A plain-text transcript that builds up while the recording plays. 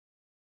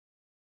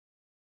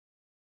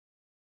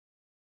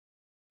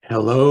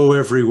Hello,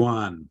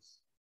 everyone.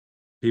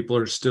 People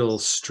are still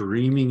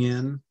streaming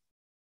in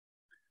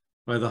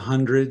by the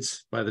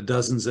hundreds, by the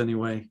dozens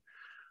anyway.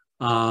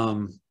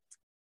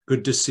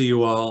 Good to see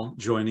you all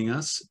joining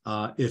us.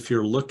 If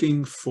you're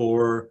looking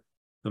for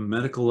the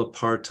Medical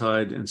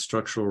Apartheid and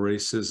Structural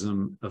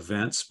Racism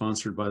event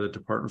sponsored by the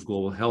Department of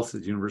Global Health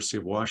at the University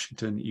of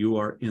Washington, you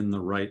are in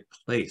the right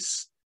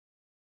place.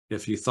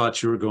 If you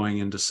thought you were going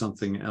into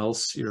something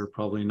else, you're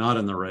probably not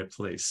in the right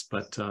place,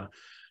 but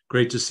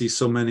great to see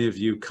so many of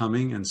you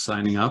coming and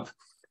signing up.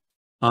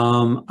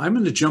 I'm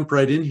going to jump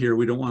right in here.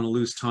 We don't want to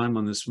lose time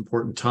on this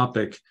important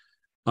topic.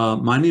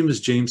 My name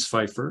is James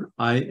Pfeiffer.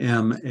 I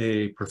am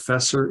a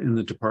professor in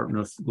the Department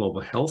of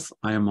Global Health.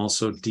 I am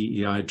also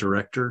DEI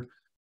director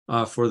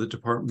for the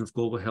Department of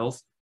Global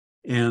Health.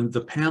 And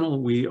the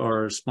panel we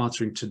are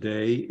sponsoring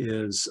today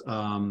is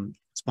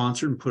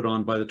sponsored and put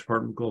on by the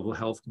Department of Global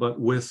Health, but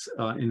with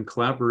in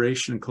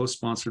collaboration and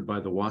co-sponsored by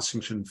the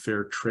Washington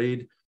Fair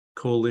Trade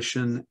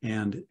Coalition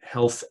and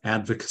Health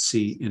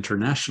Advocacy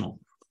International.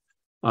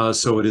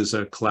 So it is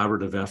a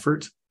collaborative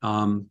effort.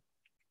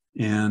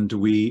 And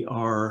we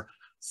are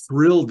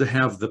thrilled to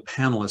have the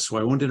panelists, who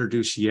I won't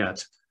introduce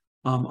yet.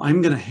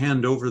 I'm going to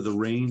hand over the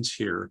reins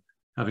here,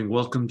 having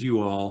welcomed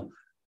you all.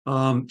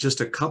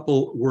 Just a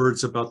couple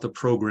words about the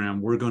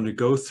program. We're going to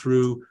go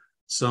through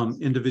some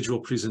individual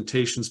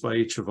presentations by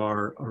each of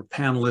our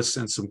panelists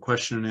and some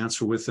question and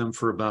answer with them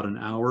for about an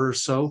hour or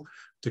so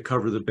to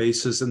cover the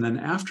bases. And then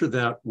after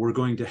that, we're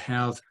going to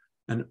have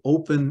an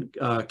open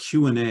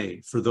Q&A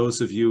for those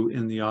of you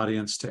in the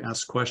audience to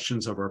ask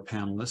questions of our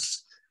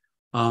panelists.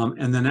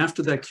 And then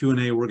after that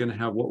Q&A, we're going to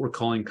have what we're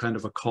calling kind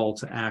of a call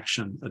to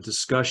action, a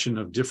discussion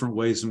of different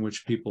ways in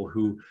which people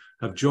who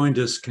have joined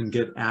us can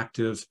get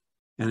active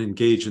and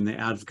engage in the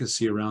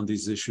advocacy around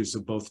these issues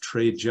of both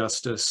trade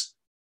justice,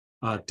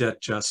 debt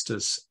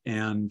justice,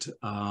 and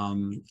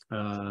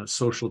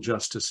social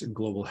justice in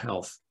global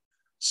health.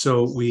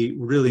 So we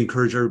really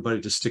encourage everybody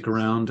to stick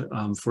around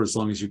for as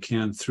long as you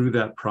can through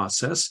that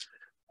process.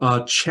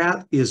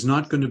 Chat is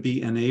not going to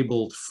be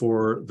enabled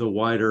for the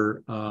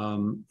wider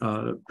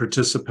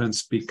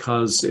participants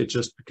because it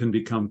just can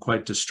become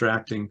quite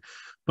distracting.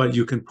 But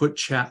you can put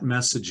chat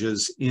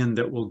messages in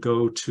that will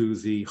go to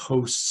the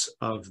hosts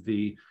of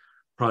the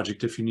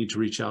project. If you need to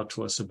reach out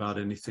to us about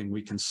anything,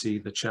 we can see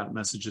the chat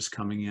messages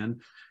coming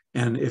in.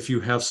 And if you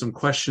have some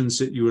questions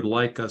that you would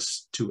like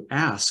us to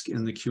ask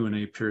in the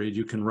Q&A period,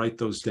 you can write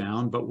those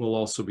down, but we'll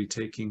also be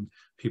taking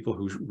people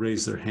who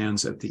raise their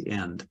hands at the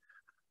end.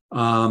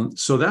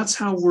 So that's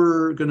how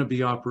we're going to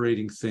be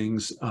operating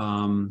things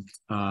for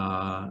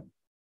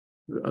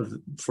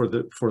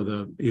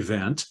the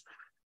event.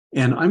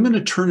 And I'm going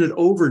to turn it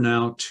over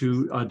now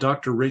to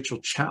Dr. Rachel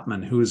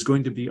Chapman, who is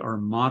going to be our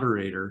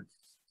moderator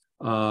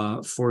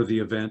for the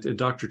event. And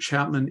Dr.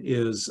 Chapman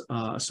is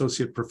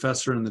associate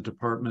professor in the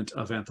Department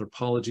of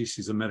Anthropology.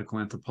 She's a medical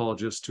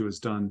anthropologist who has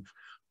done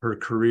her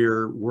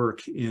career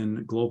work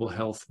in global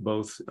health,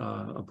 both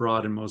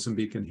abroad in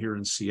Mozambique and here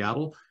in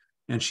Seattle.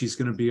 And she's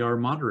going to be our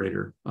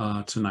moderator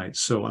tonight.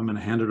 So I'm going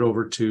to hand it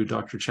over to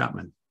Dr.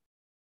 Chapman.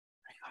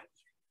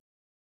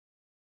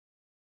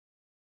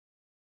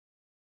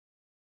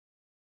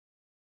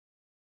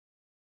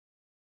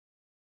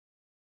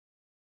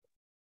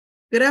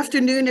 Good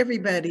afternoon,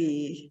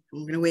 everybody.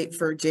 I'm going to wait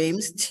for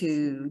James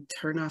to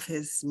turn off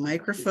his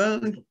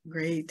microphone.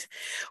 Great.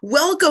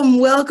 Welcome,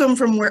 welcome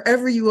from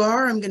wherever you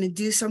are. I'm going to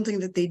do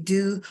something that they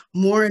do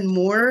more and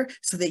more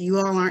so that you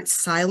all aren't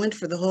silent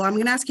for the whole. I'm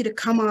going to ask you to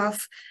come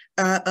off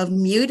of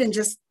mute and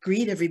just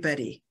greet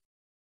everybody.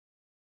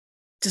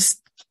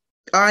 Just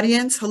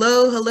audience,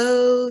 hello,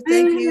 hello,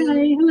 thank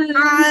you.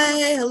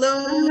 Hi,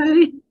 hello.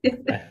 Hi.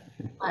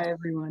 Hi,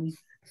 everyone.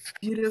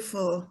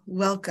 Beautiful,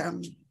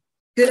 welcome.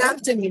 Good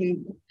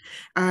afternoon.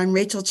 I'm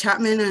Rachel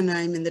Chapman, and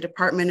I'm in the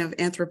Department of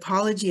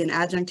Anthropology and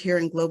adjunct here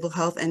in Global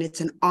Health, and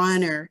it's an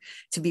honor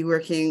to be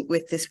working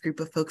with this group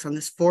of folks on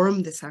this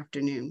forum this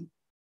afternoon.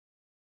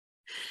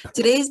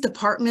 Today's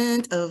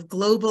Department of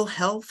Global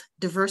Health,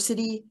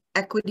 Diversity,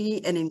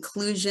 Equity, and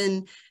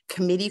Inclusion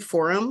Committee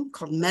Forum,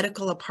 called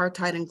Medical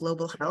Apartheid and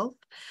Global Health,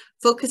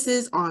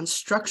 focuses on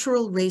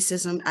structural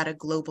racism at a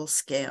global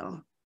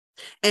scale,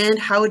 and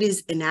how it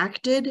is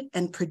enacted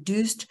and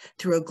produced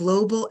through a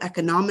global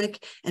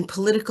economic and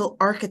political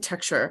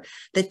architecture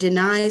that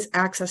denies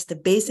access to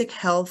basic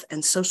health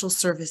and social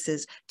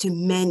services to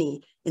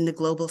many in the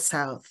global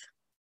South.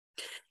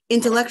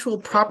 Intellectual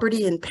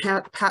property and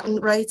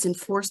patent rights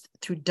enforced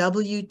through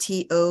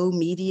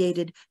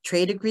WTO-mediated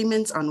trade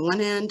agreements on one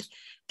hand,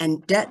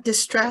 and debt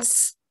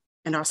distress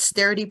and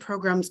austerity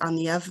programs on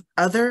the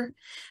other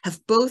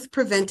have both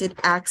prevented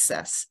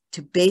access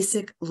to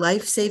basic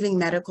life-saving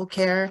medical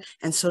care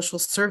and social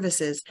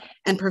services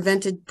and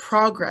prevented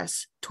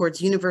progress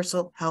towards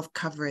universal health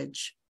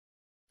coverage.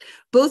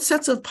 Both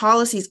sets of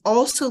policies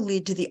also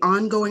lead to the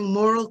ongoing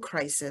moral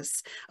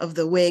crisis of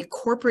the way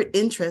corporate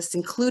interests,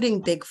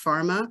 including big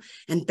pharma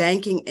and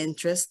banking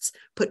interests,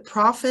 put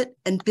profit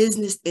and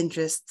business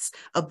interests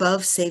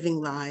above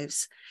saving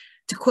lives,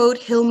 To quote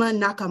Hilma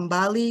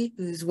Nakambali,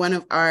 who's one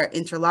of our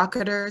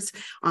interlocutors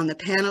on the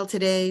panel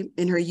today,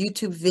 in her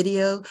YouTube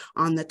video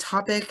on the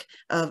topic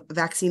of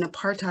vaccine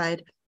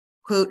apartheid,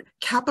 quote,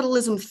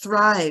 capitalism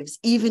thrives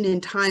even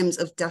in times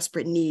of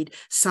desperate need,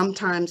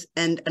 sometimes,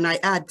 and I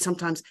add,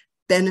 sometimes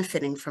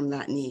benefiting from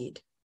that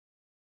need.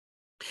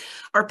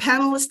 Our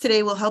panelists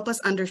today will help us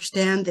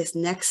understand this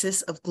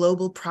nexus of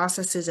global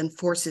processes and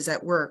forces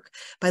at work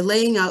by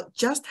laying out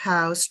just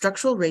how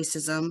structural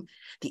racism,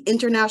 the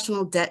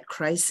international debt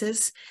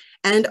crisis,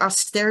 and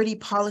austerity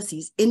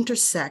policies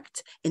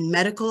intersect in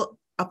medical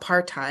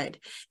apartheid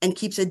and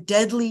keeps a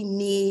deadly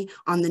knee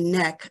on the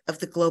neck of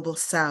the global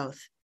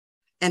South,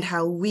 and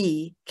how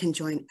we can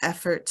join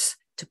efforts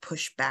to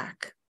push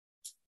back.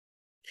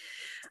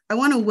 I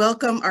want to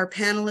welcome our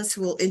panelists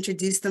who will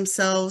introduce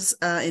themselves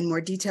in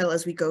more detail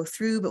as we go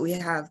through, but we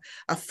have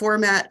a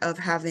format of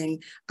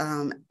having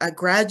a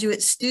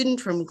graduate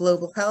student from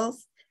Global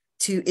Health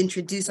to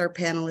introduce our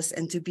panelists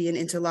and to be an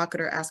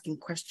interlocutor asking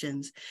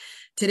questions.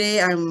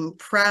 Today, I'm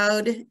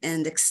proud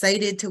and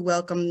excited to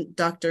welcome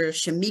Dr.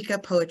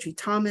 Shameka Poetry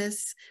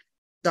Thomas,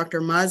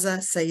 Dr. Maaza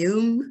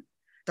Seyoum,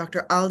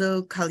 Dr.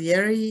 Aldo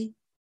Cagliari,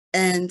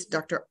 and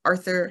Dr.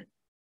 Arthur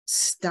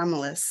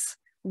Stamalis.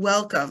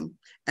 Welcome.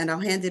 And I'll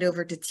hand it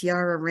over to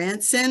Tiara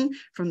Ranson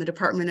from the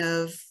Department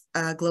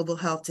of Global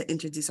Health to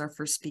introduce our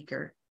first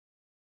speaker.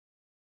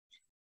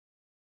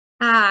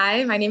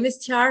 Hi, my name is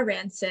Tiara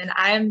Ranson.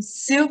 I am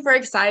super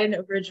excited and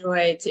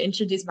overjoyed to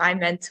introduce my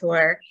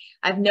mentor.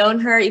 I've known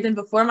her even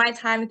before my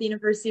time at the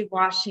University of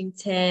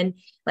Washington,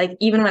 like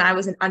even when I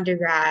was an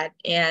undergrad,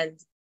 and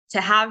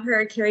to have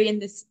her carry in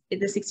this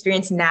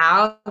experience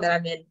now that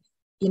I'm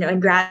in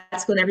grad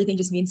school and everything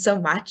just means so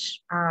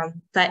much.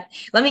 But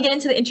let me get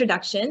into the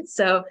introduction.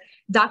 So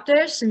Dr.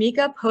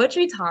 Shameka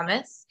Poetry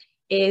Thomas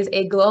is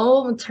a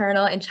global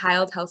maternal and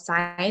child health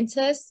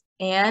scientist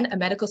and a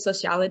medical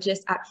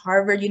sociologist at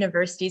Harvard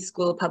University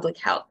School of Public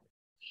Health.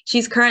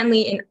 She's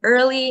currently an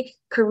early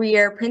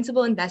career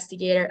principal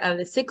investigator of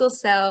the Sickle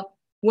Cell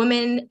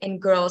Women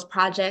and Girls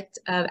Project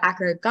of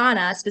Accra,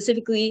 Ghana,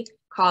 specifically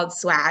called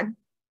SWAG.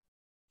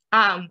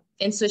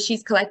 And so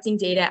she's collecting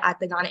data at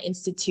the Ghana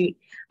Institute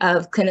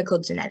of Clinical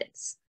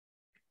Genetics.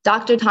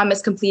 Dr.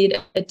 Thomas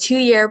completed a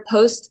 2-year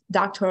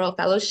postdoctoral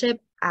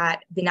fellowship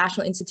at the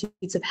National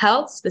Institutes of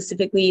Health,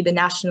 specifically the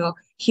National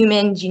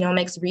Human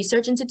Genomics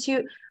Research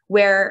Institute,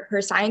 where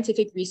her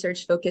scientific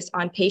research focused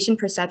on patient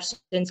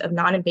perceptions of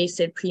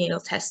non-invasive prenatal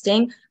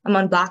testing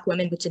among Black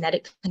women with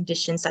genetic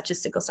conditions such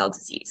as sickle cell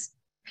disease.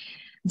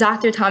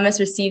 Dr. Thomas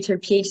received her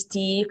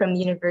PhD from the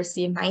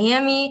University of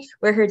Miami,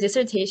 where her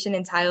dissertation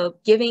entitled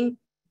Giving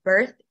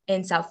Birth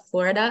in South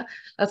Florida,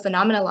 a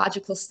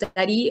phenomenological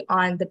study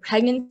on the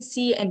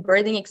pregnancy and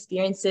birthing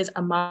experiences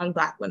among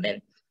Black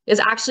women, is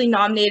actually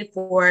nominated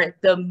for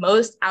the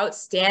most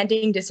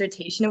outstanding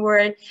dissertation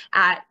award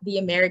at the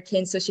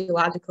American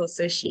Sociological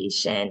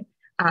Association,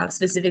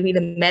 specifically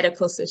the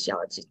medical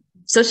sociology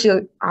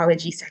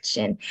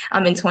section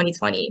in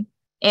 2020.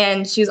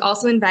 And she was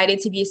also invited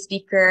to be a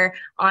speaker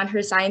on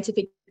her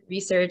scientific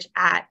research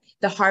at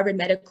the Harvard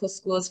Medical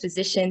School's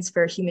Physicians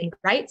for Human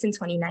Rights in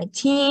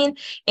 2019,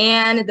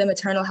 and the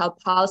Maternal Health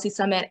Policy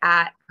Summit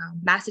at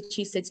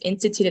Massachusetts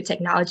Institute of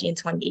Technology in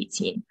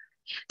 2018.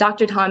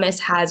 Dr. Thomas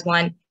has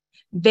won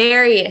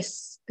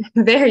various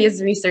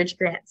research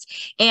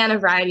grants and a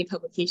variety of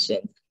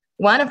publications.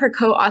 One of her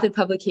co-authored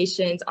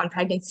publications on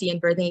pregnancy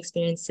and birthing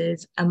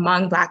experiences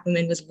among Black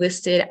women was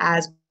listed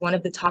as one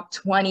of the top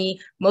 20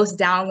 most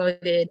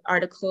downloaded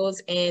articles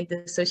in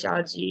the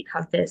Sociology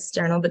Compass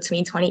Journal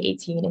between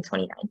 2018 and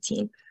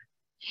 2019.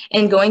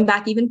 And going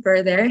back even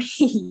further,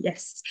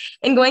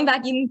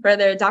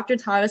 Dr.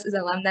 Thomas is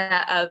an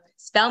alumna of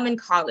Spelman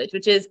College,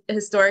 which is a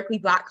historically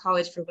Black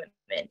college for women.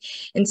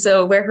 And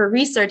so where her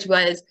research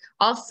is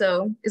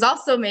also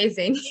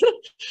amazing.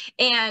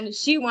 And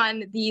she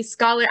won the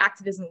Scholar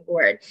Activism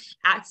Award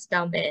at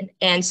Spelman.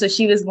 And so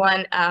she was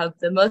one of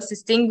the most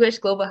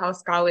distinguished global health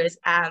scholars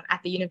at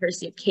the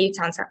University of Cape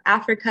Town, South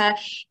Africa,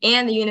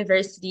 and the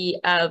University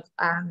of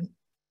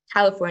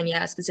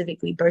California,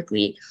 specifically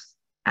Berkeley.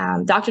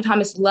 Dr.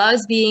 Thomas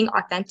loves being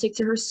authentic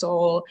to her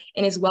soul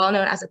and is well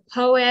known as a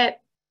poet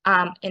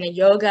and a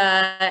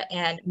yoga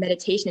and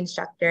meditation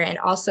instructor. And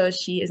also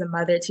she is a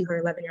mother to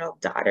her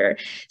 11-year-old daughter.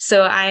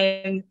 So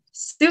I'm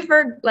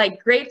super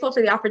grateful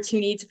for the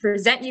opportunity to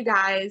present you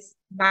guys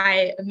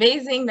my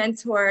amazing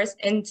mentors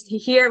and to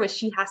hear what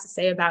she has to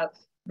say about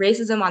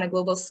racism on a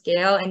global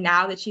scale. And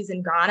now that she's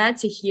in Ghana,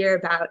 to hear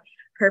about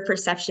her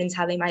perceptions,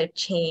 how they might have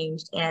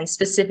changed, and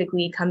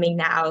specifically coming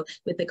now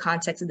with the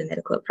context of the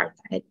medical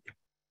apartheid.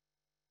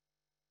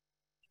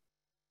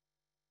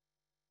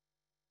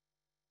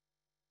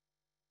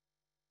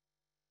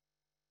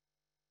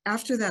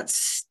 After that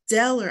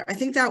stellar, I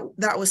think that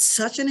was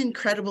such an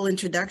incredible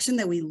introduction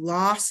that we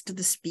lost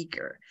the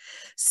speaker.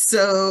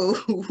 So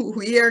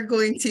we are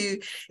going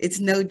to, it's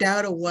no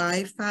doubt a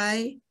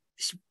Wi-Fi.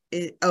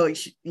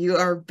 You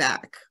are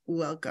back.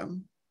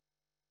 Welcome.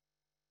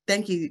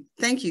 Thank you,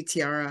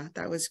 Tiara.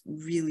 That was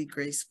really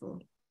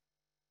graceful.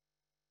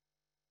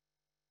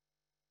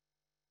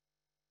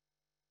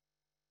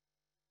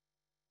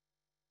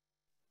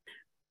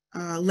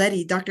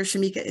 Letty, Dr.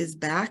 Shameka is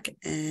back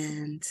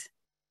and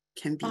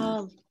can be.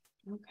 Okay.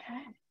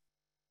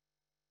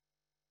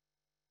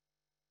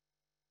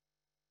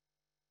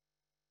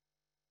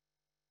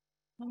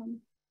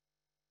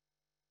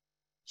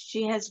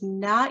 She has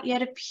not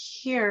yet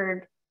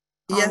appeared.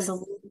 Yes,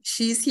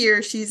 she's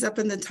here. She's up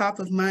in the top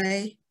of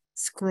my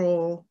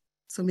scroll.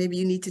 So maybe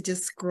you need to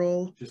just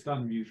scroll. Just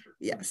unmute her.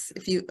 Yes,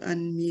 if you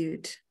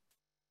unmute.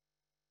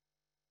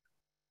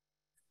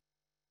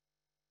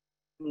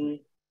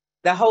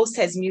 The host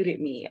has muted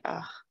me.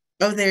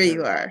 Oh, there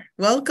you are.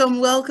 Welcome,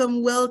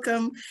 welcome,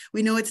 welcome.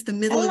 We know it's the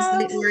middle of the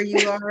night where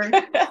you are.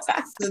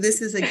 So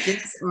this is a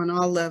gift on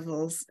all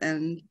levels.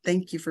 And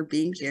thank you for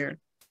being here.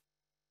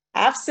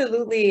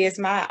 Absolutely. It's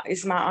my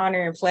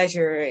honor and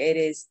pleasure. It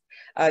is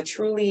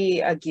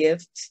truly a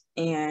gift.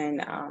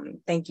 And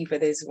thank you for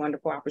this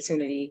wonderful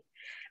opportunity.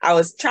 I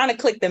was trying to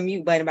click the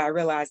mute button, but I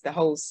realized the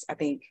host, I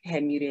think,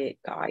 had muted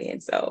the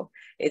audience. So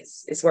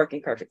it's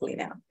working perfectly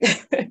now.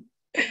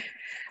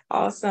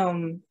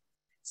 Awesome.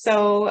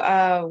 So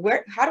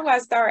how do I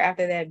start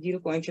after that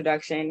beautiful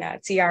introduction?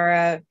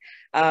 Tiara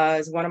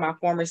is one of my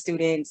former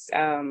students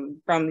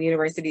from the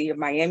University of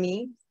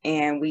Miami,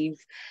 and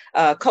we've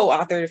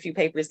co-authored a few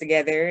papers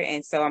together.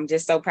 And so I'm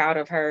just so proud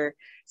of her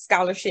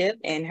scholarship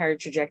and her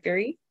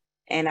trajectory.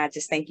 And I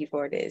just thank you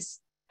for this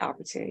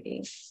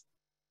opportunity.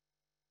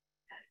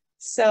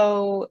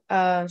 So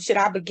should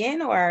I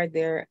begin, or are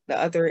there the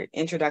other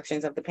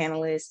introductions of the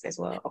panelists as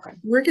well? Okay.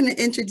 We're going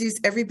to introduce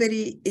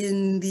everybody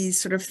in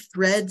these sort of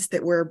threads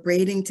that we're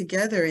braiding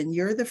together, and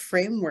you're the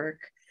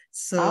framework.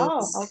 So,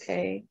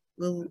 okay.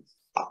 We'll...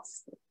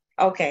 Awesome.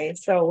 Okay,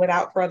 so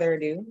without further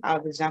ado,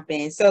 I'll just jump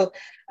in. So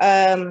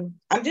I'm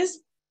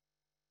just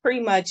pretty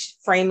much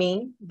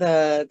framing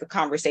the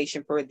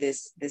conversation for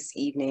this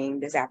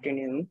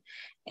afternoon.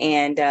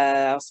 And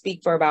I'll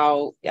speak for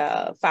about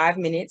 5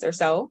 minutes or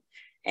so.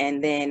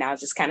 And then I'll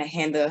just kind of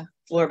hand the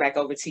floor back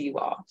over to you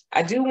all.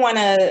 I do want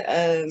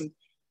to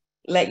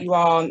let you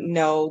all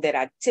know that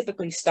I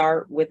typically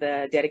start with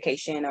a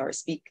dedication or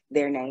speak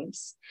their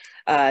names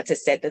to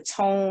set the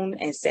tone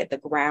and set the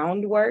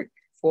groundwork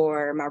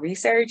for my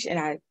research. And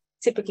I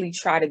typically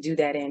try to do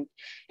that in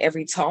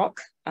every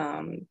talk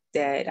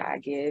that I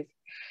give.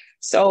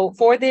 So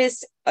for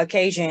this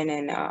occasion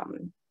and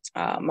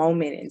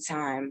moment in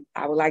time,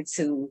 I would like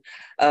to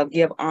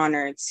give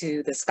honor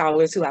to the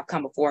scholars who have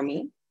come before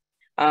me,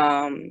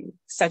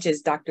 such as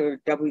Dr.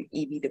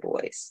 W.E.B. Du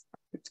Bois.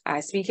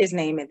 I speak his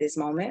name at this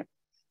moment.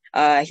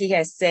 He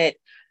has set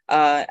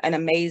an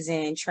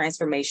amazing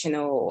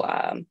transformational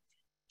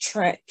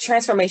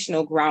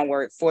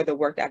groundwork for the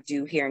work I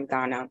do here in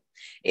Ghana.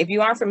 If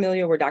you aren't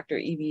familiar with Dr.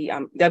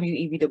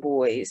 W.E.B. Du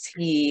Bois,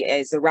 he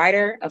is the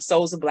writer of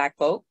Souls of Black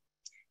Folk.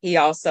 He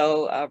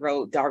also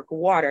wrote Dark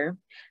Water,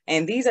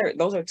 and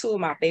those are two of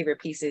my favorite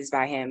pieces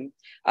by him.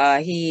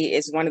 He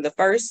is one of the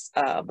first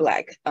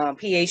Black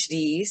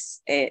PhDs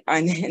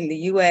in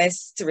the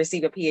U.S. to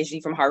receive a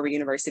PhD from Harvard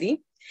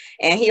University.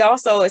 And he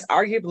also is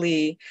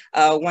arguably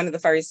one of the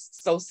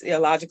first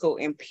sociological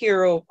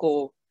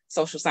empirical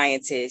social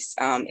scientists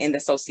in the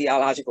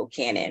sociological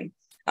canon.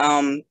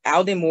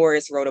 Alden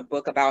Morris wrote a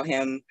book about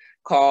him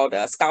called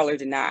Scholar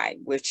Denied,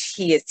 which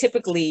he is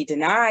typically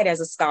denied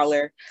as a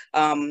scholar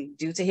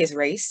due to his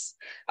race.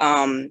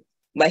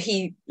 But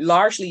he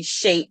largely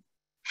shaped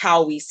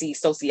how we see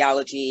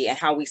sociology and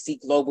how we see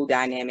global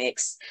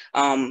dynamics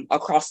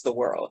across the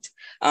world.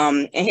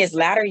 In his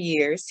latter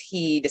years,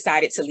 he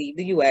decided to leave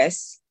the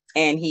US,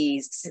 and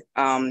he's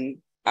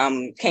came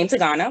to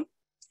Ghana,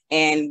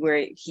 and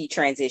where he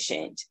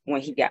transitioned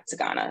when he got to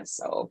Ghana.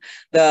 So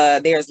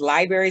there's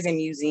libraries and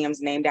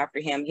museums named after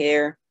him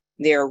here.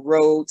 There are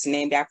roads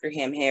named after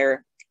him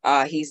here.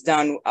 He's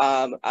done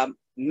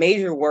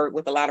major work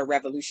with a lot of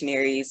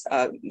revolutionaries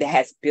that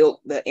has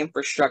built the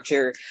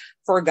infrastructure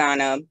for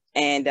Ghana.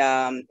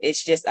 And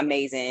it's just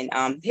amazing.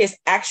 His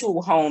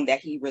actual home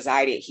that he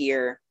resided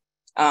here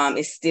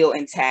is still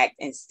intact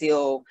and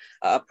still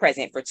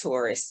present for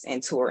tourists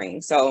and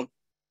touring. So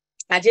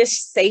I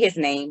just say his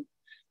name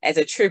as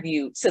a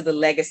tribute to the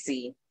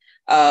legacy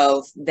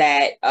of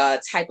that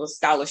type of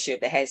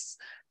scholarship that has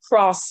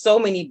crossed so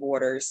many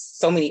borders,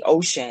 so many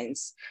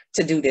oceans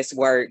to do this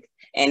work.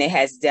 And it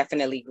has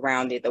definitely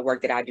grounded the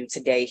work that I do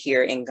today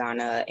here in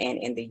Ghana and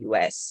in the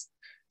US.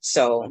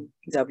 So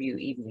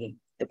W.E.B.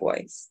 Du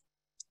Bois.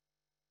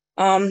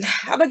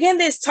 I begin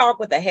this talk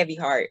with a heavy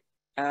heart.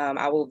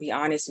 I will be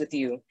honest with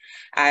you.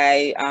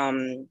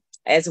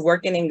 As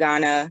working in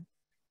Ghana,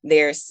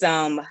 there's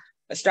some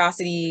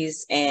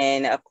atrocities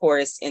and, of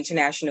course,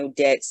 international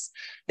debts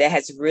that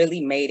has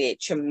really made it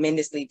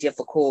tremendously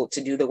difficult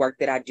to do the work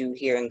that I do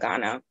here in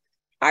Ghana.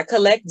 I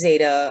collect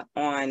data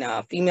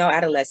on female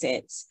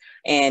adolescents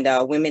and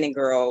women and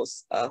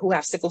girls who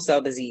have sickle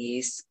cell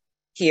disease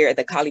here at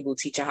the Kalibu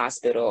Teaching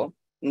Hospital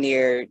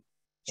near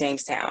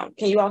Jamestown.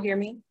 Can you all hear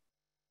me?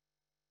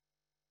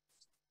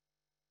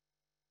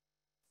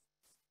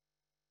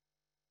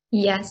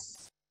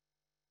 Yes.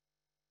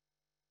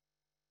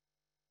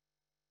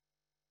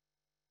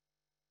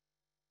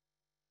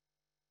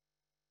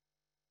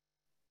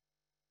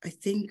 I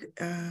think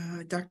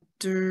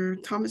Dr.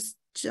 Thomas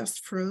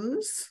just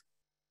froze.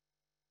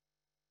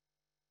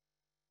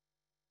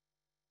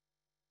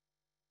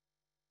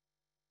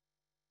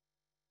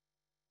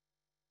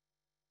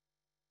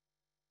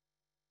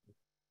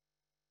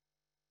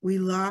 We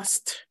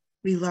lost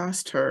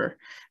her.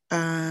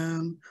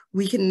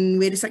 We can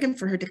wait a second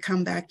for her to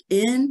come back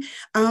in.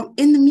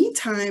 In the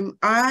meantime,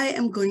 I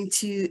am going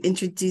to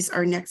introduce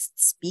our next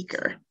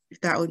speaker,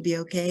 if that would be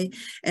okay.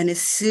 And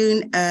as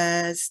soon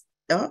as,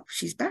 oh,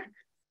 she's back.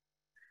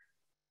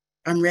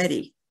 I'm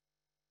ready.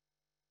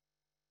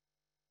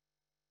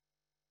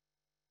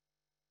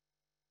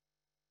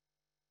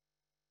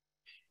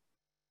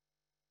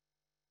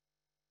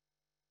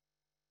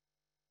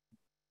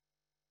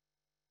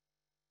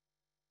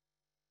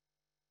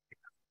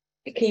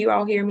 Can you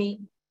all hear me?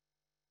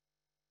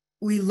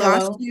 We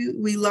lost you.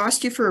 We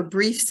lost you for a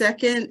brief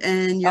second,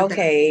 and you're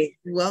okay.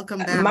 Back. Welcome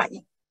back.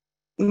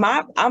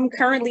 I'm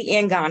currently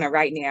in Ghana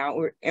right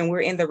now, and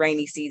we're in the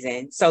rainy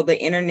season, so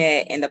the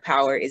internet and the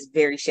power is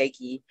very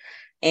shaky,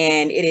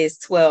 and it is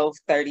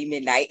 12:30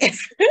 midnight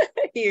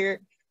here.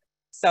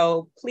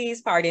 So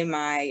please pardon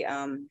my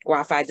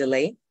Wi-Fi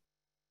delay.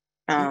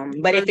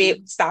 But if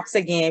it stops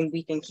again,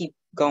 we can keep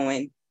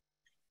going.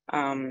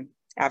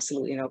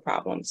 Absolutely no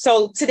problem.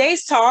 So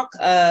today's talk,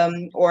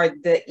 or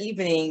the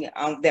evening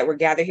that we're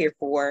gathered here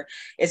for,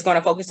 is going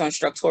to focus on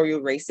structural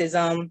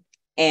racism.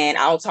 And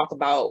I'll talk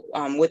about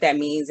what that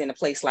means in a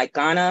place like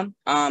Ghana,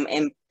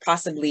 and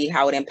possibly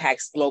how it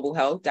impacts global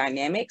health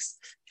dynamics.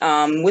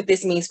 What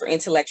this means for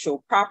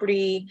intellectual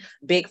property,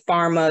 big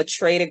pharma,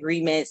 trade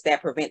agreements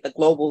that prevent the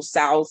global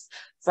South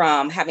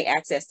from having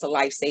access to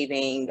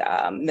life-saving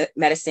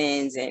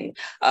medicines and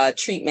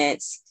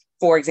treatments.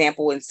 For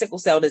example, in sickle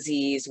cell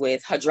disease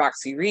with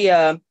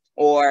hydroxyurea,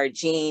 or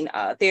gene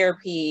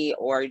therapy,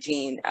 or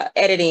gene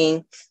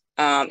editing.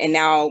 And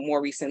now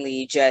more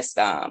recently, just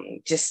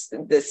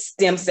the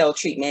stem cell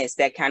treatments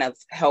that kind of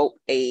help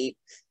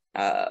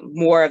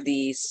more of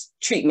these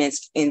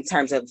treatments in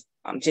terms of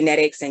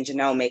genetics and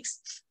genomics.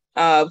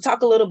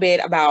 Talk a little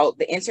bit about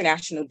the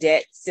international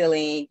debt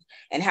ceiling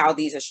and how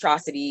these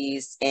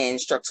atrocities and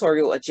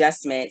structural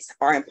adjustments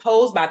are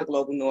imposed by the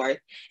global North,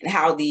 and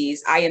how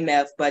these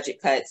IMF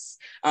budget cuts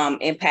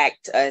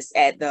impact us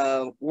at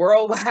the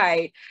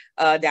worldwide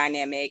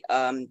dynamic,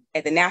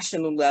 at the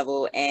national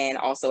level, and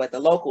also at the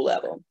local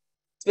level.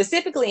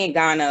 Specifically in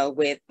Ghana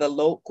with the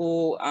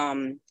local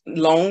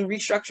loan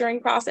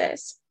restructuring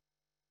process.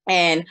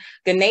 And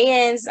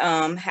Ghanaians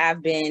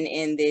have been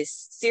in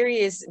this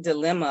serious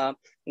dilemma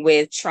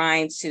with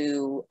trying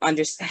to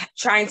understand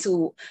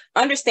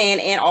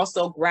and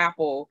also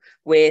grapple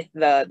with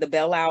the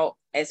bailout,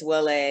 as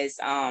well as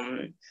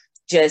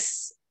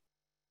just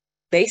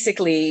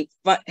basically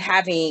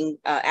having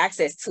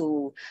access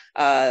to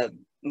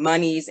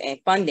monies and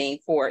funding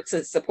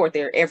to support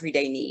their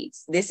everyday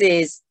needs. This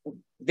is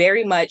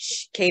very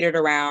much catered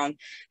around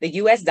the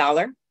US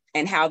dollar,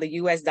 and how the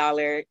US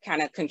dollar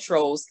kind of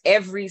controls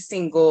every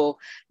single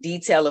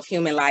detail of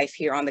human life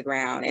here on the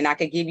ground. And I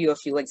could give you a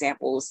few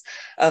examples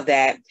of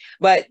that.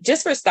 But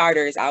just for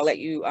starters, I'll let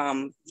you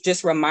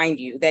just remind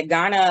you that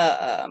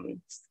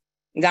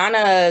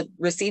Ghana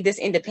received its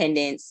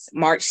independence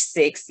March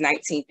 6,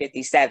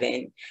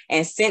 1957.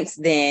 And since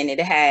then,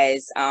 it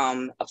has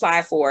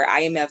applied for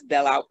IMF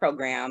bailout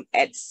program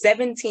at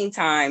 17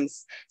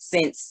 times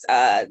since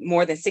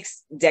more than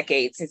 6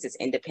 decades since its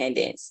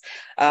independence.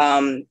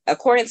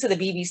 According to the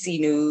BBC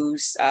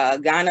News,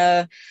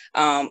 Ghana,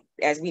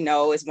 as we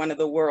know, is one of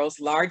the world's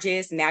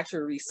largest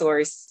natural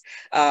resource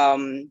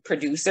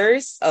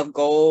producers of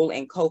gold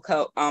and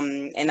cocoa,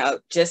 and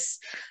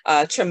just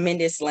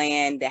tremendous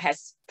land that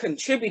has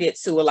contributed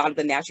to a lot of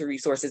the natural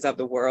resources of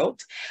the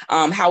world.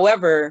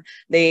 However,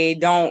 they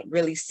don't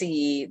really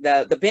see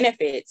the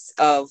benefits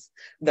of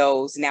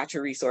those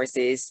natural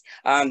resources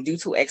due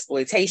to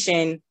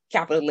exploitation,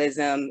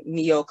 capitalism,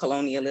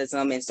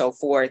 neo-colonialism, and so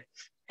forth.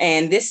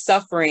 And this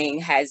suffering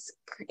has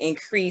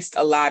increased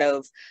a lot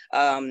of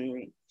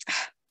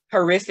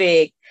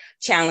horrific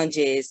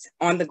challenges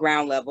on the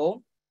ground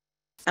level.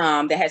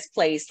 That has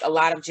placed a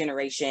lot of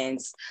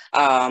generations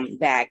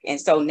back. And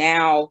so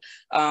now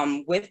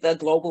with the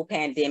global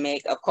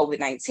pandemic of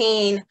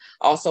COVID-19,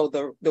 also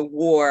the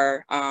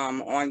war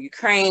on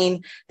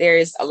Ukraine,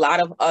 there's a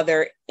lot of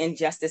other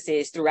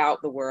injustices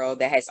throughout the world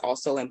that has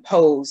also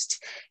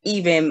imposed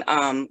even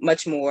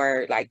much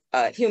more like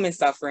human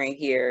suffering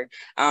here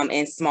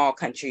in small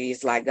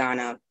countries like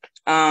Ghana.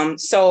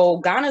 So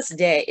Ghana's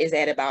debt is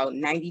at about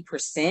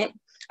 90%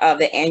 of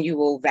the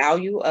annual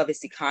value of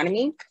its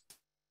economy.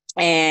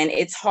 And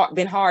it's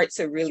been hard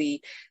to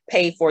really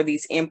pay for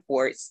these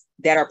imports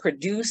that are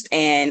produced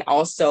and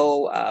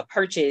also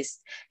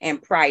purchased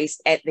and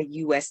priced at the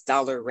US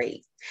dollar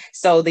rate.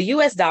 So the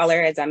US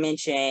dollar, as I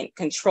mentioned,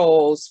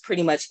 controls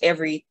pretty much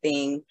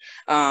everything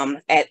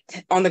on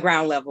the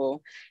ground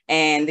level,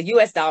 and the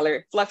US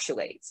dollar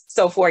fluctuates.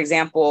 So for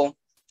example,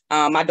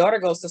 my daughter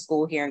goes to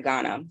school here in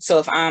Ghana. So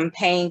if I'm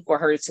paying for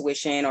her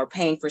tuition or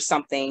paying for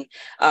something,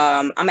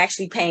 I'm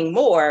actually paying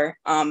more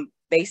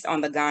based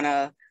on the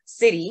Ghana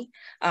city,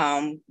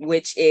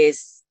 which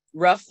is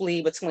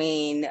roughly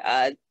between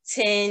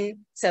 10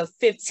 to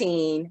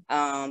 15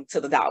 to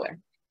the dollar.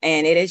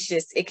 And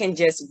it can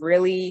just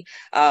really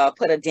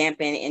put a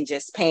dampen in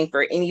just paying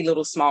for any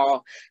little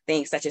small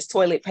things such as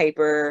toilet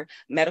paper,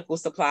 medical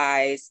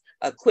supplies,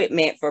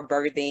 equipment for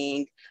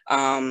birthing,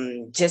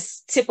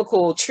 just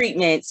typical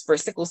treatments for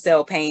sickle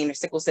cell pain or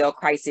sickle cell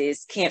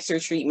crisis, cancer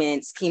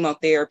treatments,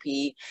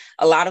 chemotherapy,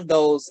 a lot of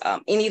those,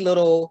 any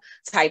little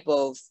type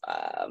of,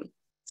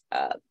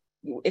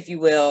 if you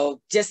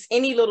will, just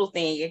any little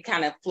thing, it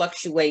kind of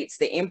fluctuates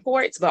the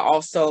imports, but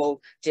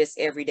also just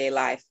everyday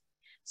life.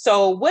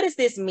 So what does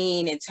this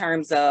mean in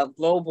terms of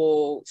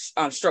global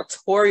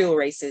structural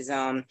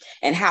racism,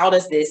 and how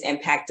does this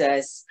impact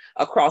us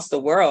across the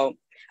world?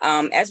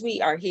 As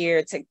we are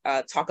here to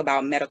talk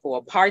about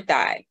medical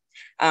apartheid,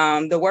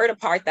 the word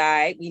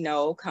apartheid, we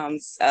know,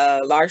 comes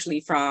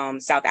largely from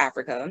South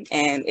Africa,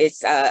 and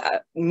it's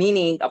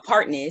meaning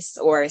apartness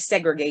or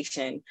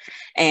segregation.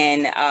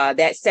 And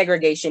that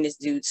segregation is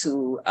due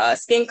to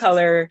skin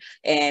color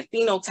and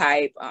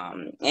phenotype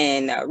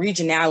and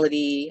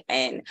regionality.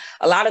 And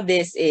a lot of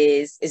this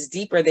is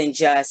deeper than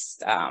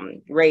just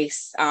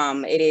race.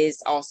 It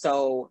is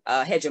also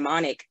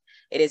hegemonic.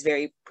 It is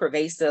very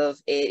pervasive.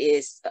 It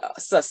is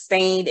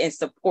sustained and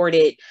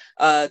supported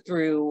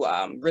through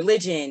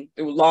religion,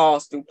 through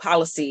laws, through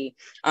policy,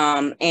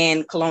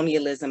 and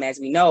colonialism,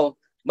 as we know.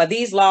 But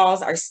these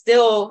laws are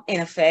still in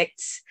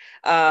effect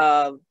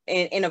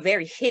in a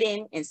very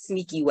hidden and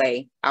sneaky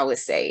way, I would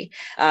say.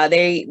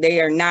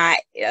 They are not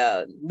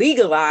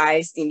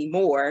legalized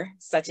anymore,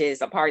 such as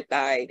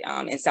apartheid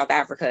in South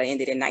Africa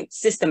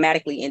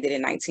systematically ended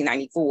in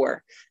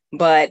 1994.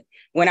 But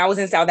when I was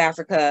in South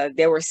Africa,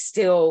 there were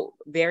still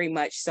very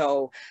much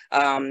so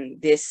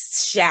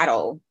this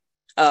shadow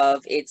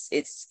of its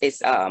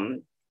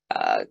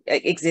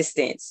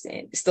existence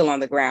and still on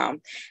the ground.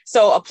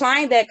 So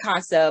applying that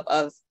concept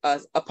of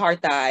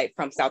apartheid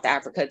from South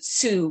Africa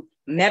to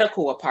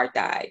medical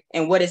apartheid,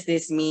 and what does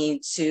this mean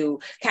to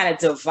kind of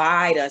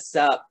divide us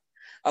up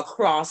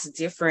across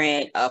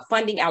different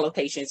funding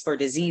allocations for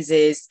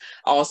diseases,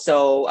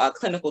 also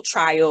clinical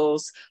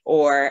trials,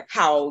 or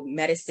how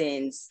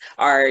medicines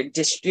are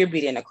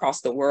distributed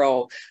across the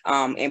world,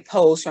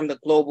 imposed from the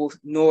global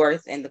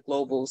north and the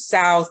global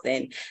south,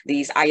 and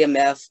these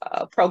IMF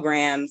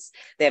programs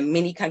that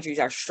many countries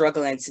are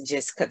struggling to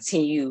just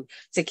continue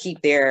to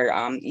keep their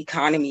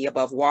economy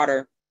above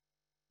water.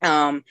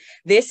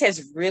 This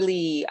has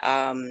really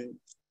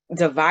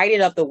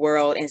divided up the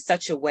world in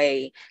such a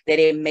way that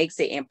it makes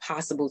it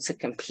impossible to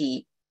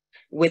compete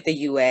with the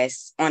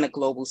US on a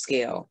global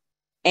scale.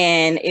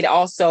 And it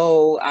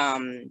also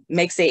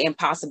makes it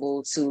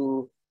impossible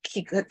to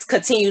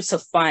continue to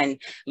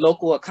fund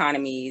local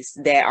economies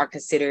that are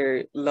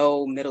considered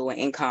low, middle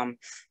income,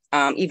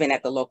 even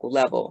at the local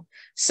level.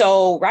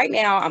 So right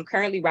now, I'm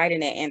currently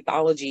writing an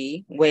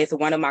anthology with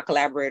one of my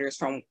collaborators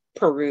from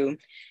Peru,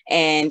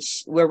 and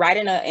we're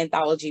writing an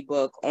anthology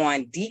book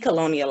on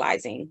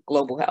decolonializing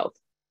global health.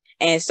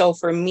 And so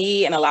for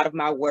me, and a lot of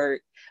my work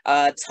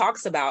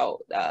talks about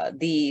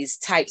these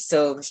types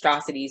of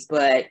atrocities,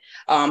 but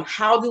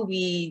how do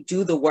we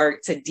do the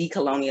work to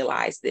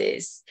decolonialize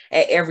this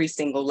at every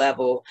single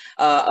level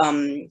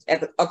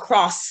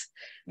across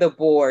the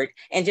board?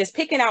 And just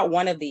picking out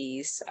one of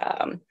these,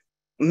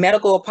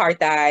 medical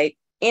apartheid,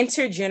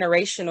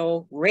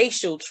 intergenerational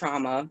racial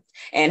trauma,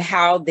 and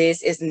how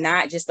this is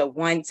not just a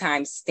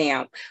one-time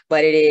stamp,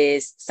 but it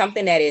is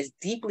something that is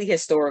deeply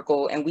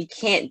historical, and we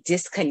can't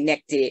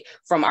disconnect it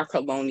from our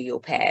colonial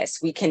past.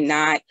 We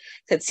cannot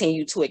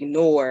continue to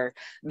ignore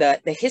the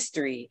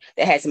history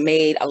that has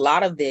made a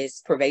lot of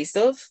this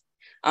pervasive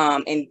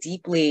and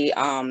deeply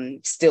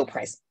still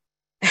present.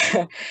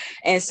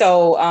 And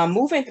so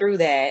moving through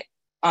that,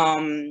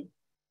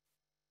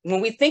 when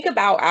we think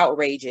about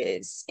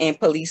outrages and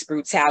police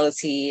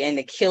brutality and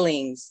the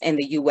killings in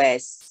the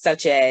US,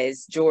 such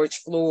as George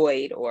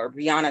Floyd or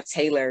Breonna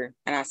Taylor,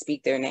 and I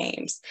speak their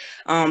names,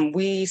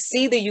 we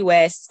see the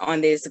US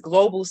on this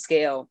global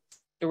scale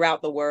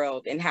throughout the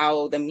world, and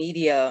how the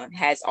media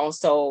has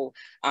also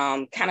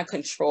kind of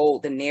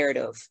controlled the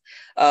narrative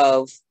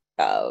of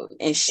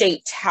and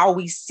shaped how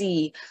we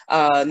see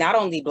not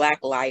only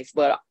Black life,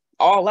 but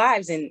all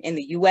lives in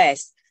the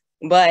US.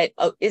 But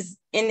is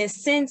in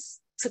this sense,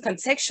 to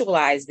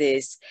contextualize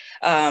this,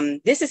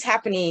 this is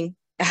happening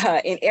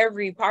in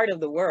every part of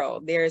the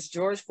world. There's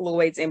George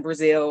Floyd's in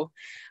Brazil,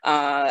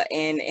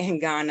 in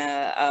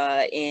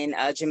Ghana, in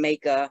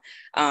Jamaica.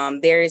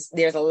 There's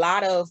a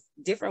lot of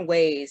different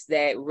ways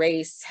that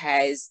race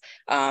has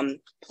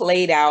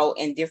played out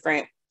in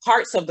different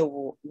parts of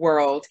the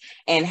world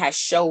and has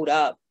showed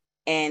up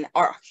and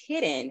are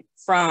hidden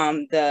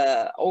from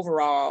the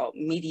overall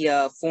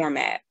media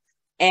format.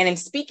 And I'm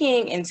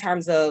speaking in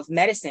terms of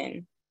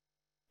medicine.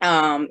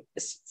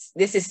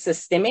 This is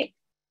systemic,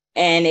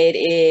 and it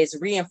is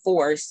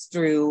reinforced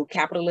through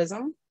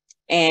capitalism.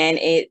 And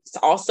it's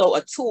also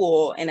a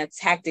tool and a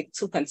tactic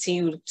to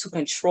continue to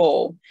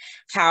control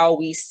how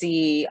we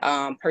see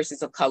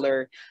persons of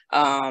color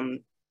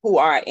who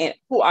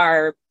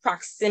are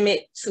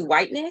proximate to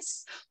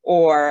whiteness,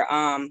 or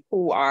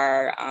who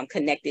are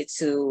connected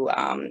to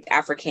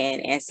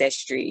African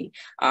ancestry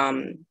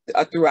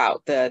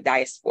throughout the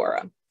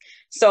diaspora.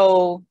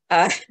 So,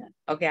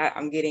 okay,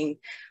 I'm getting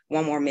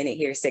one more minute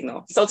here,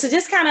 signal. So to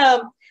just kind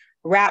of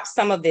wrap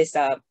some of this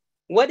up,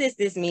 what does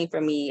this mean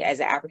for me as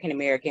an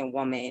African-American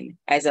woman,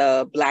 as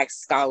a Black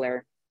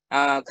scholar,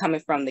 coming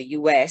from the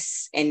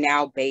US and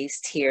now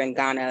based here in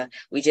Ghana?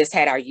 We just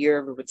had our year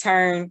of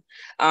return.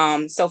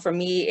 So for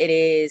me, it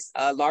is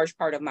a large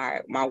part of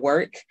my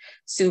work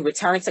to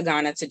return to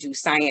Ghana to do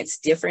science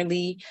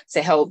differently,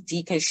 to help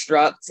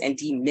deconstruct and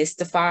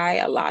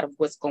demystify a lot of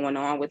what's going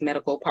on with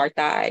medical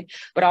apartheid,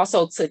 but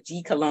also to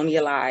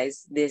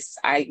decolonialize this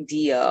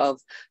idea of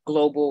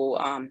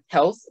global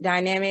health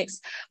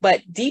dynamics.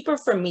 But deeper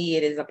for me,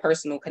 it is a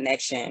personal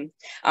connection.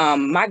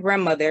 My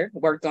grandmother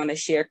worked on a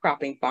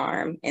sharecropping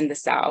farm in the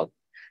South.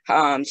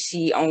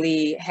 She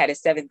only had a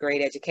 7th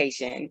grade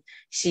education.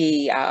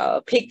 She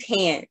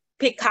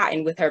picked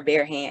cotton with her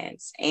bare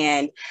hands.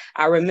 And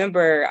I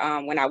remember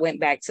when I went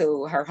back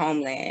to her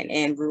homeland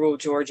in rural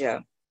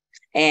Georgia,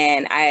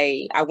 and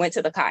I went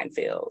to the cotton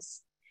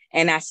fields,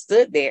 and I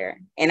stood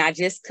there, and I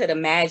just could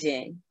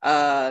imagine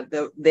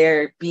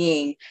there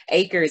being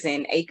acres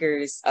and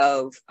acres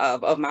of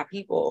my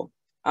people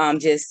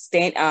just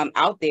stand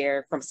out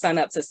there from sun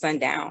up to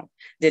sundown,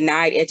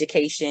 denied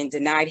education,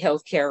 denied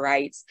healthcare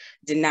rights,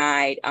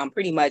 denied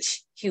pretty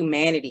much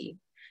humanity.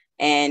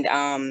 And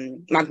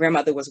my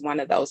grandmother was one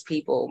of those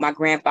people. My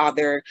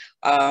grandfather,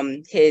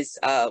 his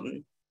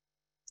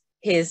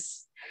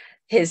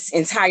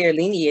entire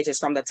lineage is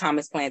from the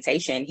Thomas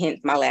plantation. Hence,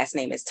 my last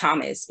name is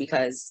Thomas,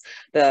 because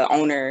the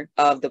owner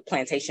of the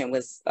plantation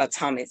was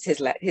Thomas.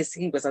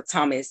 He was a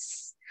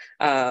Thomas,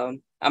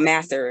 a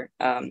master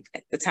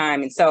at the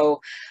time. And so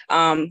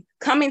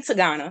coming to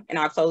Ghana, and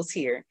I'll close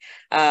here,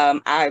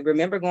 I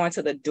remember going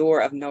to the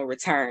door of no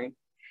return,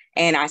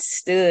 and I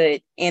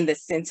stood in the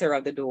center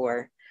of the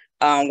door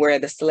where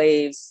the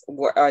slaves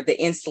were, or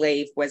the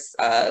enslaved was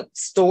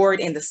stored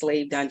in the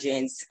slave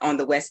dungeons on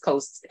the west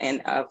coast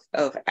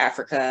of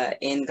Africa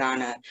in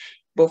Ghana,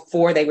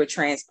 before they were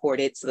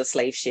transported to the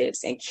slave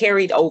ships and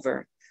carried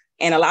over.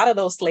 And a lot of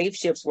those slave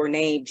ships were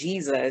named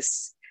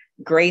Jesus,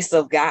 Grace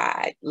of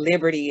God,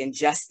 Liberty, and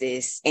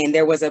Justice. And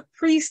there was a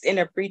priest and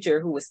a preacher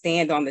who would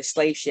stand on the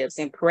slave ships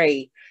and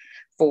pray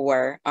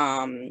for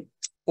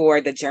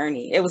the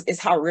journey.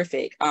 It's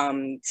horrific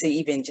to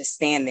even just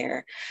stand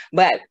there.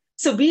 But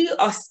to be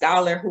a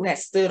scholar who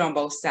has stood on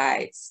both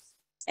sides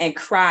and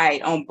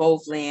cried on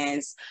both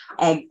lands,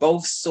 on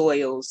both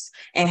soils,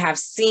 and have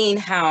seen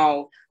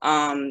how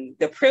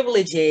the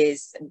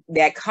privileges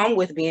that come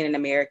with being an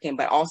American,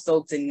 but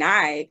also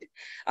denied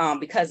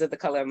because of the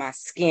color of my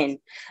skin,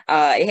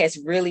 it has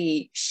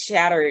really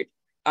shattered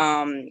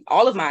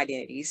all of my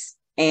identities,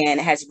 and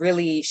has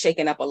really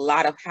shaken up a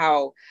lot of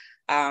how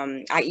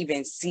I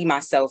even see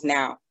myself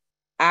now.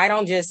 I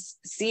don't just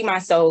see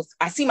myself,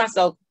 I see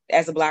myself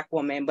as a Black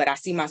woman, but I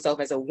see myself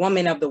as a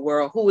woman of the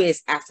world who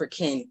is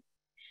African.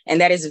 And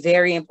that is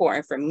very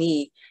important for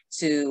me,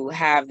 to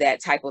have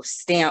that type of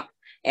stamp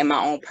in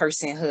my own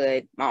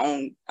personhood,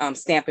 my own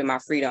stamp in my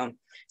freedom.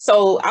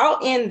 So I'll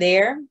end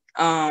there.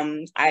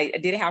 I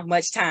didn't have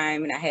much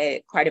time, and I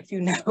had quite a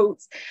few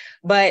notes,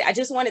 but I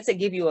just wanted to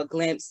give you a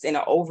glimpse and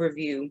an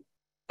overview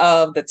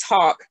of the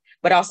talk,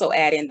 but also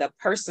add in the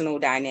personal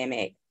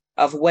dynamic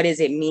of what does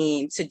it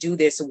mean to do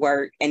this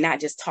work and not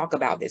just talk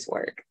about this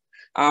work.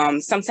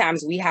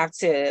 Sometimes we have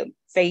to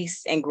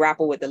face and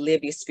grapple with the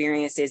lived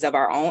experiences of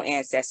our own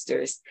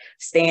ancestors,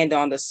 stand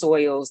on the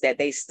soils that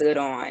they stood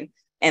on,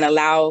 and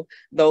allow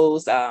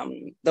those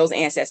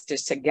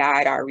ancestors to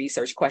guide our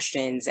research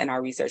questions and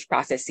our research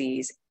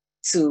processes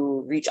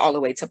to reach all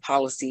the way to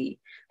policy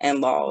and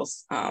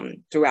laws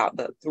throughout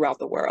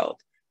the world.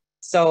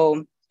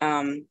 So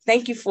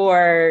thank you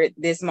for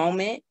this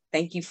moment.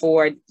 Thank you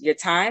for your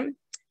time.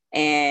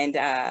 And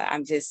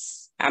I'm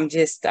just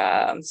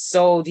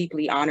so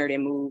deeply honored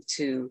and moved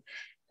to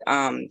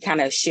kind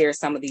of share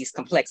some of these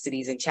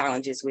complexities and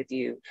challenges with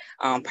you,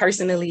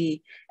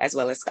 personally as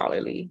well as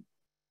scholarly.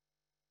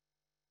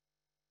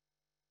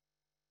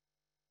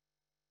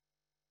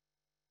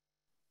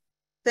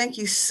 Thank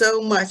you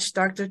so much,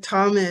 Dr.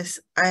 Thomas.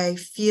 I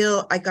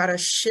feel I got a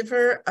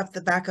shiver up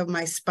the back of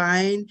my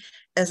spine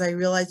as I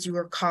realized you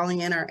were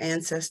calling in our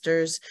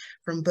ancestors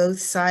from both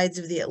sides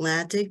of the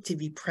Atlantic to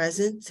be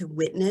present, to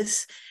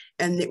witness.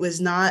 And it was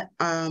not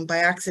by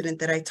accident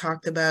that I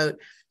talked about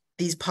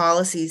these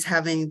policies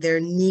having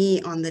their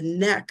knee on the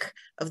neck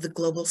of the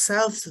global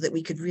South, so that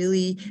we could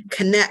really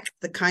connect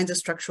the kinds of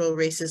structural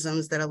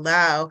racisms that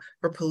allow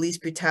for police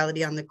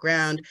brutality on the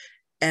ground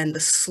and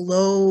the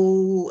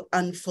slow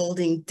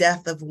unfolding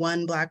death of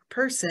one Black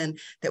person,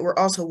 that we're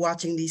also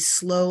watching these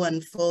slow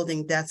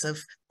unfolding deaths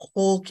of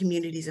whole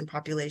communities and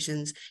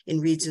populations in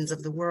regions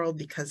of the world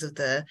because of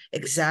the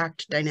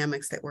exact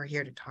dynamics that we're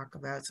here to talk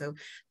about. So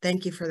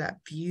thank you for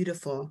that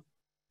beautiful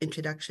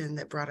introduction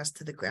that brought us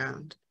to the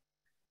ground.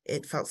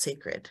 It felt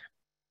sacred.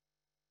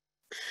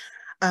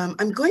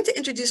 I'm going to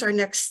introduce our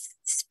next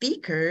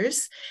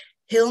speakers.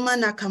 Hilma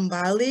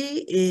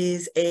Nakambali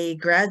is a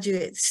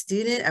graduate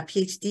student, a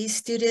PhD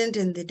student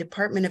in the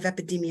Department of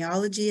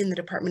Epidemiology in the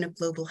Department of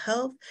Global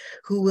Health,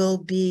 who will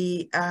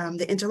be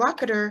the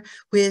interlocutor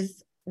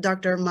with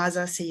Dr.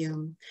 Maaza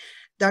Seyoum.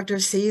 Dr.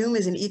 Seyoum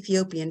is an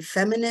Ethiopian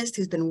feminist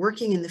who's been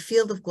working in the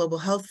field of global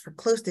health for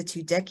close to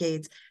 2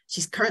 decades.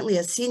 She's currently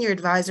a senior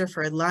advisor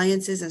for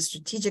alliances and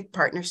strategic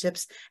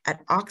partnerships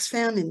at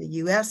Oxfam in the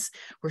US,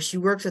 where she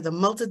works with a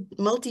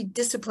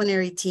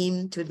multidisciplinary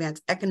team to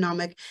advance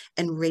economic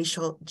and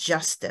racial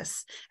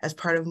justice as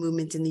part of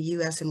movement in the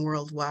US and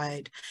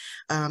worldwide.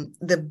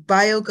 The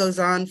bio goes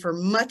on for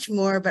much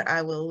more, but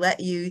I will let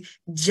you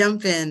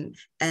jump in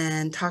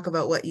and talk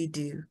about what you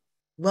do.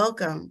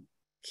 Welcome,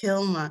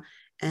 Hilma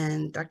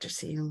and Dr.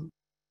 Seyoum.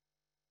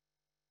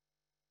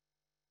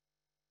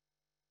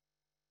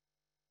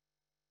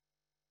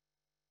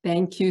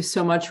 Thank you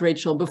so much,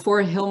 Rachel.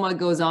 Before Hilma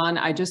goes on,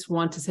 I just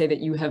want to say that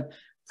you have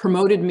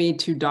promoted me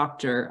to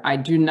doctor. I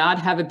do not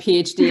have a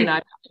PhD, and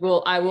I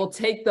will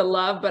take the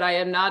love, but I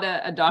am not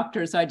a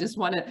doctor. So I just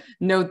want to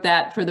note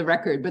that for the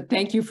record. But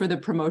thank you for the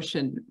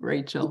promotion,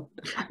 Rachel.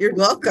 You're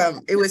welcome.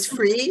 It was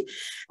free,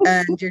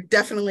 and you're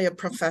definitely a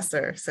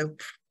professor. So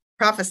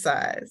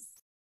prophesize.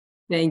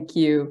 Thank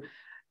you.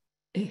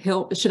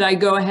 Should I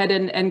go ahead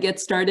and get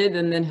started,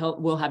 and then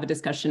we'll have a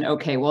discussion?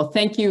 Okay, well,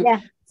 thank you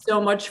so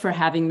much for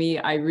having me.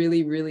 I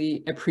really,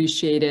 really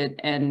appreciate it.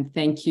 And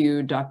thank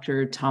you,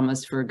 Dr.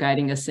 Thomas, for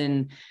guiding us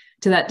in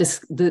to that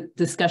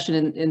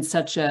discussion in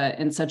such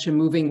a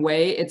moving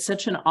way. It's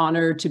such an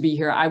honor to be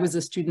here. I was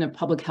a student of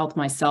public health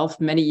myself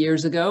many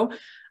years ago.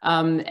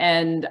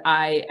 And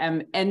I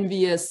am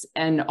envious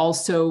and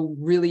also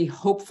really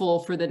hopeful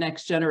for the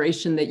next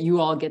generation that you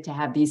all get to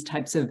have these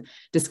types of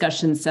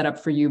discussions set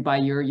up for you by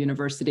your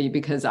university,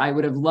 because I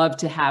would have loved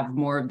to have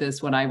more of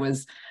this when I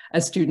was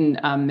a student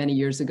many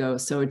years ago.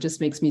 So it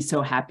just makes me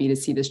so happy to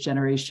see this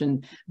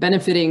generation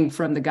benefiting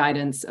from the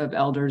guidance of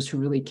elders who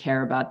really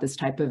care about this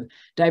type of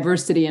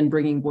diversity and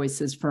bringing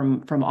voices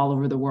from all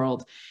over the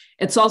world.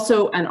 It's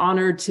also an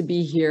honor to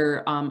be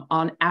here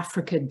on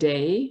Africa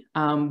Day,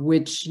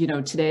 which,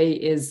 today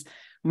is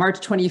March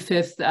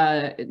 25th,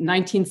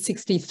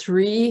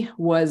 1963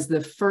 was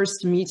the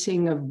first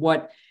meeting of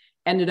what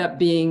ended up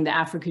being the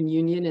African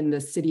Union in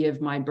the city of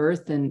my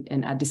birth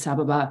in Addis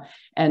Ababa.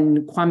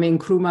 And Kwame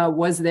Nkrumah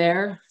was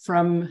there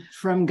from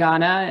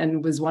Ghana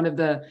and was one of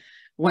the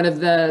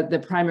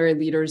primary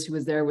leaders who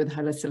was there with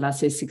Haile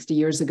Selassie 60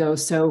 years ago.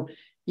 So,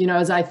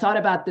 as I thought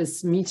about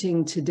this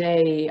meeting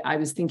today, I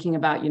was thinking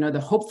about, the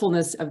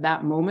hopefulness of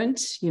that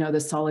moment, the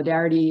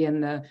solidarity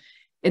and the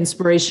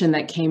inspiration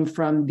that came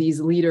from these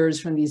leaders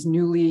from these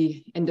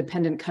newly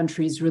independent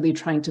countries really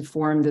trying to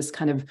form this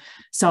kind of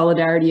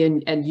solidarity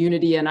and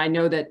unity. And I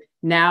know that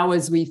now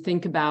as we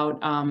think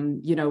about,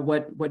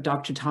 what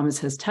Dr. Thomas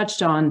has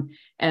touched on,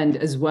 and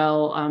as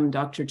well,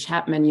 Dr.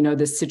 Chapman,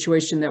 this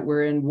situation that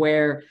we're in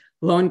where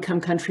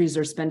low-income countries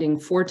are spending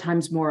 4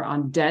 times more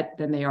on debt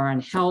than they are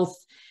on health.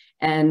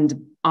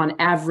 And on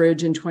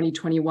average in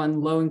 2021,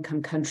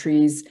 low-income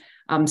countries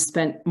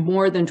spent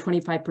more than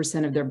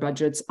 25% of their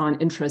budgets on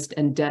interest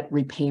and debt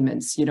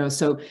repayments.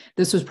 So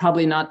this was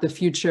probably not the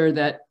future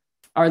that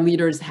our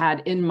leaders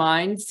had in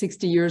mind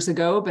 60 years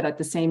ago, but at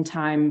the same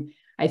time,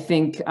 I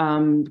think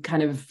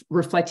kind of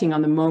reflecting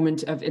on the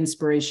moment of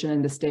inspiration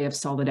and this day of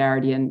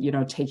solidarity and,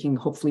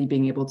 hopefully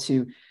being able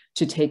to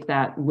take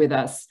that with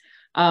us.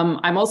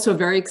 I'm also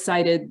very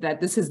excited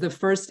that this is the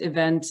first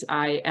event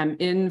I am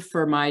in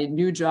for my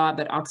new job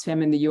at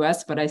Oxfam in the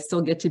US, but I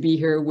still get to be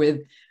here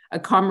with a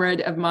comrade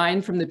of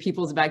mine from the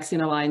People's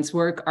Vaccine Alliance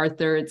work,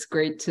 Arthur. It's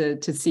great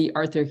to see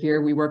Arthur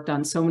here. We worked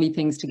on so many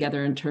things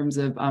together in terms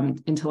of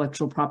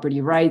intellectual property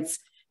rights.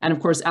 And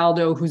of course,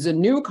 Aldo, who's a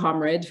new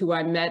comrade who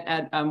I met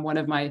at one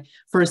of my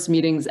first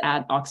meetings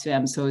at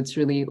Oxfam. So it's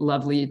really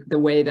lovely the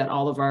way that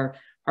all of our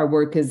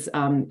work is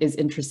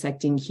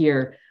intersecting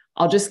here.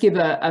 I'll just give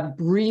a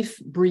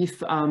brief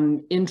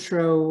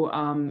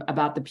intro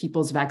about the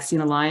People's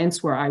Vaccine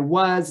Alliance, where I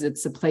was.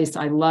 It's a place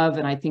I love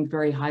and I think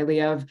very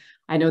highly of.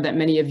 I know that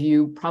many of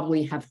you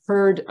probably have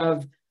heard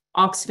of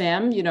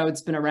Oxfam.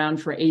 It's been around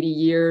for 80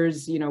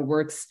 years,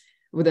 works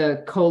with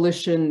a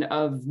coalition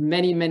of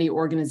many, many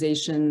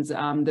organizations.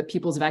 The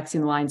People's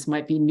Vaccine Alliance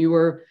might be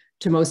newer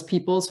to most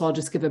people, so I'll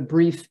just give a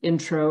brief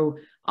intro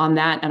on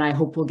that, and I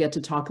hope we'll get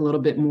to talk a little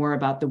bit more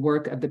about the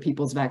work of the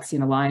People's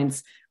Vaccine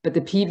Alliance. But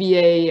the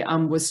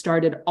PVA was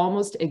started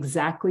almost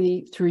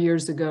exactly 3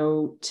 years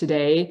ago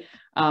today.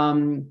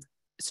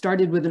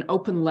 Started with an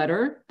open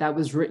letter that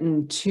was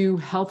written to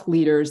health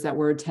leaders that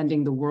were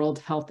attending the World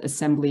Health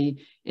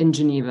Assembly in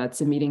Geneva.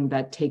 It's a meeting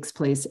that takes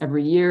place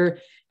every year.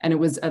 And it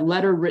was a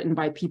letter written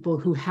by people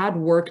who had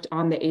worked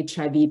on the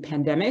HIV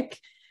pandemic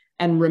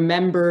and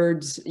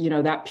remembered,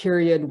 that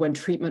period when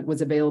treatment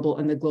was available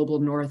in the global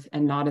north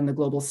and not in the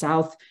global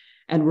south.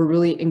 And we're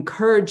really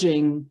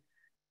encouraging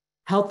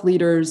health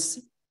leaders,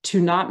 to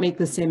not make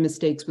the same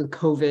mistakes with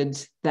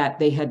COVID that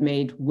they had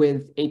made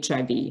with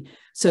HIV.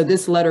 So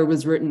this letter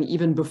was written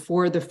even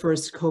before the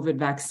first COVID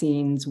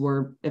vaccines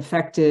were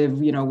effective,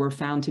 were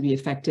found to be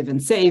effective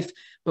and safe,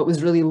 but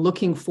was really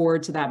looking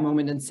forward to that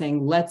moment and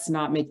saying, let's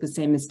not make the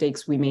same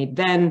mistakes we made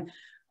then.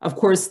 Of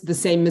course, the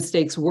same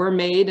mistakes were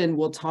made, and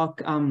we'll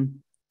talk a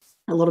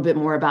little bit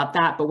more about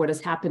that. But what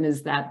has happened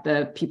is that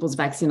the People's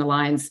Vaccine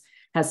Alliance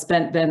has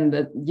spent then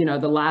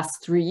the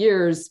last 3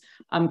 years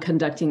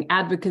conducting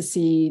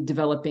advocacy,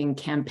 developing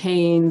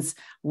campaigns,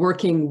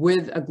 working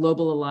with a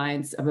global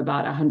alliance of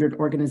about 100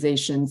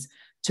 organizations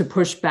to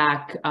push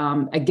back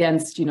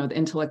against, the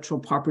intellectual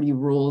property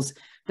rules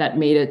that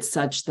made it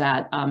such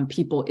that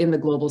people in the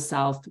global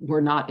South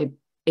were not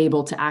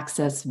able to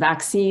access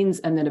vaccines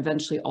and then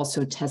eventually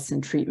also tests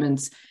and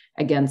treatments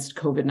against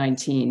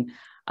COVID-19.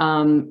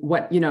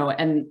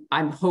 And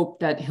I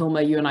hope that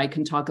Hilma, you and I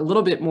can talk a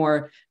little bit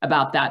more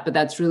about that, but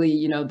that's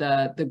really,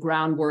 the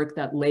groundwork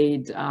that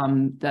laid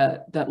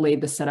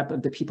the setup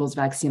of the People's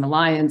Vaccine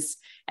Alliance.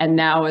 And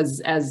now,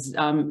 as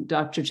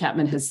Dr.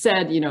 Chapman has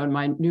said, in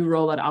my new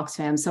role at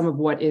Oxfam, some of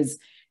what is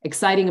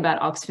exciting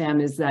about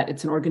Oxfam is that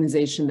it's an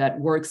organization that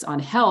works on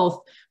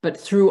health, but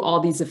through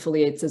all these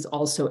affiliates is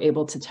also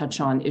able to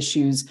touch on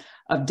issues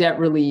of debt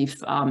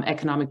relief,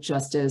 economic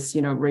justice,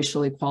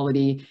 racial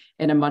equality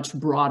in a much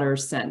broader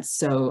sense.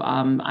 So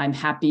I'm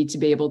happy to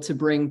be able to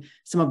bring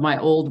some of my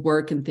old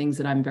work and things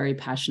that I'm very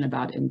passionate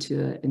about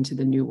into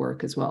the new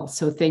work as well.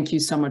 So thank you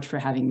so much for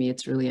having me.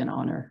 It's really an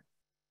honor.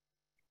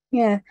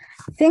 Yeah,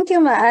 thank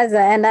you, Maaza.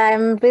 And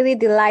I'm really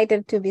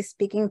delighted to be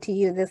speaking to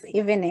you this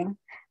evening.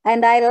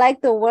 And I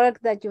like the work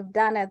that you've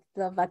done at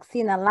the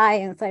Vaccine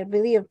Alliance. I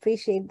really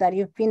appreciate that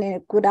you've been a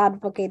good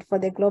advocate for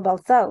the Global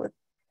South.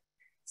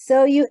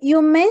 So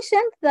you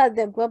mentioned that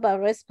the global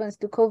response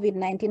to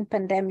COVID-19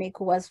 pandemic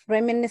was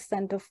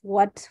reminiscent of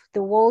what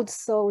the world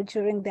saw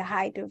during the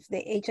height of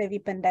the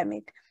HIV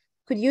pandemic.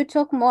 Could you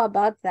talk more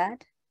about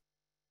that?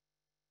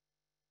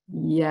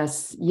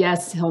 Yes,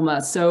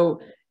 Hilma.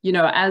 So,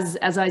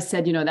 as I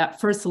said,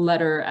 that first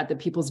letter at the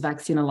People's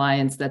Vaccine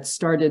Alliance that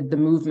started the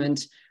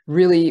movement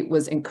really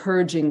was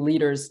encouraging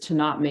leaders to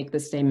not make the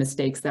same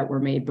mistakes that were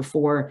made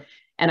before.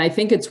 And I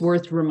think it's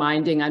worth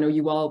reminding, I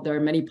know there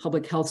are many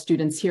public health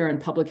students here and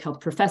public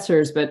health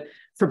professors, but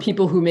for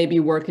people who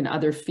maybe work in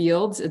other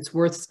fields, it's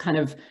worth kind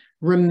of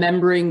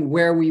remembering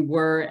where we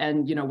were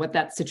and, what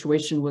that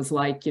situation was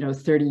like,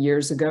 30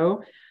 years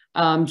ago.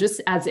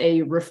 Just as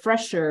a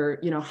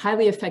refresher,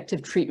 highly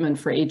effective treatment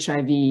for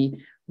HIV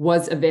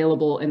was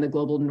available in the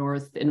global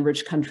north in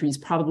rich countries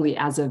probably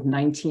as of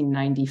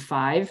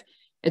 1995.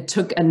 It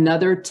took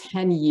another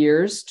 10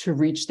 years to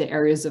reach the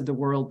areas of the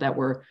world that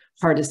were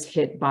hardest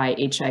hit by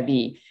HIV.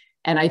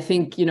 And I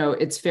think,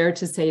 it's fair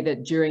to say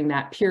that during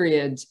that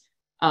period,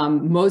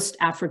 most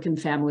African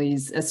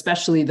families,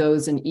 especially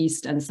those in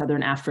East and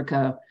Southern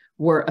Africa,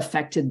 were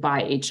affected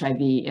by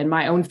HIV. In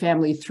my own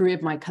family, 3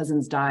 of my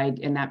cousins died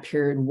in that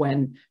period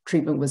when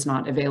treatment was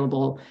not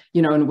available,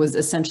 and it was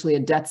essentially a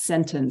death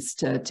sentence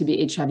to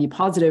be HIV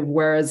positive,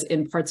 whereas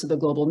in parts of the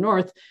global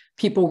north,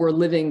 people were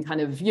living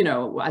kind of,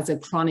 as a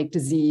chronic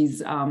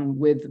disease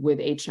with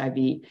HIV.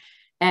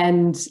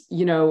 And,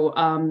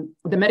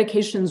 the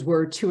medications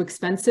were too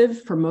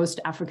expensive for most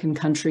African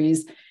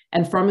countries,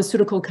 and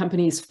pharmaceutical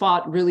companies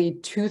fought really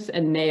tooth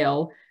and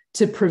nail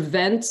to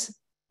prevent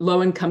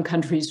low-income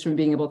countries from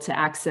being able to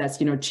access,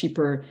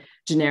 cheaper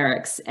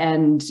generics.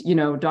 And,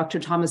 Dr.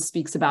 Thomas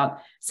speaks about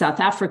South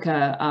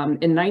Africa.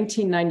 In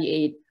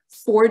 1998,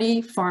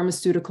 40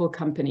 pharmaceutical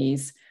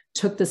companies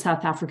took the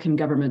South African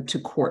government to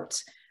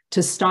court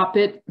to stop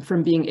it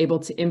from being able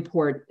to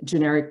import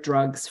generic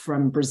drugs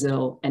from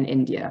Brazil and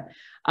India.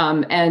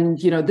 And,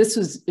 this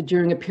was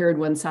during a period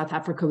when South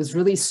Africa was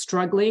really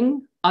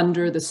struggling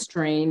under the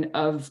strain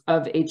of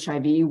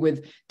HIV,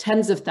 with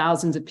tens of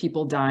thousands of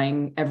people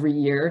dying every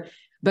year.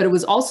 But it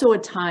was also a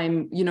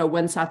time,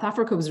 when South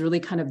Africa was really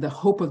kind of the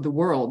hope of the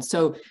world.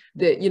 So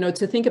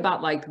to think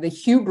about like the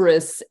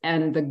hubris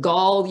and the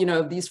gall,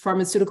 of these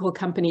pharmaceutical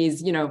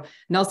companies,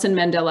 Nelson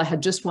Mandela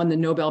had just won the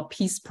Nobel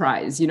Peace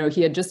Prize.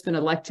 He had just been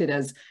elected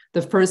as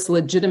the first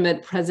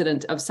legitimate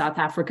president of South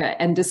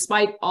Africa. And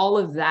despite all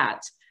of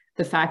that,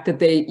 the fact that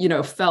they,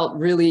 felt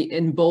really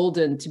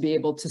emboldened to be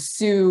able to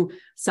sue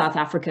South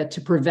Africa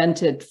to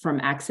prevent it from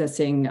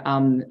accessing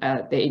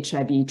the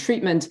HIV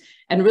treatment.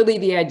 And really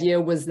the idea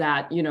was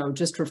that,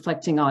 just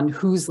reflecting on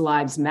whose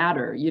lives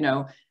matter,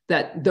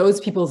 that those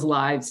people's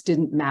lives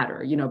didn't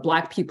matter,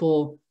 Black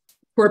people,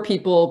 poor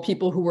people,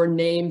 people who were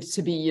named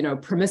to be,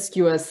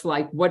 promiscuous,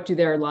 like what do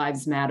their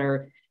lives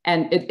matter?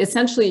 And it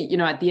essentially,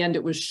 at the end,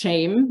 it was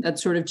shame that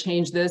sort of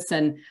changed this.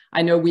 And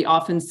I know we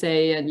often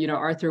say, and,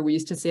 Arthur, we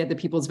used to say at the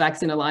People's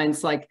Vaccine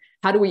Alliance, like,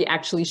 how do we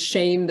actually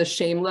shame the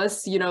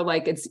shameless?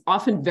 Like it's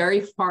often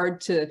very hard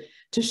to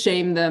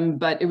shame them,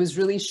 but it was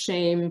really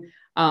shame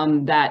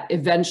that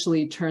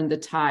eventually turned the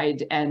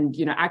tide. And,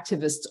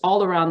 activists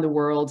all around the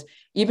world,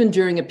 even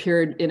during a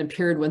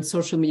period when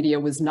social media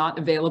was not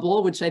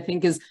available, which I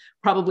think is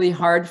probably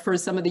hard for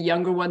some of the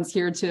younger ones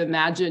here to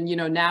imagine.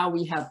 Now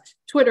we have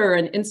Twitter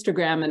and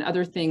Instagram and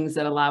other things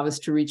that allow us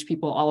to reach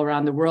people all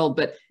around the world.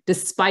 But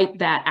despite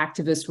that,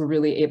 activists were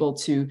really able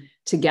to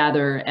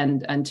gather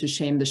and to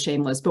shame the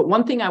shameless. But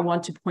one thing I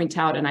want to point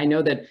out, and I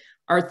know that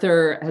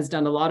Arthur has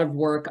done a lot of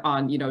work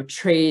on,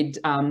 trade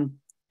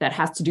that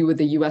has to do with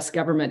the US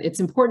government. It's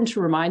important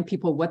to remind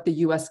people what the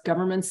US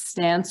government's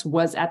stance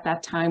was at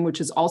that time, which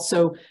is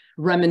also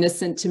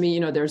reminiscent to me.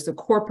 There's the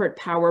corporate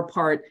power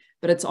part,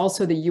 but it's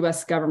also the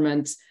US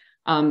government.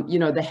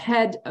 The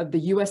head of the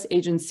US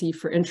Agency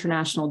for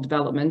International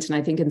Development, and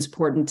I think it's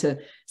important to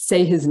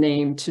say his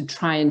name to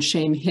try and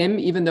shame him,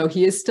 even though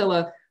he is still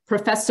a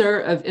professor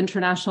of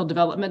international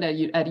development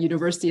at a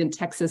university in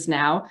Texas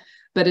now.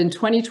 But in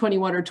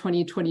 2021 or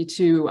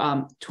 2022,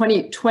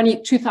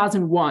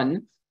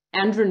 2001,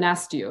 Andrew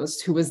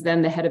Nastios, who was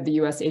then the head of the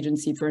US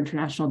Agency for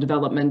International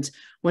Development,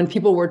 when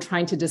people were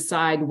trying to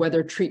decide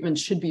whether treatment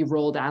should be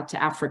rolled out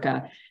to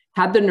Africa,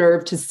 had the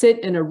nerve to sit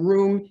in a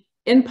room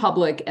in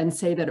public and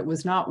say that it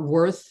was not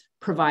worth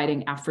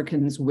providing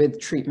Africans with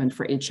treatment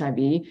for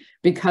HIV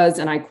because,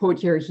 and I quote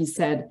here, he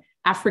said,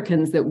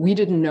 Africans, that we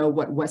didn't know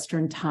what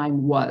Western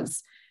time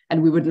was,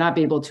 and we would not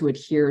be able to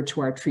adhere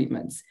to our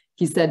treatments.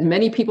 He said,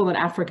 many people in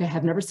Africa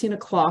have never seen a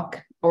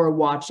clock or a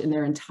watch in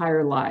their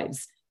entire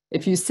lives.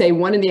 If you say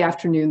 1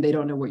 PM, they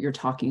don't know what you're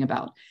talking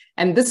about.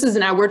 And this is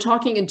now, we're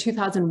talking in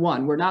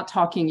 2001. We're not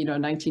talking,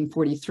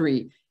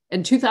 1943.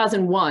 In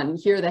 2001,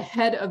 here, the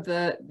head of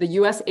the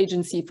US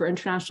Agency for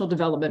International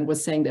Development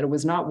was saying that it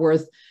was not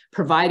worth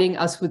providing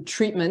us with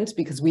treatment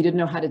because we didn't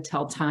know how to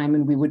tell time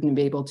and we wouldn't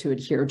be able to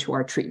adhere to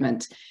our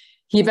treatment.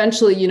 He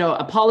eventually,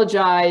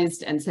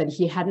 apologized and said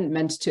he hadn't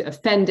meant to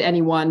offend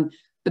anyone.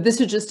 But this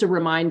is just a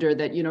reminder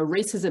that,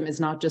 racism is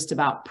not just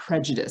about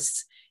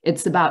prejudice.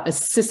 It's about a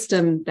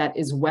system that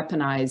is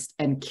weaponized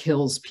and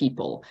kills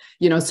people.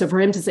 So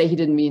for him to say he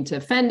didn't mean to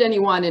offend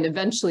anyone, and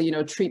eventually,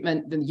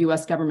 treatment, the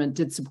US government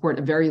did support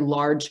a very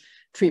large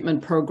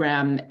treatment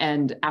program,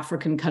 and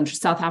African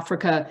countries, South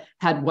Africa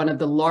had one of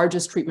the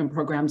largest treatment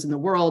programs in the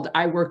world.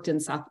 I worked in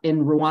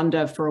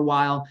Rwanda for a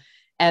while,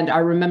 and I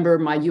remember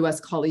my US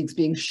colleagues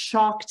being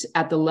shocked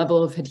at the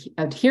level of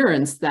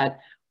adherence that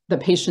the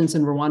patients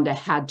in Rwanda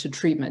had to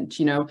treatment,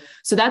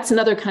 So that's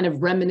another kind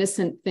of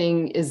reminiscent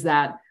thing, is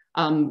that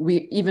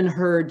we even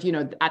heard,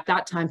 at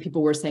that time,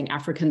 people were saying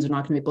Africans are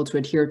not going to be able to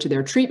adhere to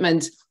their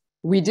treatment.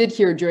 We did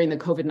hear during the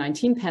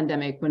COVID-19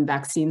 pandemic, when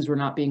vaccines were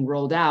not being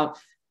rolled out,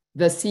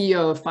 the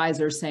CEO of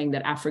Pfizer saying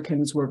that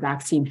Africans were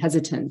vaccine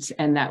hesitant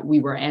and that we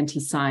were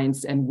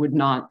anti-science and would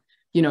not,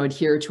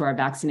 adhere to our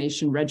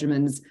vaccination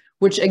regimens,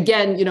 which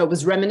again,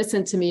 was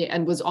reminiscent to me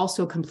and was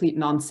also complete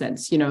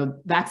nonsense.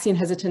 Vaccine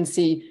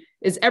hesitancy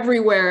is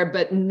everywhere,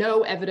 but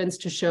no evidence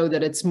to show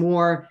that it's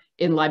more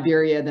in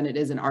Liberia than it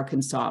is in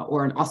Arkansas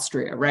or in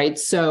Austria, right?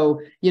 So,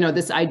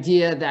 this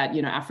idea that,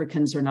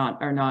 Africans are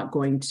not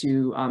going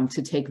to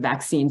take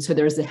vaccines. So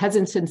there's the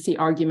hesitancy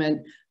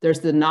argument, there's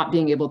the not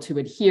being able to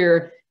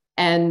adhere.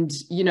 And,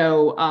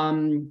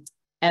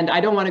 and I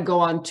don't want to go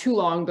on too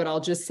long, but I'll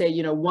just say,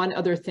 one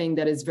other thing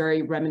that is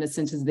very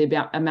reminiscent is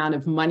the amount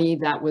of money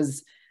that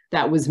was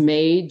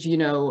made, in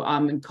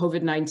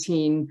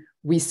COVID-19.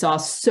 We saw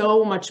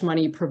so much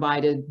money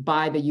provided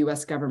by the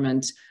US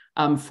government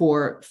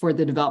for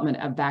the development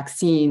of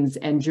vaccines.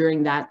 And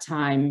during that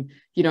time,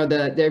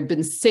 there have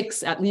been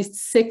at least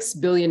six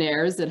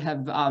billionaires that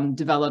have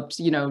developed,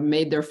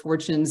 made their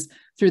fortunes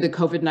through the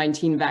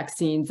COVID-19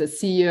 vaccines. The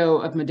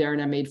CEO of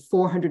Moderna made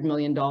 $400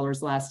 million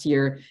last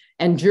year.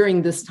 And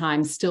during this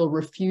time, still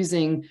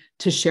refusing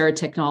to share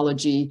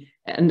technology.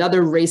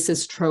 Another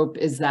racist trope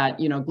is that,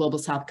 global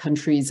South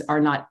countries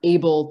are not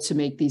able to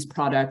make these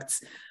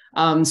products.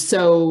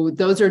 So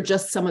those are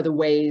just some of the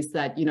ways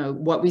that,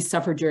 what we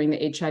suffered during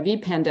the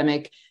HIV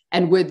pandemic,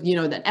 and with,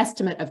 the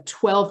estimate of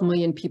 12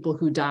 million people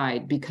who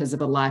died because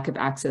of a lack of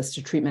access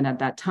to treatment at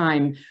that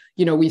time.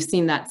 We've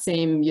seen that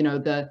same,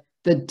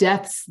 the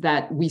deaths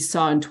that we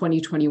saw in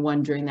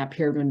 2021 during that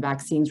period when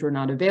vaccines were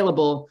not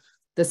available.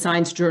 The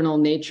science journal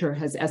Nature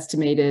has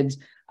estimated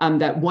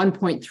that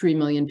 1.3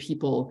 million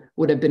people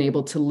would have been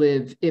able to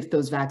live if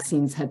those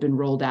vaccines had been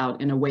rolled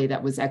out in a way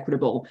that was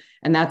equitable.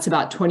 And that's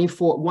about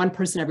 1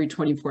 person every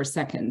 24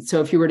 seconds.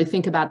 So if you were to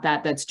think about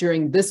that, that's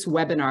during this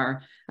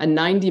webinar, a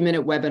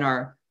 90-minute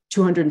webinar,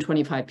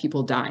 225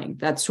 people dying.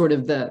 That's sort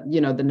of the,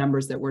 the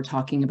numbers that we're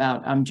talking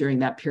about during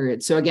that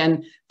period. So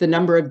again, the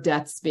number of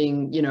deaths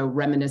being,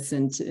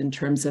 reminiscent in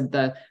terms of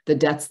the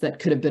deaths that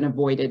could have been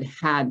avoided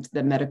had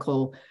the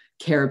medical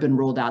care been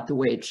rolled out the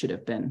way it should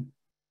have been.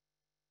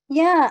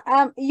 Yeah,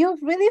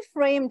 you've really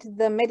framed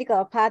the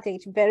medical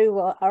apartheid very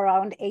well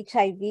around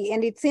HIV.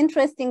 And it's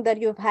interesting that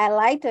you've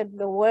highlighted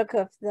the work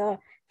of the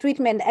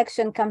Treatment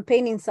Action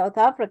Campaign in South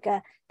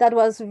Africa that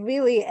was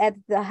really at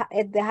the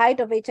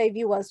height of HIV,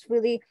 was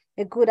really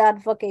a good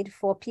advocate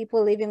for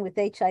people living with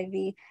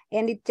HIV.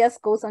 And it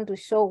just goes on to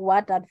show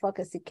what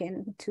advocacy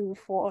can do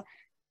for,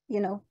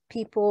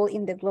 people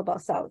in the global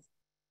South.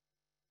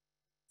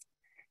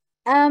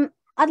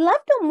 I'd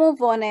love to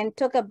move on and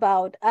talk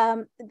about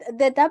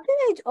the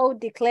WHO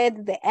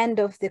declared the end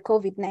of the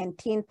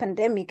COVID-19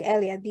 pandemic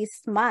earlier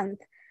this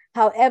month,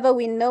 However,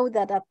 we know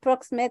that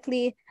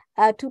approximately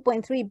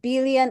 2.3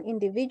 billion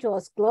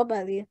individuals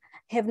globally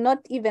have not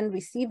even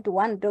received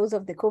one dose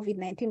of the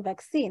COVID-19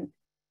 vaccine.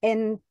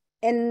 And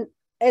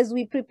as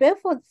we prepare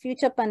for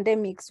future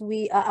pandemics,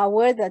 we are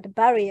aware that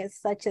barriers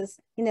such as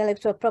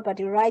intellectual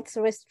property rights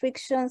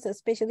restrictions,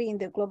 especially in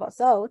the global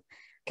south,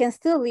 can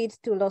still lead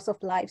to loss of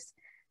lives.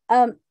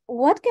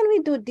 What can we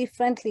do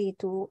differently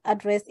to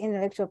address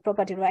intellectual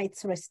property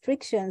rights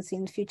restrictions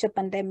in future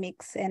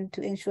pandemics and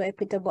to ensure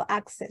equitable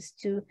access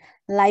to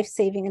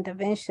life-saving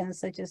interventions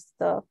such as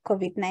the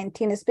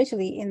COVID-19,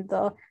 especially in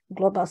the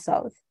global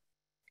south?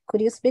 Could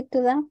you speak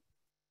to that?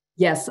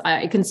 Yes,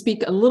 I can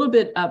speak a little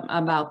bit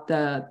about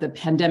the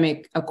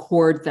pandemic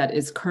accord that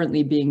is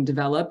currently being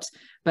developed,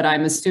 but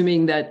I'm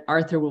assuming that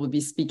Arthur will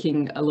be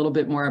speaking a little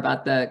bit more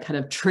about the kind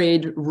of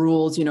trade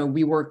rules. You know,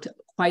 we worked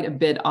quite a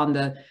bit on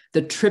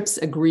the TRIPS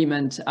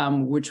agreement,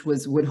 which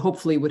would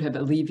hopefully have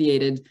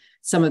alleviated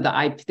some of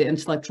the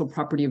intellectual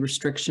property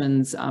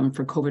restrictions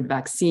for COVID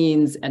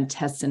vaccines and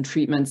tests and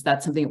treatments.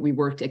 That's something that we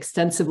worked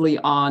extensively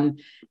on,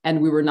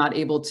 and we were not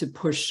able to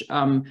push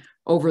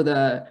over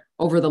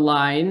the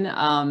line.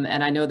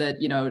 And I know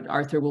that, you know,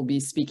 Arthur will be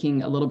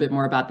speaking a little bit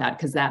more about that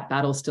because that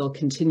battle still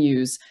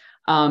continues.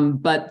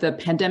 But the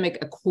pandemic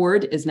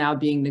accord is now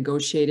being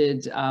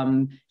negotiated,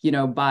 you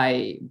know,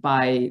 by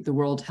the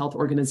World Health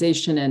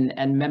Organization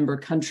and member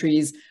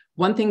countries.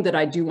 One thing that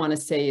I do want to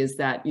say is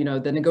that, you know,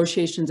 the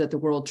negotiations at the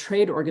World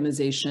Trade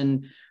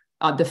Organization,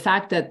 the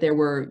fact that there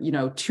were, you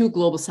know, 2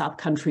 global south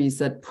countries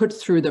that put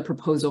through the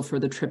proposal for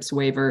the TRIPS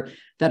waiver,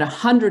 that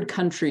 100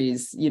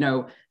 countries, you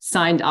know,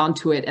 signed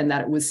onto it, and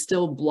that it was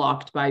still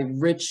blocked by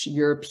rich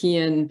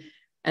European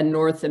and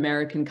North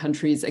American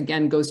countries,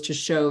 again, goes to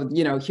show,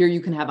 you know, here you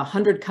can have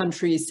 100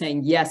 countries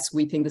saying, yes,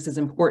 we think this is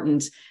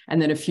important,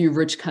 and then a few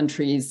rich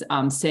countries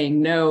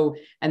saying no,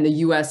 and the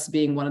US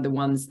being one of the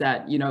ones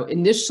that, you know,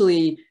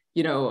 initially,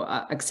 you know,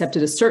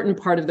 accepted a certain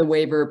part of the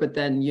waiver, but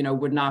then, you know,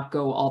 would not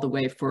go all the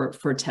way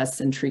for tests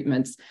and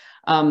treatments.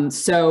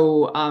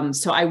 So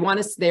I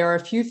want to, there are a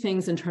few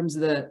things in terms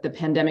of the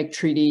pandemic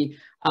treaty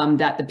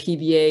that the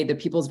PVA, the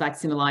People's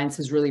Vaccine Alliance,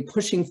 is really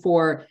pushing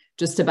for,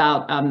 just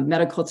about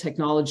medical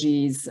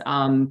technologies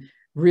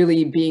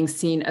really being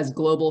seen as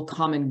global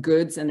common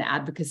goods and the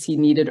advocacy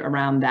needed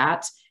around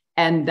that.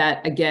 And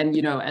that, again,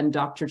 you know, and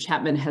Dr.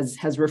 Chapman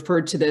has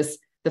referred to this,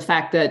 the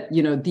fact that,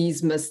 you know,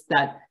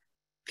 that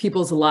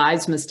people's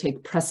lives must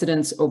take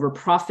precedence over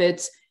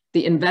profit,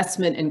 the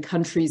investment in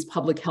countries'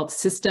 public health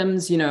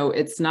systems. You know,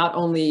 it's not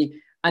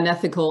only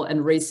unethical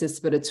and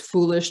racist, but it's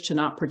foolish to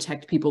not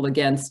protect people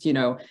against, you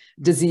know,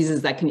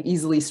 diseases that can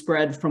easily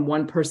spread from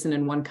one person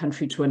in one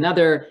country to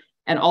another,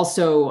 and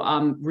also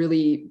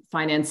really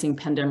financing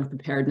pandemic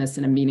preparedness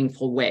in a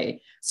meaningful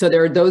way. So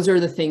those are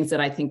the things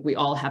that I think we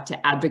all have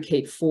to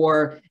advocate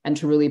for and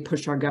to really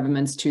push our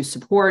governments to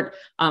support.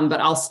 But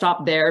I'll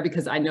stop there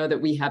because I know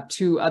that we have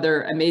 2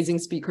 other amazing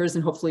speakers,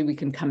 and hopefully we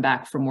can come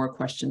back for more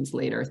questions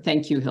later.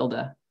 Thank you,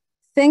 Hilda.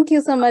 Thank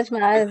you so much,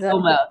 Maaza.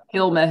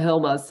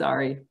 Hilma,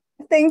 sorry.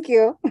 Thank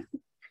you.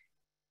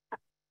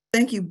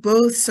 Thank you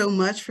both so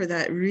much for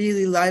that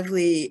really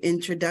lively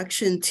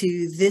introduction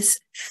to this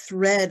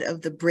thread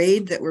of the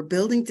braid that we're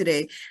building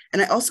today.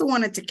 And I also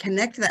wanted to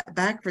connect that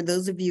back for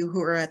those of you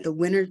who are at the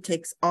Winner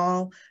Takes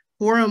All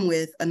forum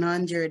with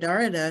Anand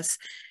Giridharadas,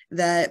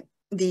 that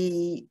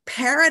the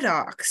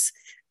paradox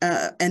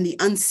and the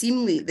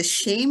unseemly, the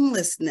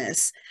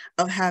shamelessness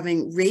of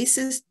having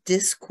racist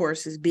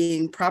discourses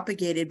being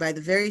propagated by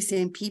the very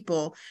same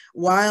people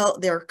while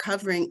they're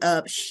covering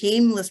up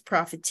shameless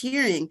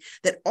profiteering,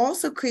 that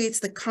also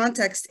creates the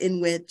context in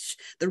which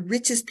the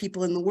richest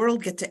people in the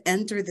world get to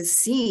enter the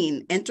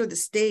scene, enter the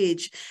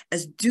stage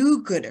as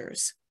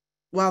do-gooders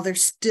while they're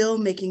still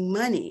making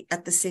money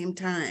at the same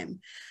time.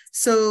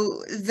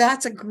 So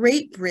that's a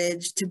great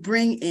bridge to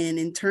bring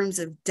in terms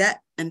of debt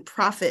and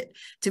profit,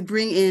 to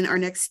bring in our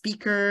next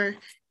speaker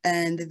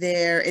and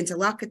their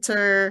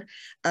interlocutor.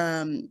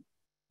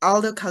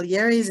 Aldo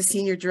Cagliari is a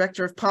Senior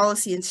Director of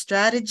Policy and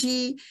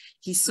Strategy.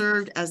 He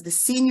served as the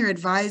Senior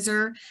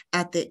Advisor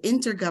at the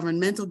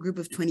Intergovernmental Group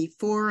of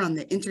 24 on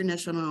the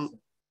International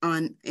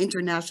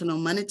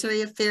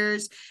Monetary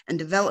Affairs and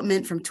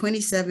Development from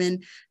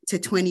 2017 to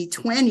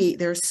 2020.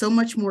 There's so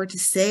much more to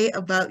say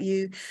about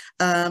you,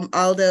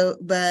 Aldo,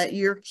 but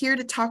you're here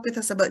to talk with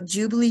us about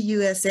Jubilee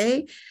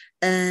USA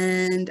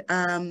and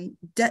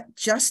debt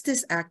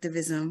justice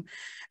activism.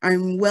 I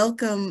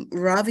welcome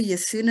Ravi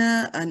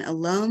Yasuna, an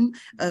alum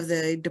of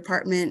the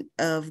Department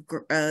of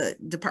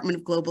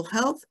Global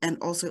Health, and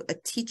also a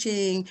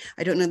teaching,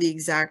 I don't know the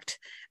exact,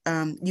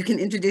 you can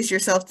introduce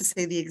yourself to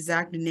say the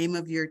exact name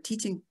of your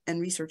teaching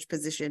and research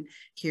position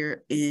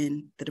here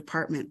in the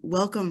department.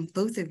 Welcome,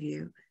 both of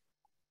you.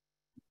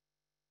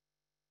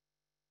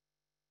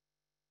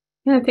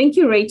 Yeah, thank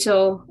you,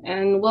 Rachel,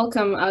 and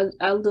welcome,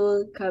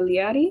 Aldo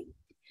Cagliari.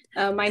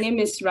 My name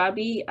is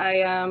Rabi. I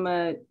am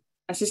an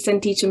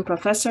assistant teaching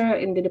professor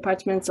in the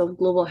departments of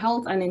global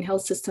health and in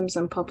health systems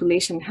and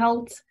population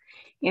health.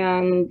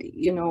 And,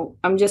 you know,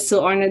 I'm just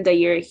so honored that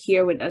you're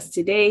here with us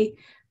today.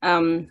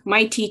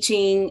 My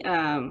teaching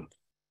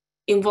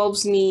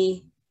involves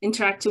me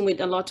interacting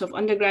with a lot of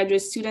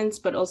undergraduate students,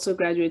 but also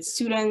graduate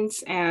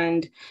students.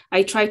 And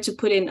I try to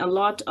put in a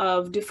lot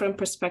of different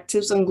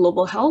perspectives on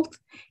global health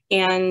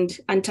and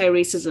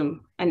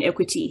anti-racism and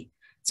equity.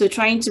 So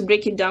trying to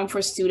break it down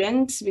for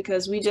students,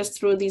 because we just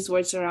throw these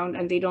words around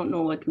and they don't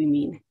know what we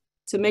mean.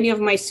 So many of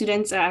my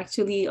students are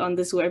actually on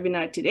this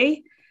webinar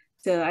today.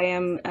 So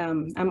I'm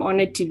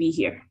honored to be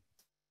here.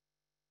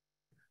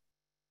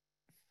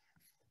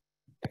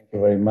 Thank you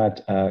very much.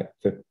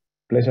 It's a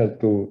pleasure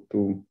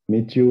to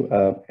meet you,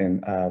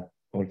 and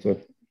also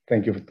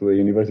thank you to the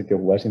University of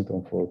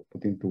Washington for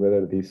putting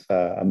together this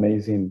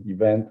amazing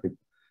event with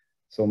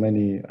so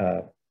many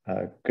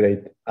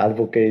great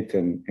advocates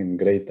and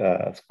great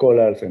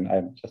scholars, and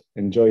I've just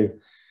enjoyed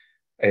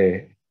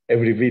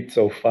every bit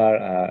so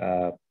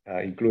far,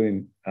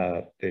 including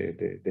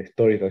the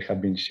stories that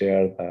have been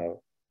shared.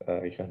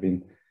 It has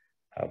been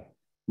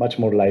much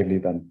more lively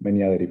than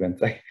many other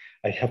events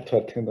I have to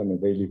attend on a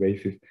daily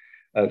basis.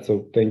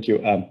 So thank you.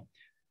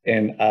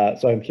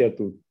 So I'm here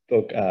to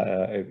talk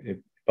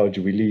about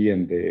Jubilee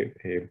and the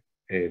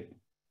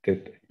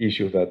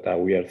issues that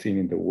we are seeing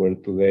in the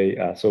world today.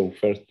 So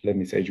first, let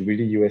me say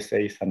Jubilee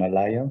USA is an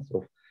alliance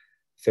of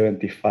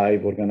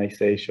 75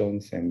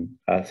 organizations and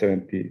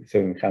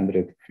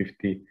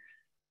 750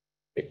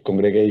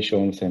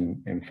 congregations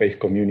and faith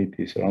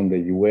communities around the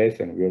US.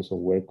 And we also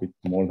work with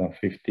more than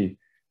 50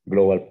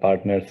 global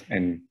partners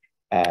and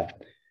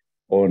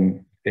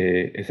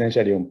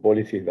essentially on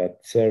policies that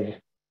serve,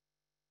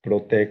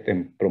 protect,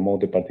 and promote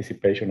the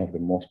participation of the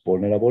most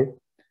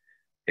vulnerable,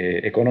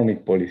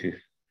 economic policies,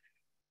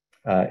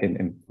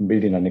 and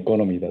building an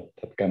economy that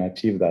can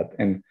achieve that.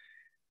 And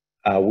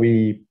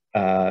we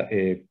have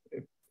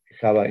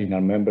in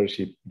our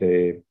membership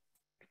the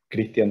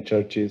Christian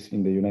churches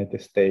in the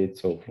United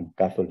States, so from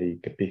Catholic,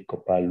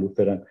 Episcopal,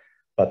 Lutheran,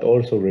 but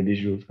also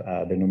religious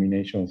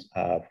denominations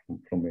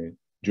from a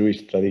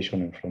Jewish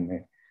tradition and from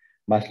a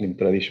Muslim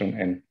tradition,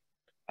 and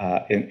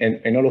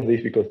all of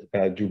this because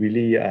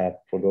Jubilee,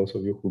 for those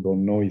of you who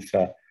don't know, it's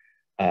a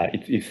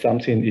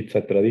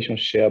tradition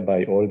shared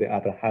by all the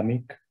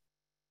Abrahamic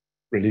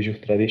religious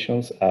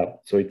traditions.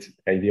 So it's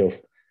the idea of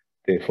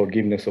the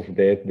forgiveness of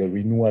debt, the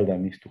renewal that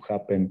needs to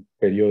happen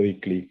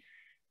periodically.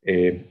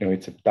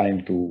 It's a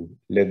time to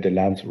let the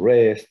lands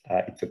rest.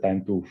 It's a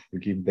time to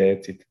forgive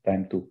debts. It's a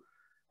time to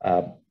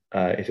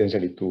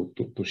essentially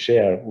to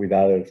share with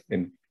others,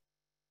 and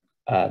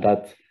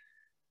that's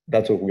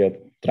what we are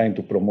trying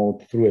to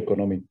promote through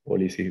economic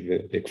policies,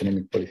 the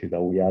economic policies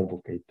that we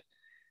advocate.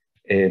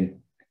 And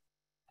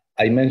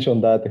I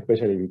mentioned that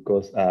especially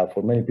because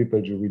for many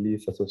people, Jubilee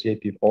is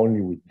associated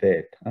only with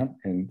debt.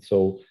 And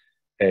so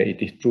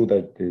it is true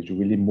that the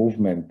Jubilee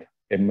movement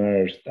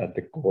emerged at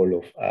the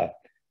call of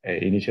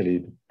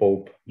initially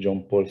Pope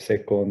John Paul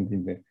II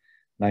in the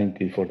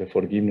 90s for the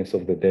forgiveness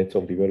of the debts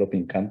of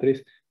developing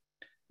countries.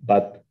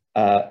 But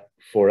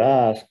for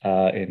us,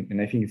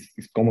 and I think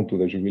it's common to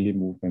the Jubilee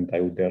movement,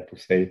 I would dare to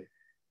say,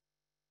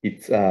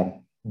 it's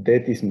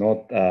debt is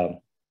not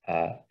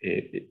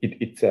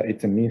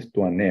it's a means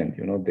to an end.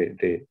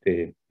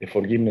 The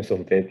forgiveness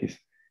of debt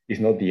is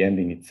not the end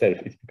in itself.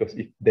 It's because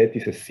debt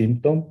is a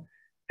symptom,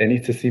 and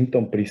it's a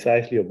symptom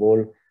precisely of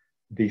all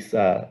these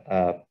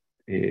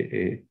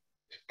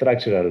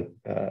structural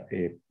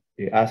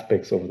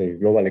aspects of the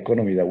global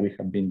economy that we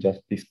have been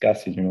just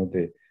discussing.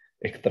 The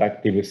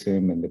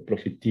extractivism and the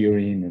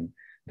profiteering and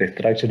the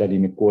structural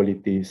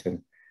inequalities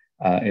and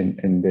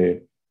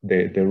the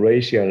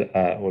racial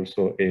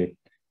also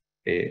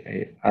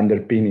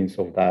underpinnings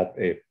of that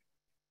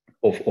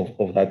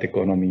of that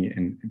economy,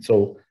 and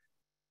so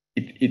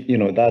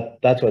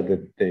that's what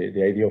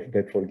the idea of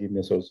debt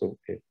forgiveness also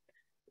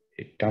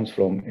it comes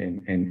from,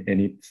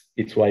 and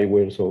it's why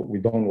we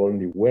don't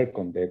only work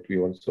on debt, we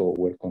also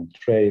work on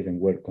trade and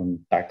work on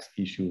tax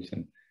issues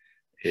and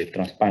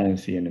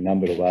transparency and a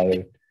number of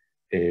other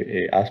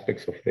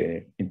aspects of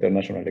the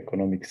international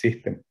economic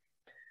system.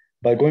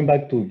 But going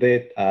back to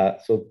debt,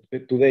 so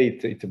today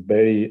it's a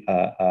very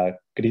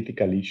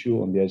critical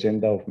issue on the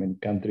agenda of many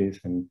countries,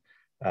 and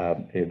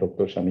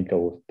Dr. Shameka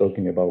was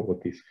talking about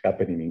what is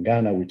happening in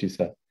Ghana, which is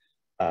a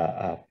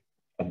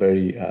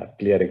very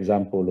clear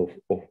example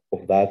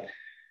of that.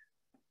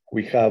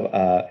 We have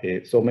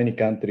so many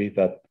countries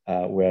that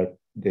where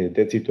the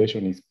debt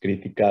situation is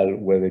critical,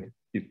 whether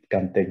it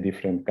can take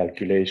different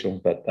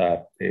calculations, but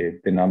the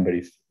number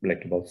is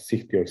like about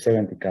 60 or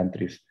 70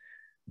 countries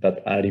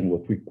that are in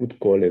what we could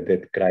call a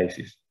debt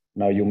crisis.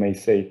 Now you may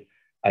say,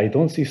 I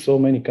don't see so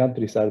many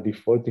countries are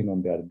defaulting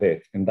on their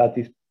debt. And that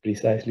is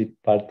precisely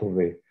part of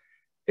the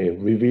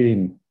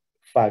revealing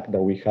fact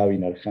that we have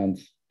in our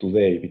hands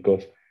today,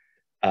 because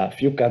a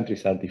few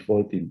countries are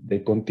defaulting. They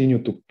continue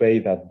to pay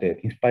that debt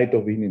in spite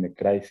of being in a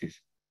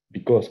crisis,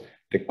 because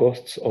the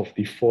costs of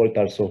default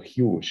are so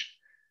huge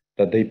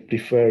that they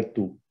prefer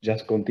to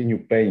just continue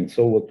paying.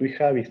 So what we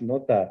have is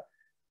not a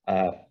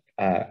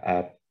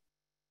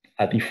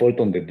default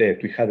on the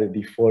debt. We have a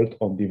default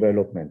on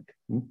development.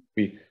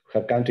 We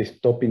have countries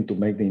stopping to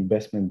make the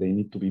investment they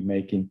need to be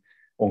making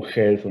on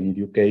health, on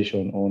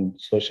education, on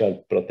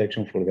social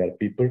protection for their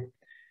people.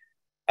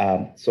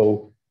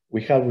 So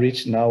we have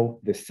reached now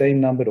the same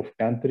number of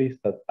countries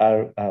that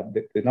are,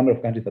 the number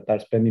of countries that are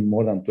spending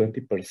more than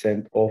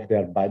 20% of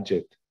their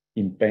budget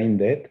in paying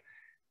debt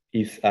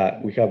is,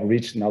 we have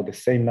reached now the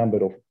same number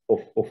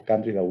of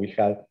countries that we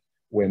had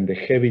when the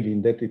Heavily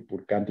Indebted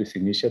Poor Countries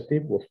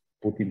Initiative was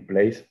put in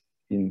place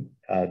in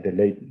the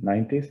late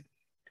 90s.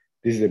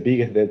 This is the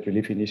biggest debt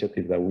relief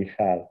initiative that we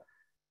have.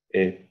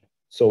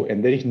 So,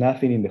 and there is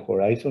nothing in the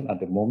horizon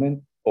at the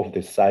moment of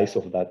the size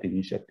of that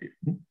initiative.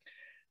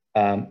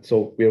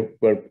 So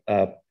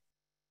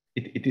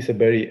it is a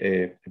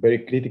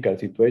very critical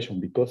situation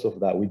because of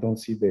that. We don't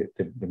see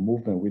the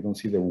movement, we don't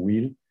see the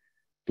will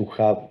to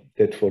have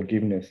debt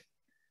forgiveness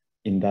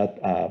in that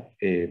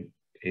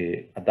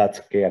at that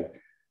scale.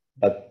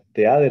 But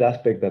the other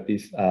aspect that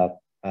is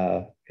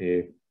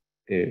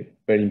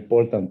very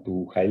important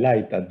to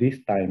highlight at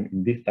this time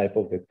in this type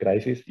of debt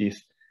crisis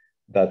is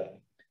that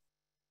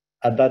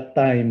at that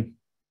time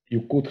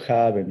you could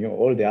have, and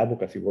all the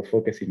advocacy was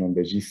focusing on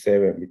the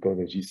G7 because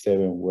the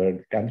G7 were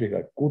the countries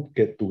that could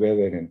get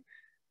together and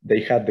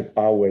they had the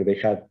power, they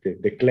had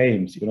the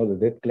claims, the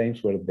debt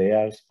claims were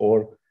theirs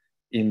or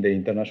in the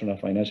international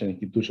financial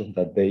institutions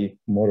that they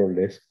more or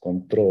less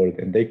controlled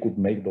and they could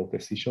make those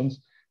decisions.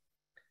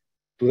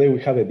 Today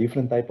we have a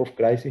different type of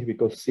crisis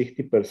because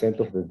 60%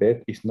 of the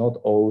debt is not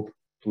owed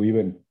to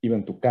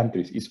even to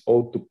countries, it's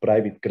owed to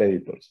private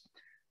creditors,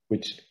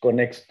 which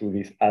connects to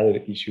this other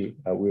issue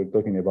we were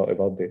talking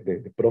about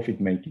the profit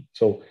making.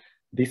 So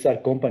these are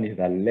companies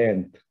that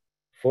lend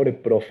for a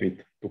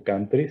profit to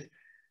countries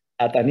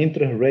at an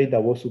interest rate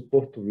that was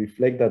supposed to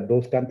reflect that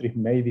those countries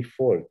may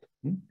default.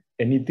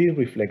 And it did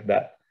reflect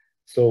that.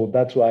 So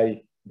that's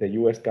why the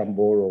US can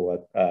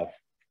borrow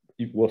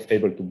it was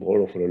able to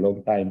borrow for a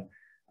long time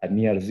at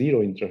near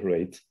zero interest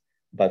rates.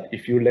 But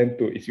if you lend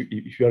to,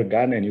 if you are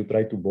Ghana and you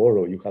try to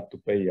borrow, you have to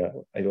pay,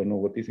 I don't know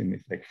what is in,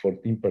 it's like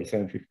 14%,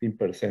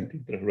 15%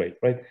 interest rate,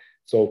 right?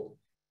 So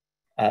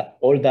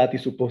all that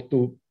is supposed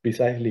to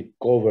precisely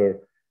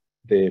cover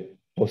the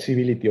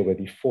possibility of a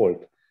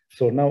default.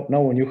 So now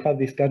when you have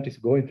these countries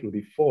going through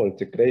default,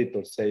 the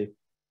creditors say,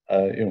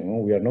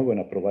 we are not going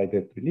to provide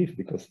debt relief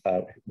because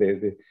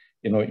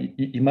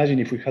imagine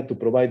if we had to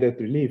provide debt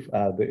relief,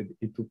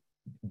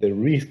 the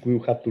risk we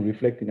will have to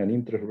reflect in an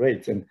interest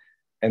rates. And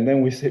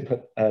then we say,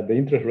 but the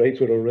interest rates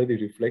were already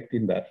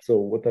reflecting that. So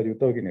what are you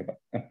talking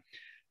about?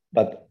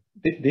 But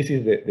this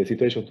is the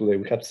situation today.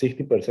 We have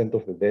 60%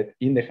 of the debt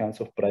in the hands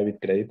of private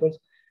creditors.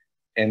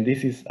 And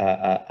this is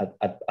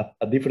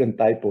a different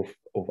type of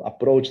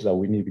approach that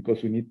we need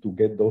because we need to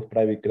get those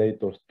private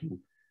creditors to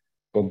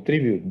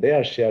contribute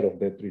their share of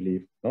debt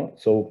relief. No?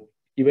 So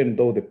even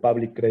though the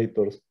public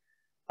creditors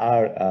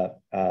are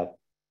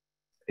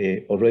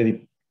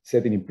already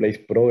setting in place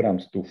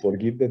programs to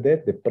forgive the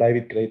debt, the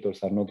private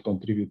creditors are not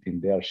contributing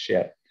their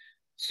share.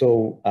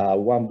 So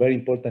one very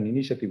important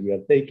initiative we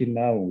are taking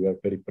now, we are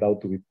very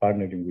proud to be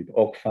partnering with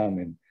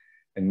Oxfam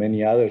and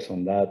many others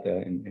on that.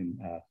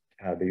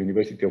 The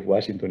University of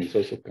Washington is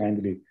also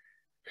kindly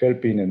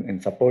helping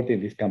and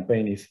supporting this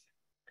campaign. Is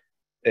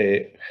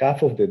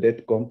half of the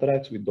debt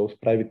contracts with those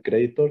private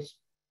creditors,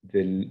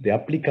 the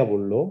applicable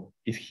law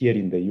is here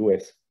in the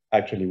US,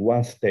 actually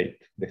one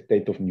state, the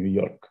state of New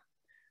York.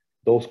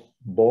 Those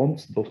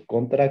bonds, those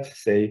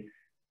contracts say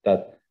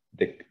that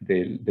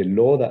the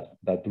law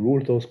that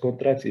rules those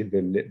contracts is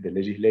the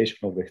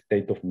legislation of the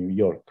state of New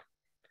York.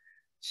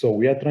 So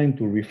we are trying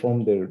to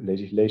reform the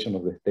legislation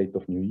of the state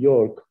of New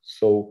York.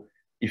 So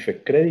if a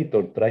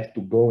creditor tries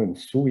to go and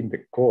sue in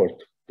the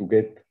court to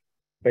get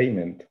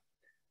payment,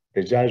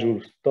 the judge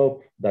will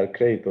stop that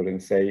creditor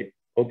and say,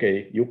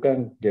 okay, you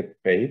can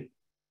get paid,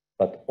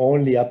 but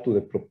only up to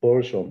the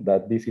proportion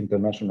that this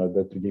international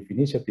debt relief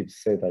initiative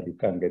said that you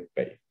can get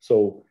paid.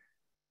 So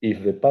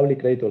if the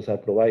public creditors are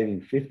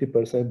providing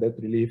 50% debt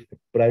relief, the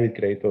private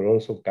creditor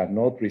also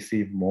cannot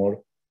receive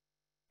more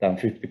than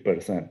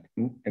 50%.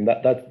 And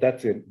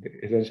that's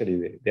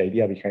essentially the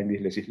idea behind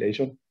this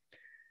legislation.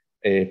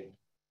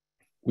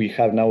 We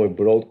have now a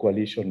broad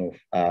coalition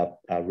of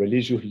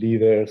religious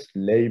leaders,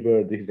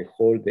 labor, the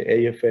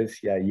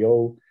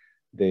AFL-CIO,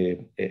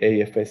 the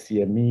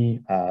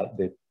AFS-CME,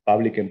 the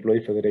Public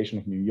Employee Federation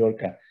of New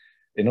York,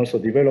 and also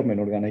development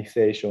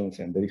organizations.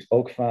 And there is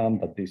Oxfam,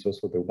 but there's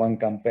also the One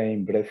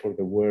Campaign, Bread for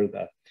the World,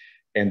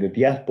 and the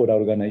diaspora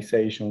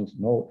organizations.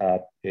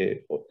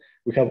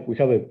 We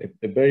have a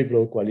very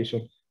broad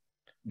coalition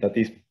that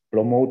is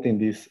promoting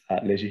this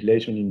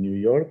legislation in New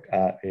York,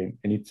 and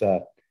it's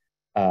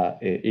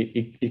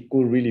it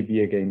could really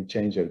be a game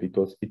changer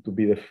because it would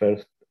be the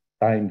first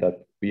time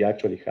that we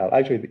actually have.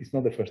 Actually, it's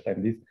not the first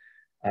time.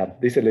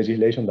 This is a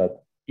legislation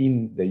that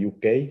in the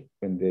UK,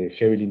 when the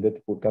Heavily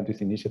Indebted Poor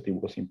Countries Initiative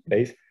was in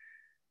place,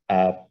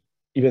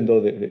 even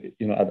though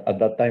at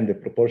that time the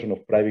proportion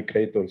of private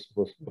creditors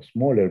was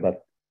smaller,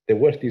 but there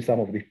were still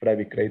some of these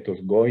private creditors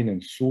going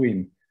and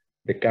suing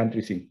the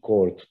countries in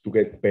court to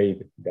get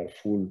paid their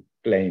full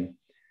claim.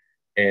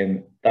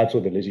 And that's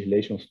what the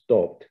legislation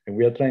stopped. And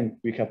we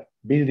have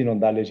building on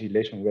that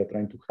legislation, we are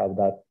trying to have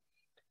that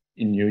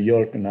in New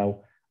York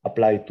now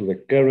apply to the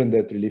current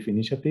debt relief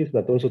initiatives,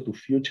 but also to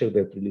future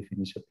debt relief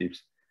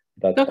initiatives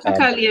that Dr.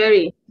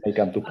 Calieri, may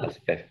come to pass.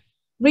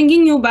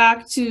 Bringing you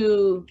back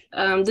to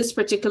this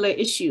particular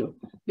issue,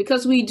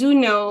 because we do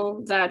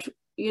know that,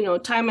 you know,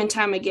 time and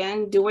time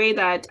again, the way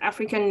that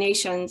African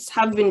nations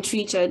have been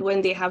treated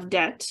when they have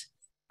debt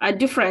are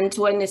different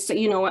when it's,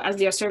 you know, as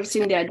they are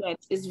servicing their debt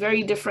is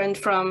very different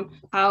from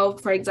how,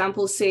 for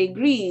example, say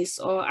Greece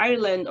or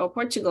Ireland or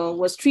Portugal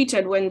was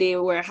treated when they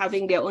were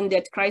having their own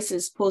debt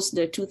crisis post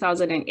the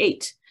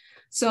 2008.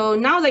 So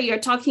now that you're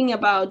talking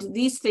about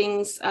these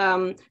things,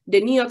 the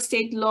New York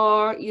State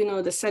law, you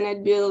know, the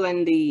Senate bill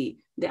and the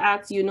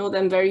act, you know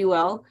them very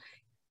well.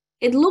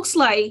 It looks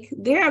like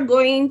they are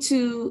going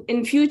to,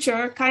 in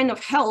future, kind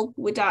of help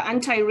with our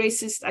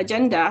anti-racist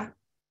agenda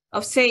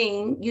of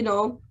saying, you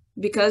know,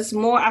 because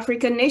more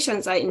African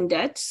nations are in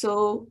debt.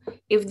 So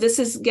if this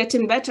is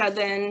getting better,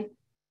 then,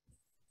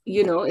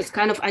 you know, it's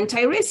kind of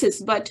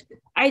anti-racist. But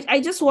I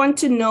just want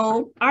to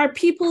know, are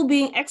people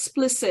being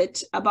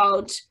explicit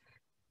about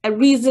a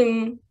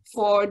reason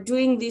for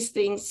doing these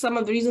things? Some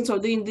of the reasons for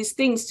doing these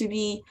things to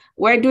be,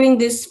 we're doing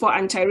this for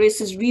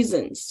anti-racist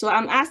reasons. So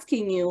I'm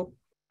asking you,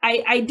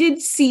 I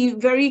did see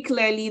very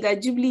clearly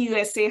that Jubilee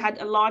USA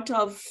had a lot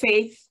of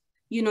faith,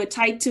 you know,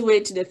 tied to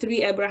it, the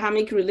three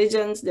Abrahamic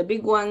religions, the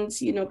big ones,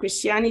 you know,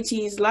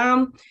 Christianity,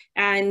 Islam,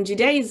 and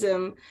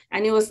Judaism.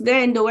 And it was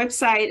there in the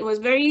website. It was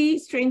very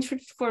strange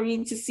for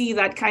me to see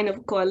that kind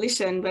of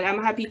coalition, but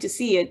I'm happy to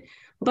see it.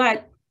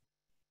 But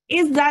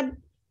is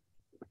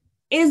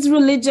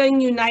religion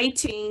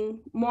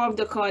uniting more of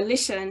the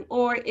coalition,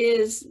 or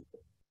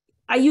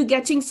are you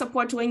getting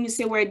support when you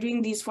say we're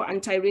doing these for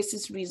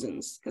anti-racist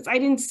reasons? Because I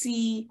didn't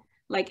see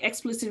like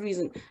explicit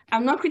reason.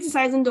 I'm not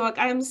criticizing the work.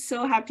 I am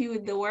so happy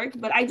with the work,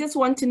 but I just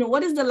want to know,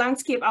 what is the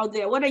landscape out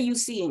there? What are you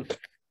seeing?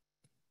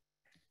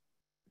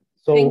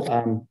 So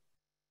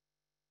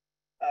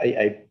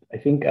I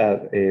think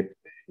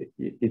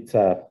it's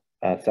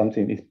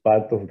something, it's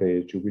part of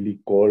the Jubilee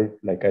core.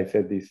 Like I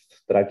said, this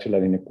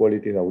structural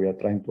inequality that we are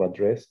trying to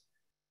address,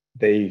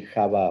 they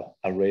have a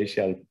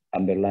racial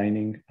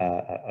underlining,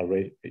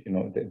 you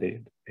know,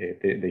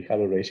 they have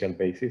a racial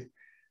basis.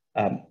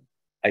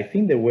 I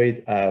think the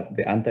way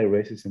the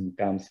anti-racism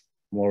comes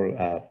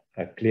more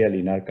clearly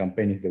in our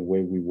campaign is the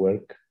way we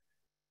work.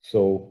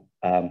 So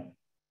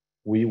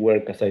we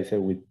work, as I said,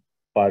 with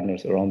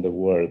partners around the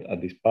world.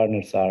 These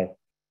partners are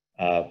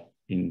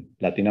in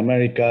Latin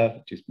America,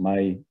 which is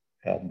my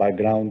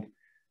background,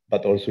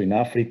 but also in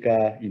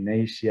Africa, in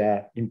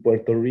Asia, in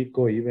Puerto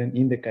Rico, even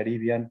in the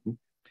Caribbean.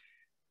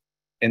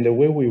 And the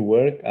way we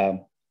work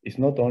is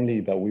not only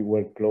that we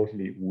work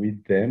closely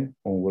with them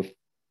on what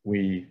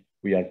we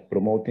are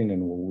promoting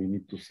and what we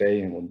need to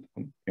say and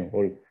you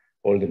know,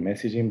 all the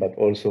messaging, but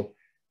also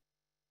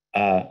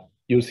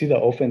you'll see that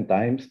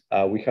oftentimes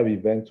we have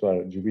events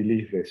where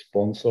Jubilee is the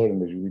sponsor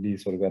and the Jubilee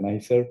is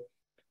organizer,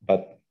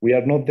 but we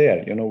are not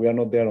there. You know, we are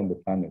not there on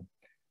the panel.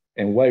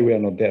 And why we are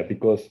not there?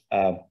 Because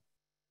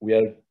we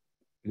are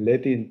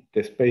letting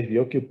the space be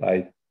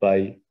occupied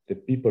by the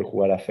people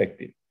who are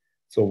affected.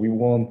 So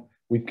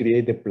we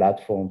create the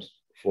platforms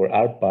for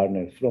our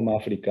partners from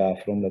Africa,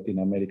 from Latin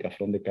America,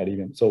 from the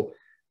Caribbean. So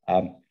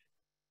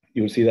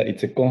you'll see that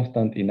it's a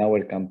constant in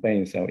our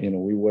campaigns. So, you know,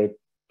 we work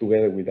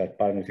together with our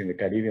partners in the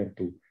Caribbean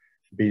to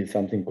build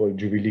something called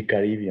Jubilee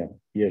Caribbean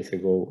years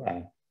ago.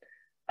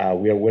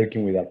 We are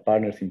working with our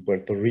partners in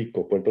Puerto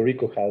Rico. Puerto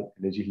Rico has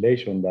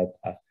legislation that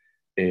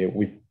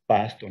we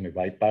passed on a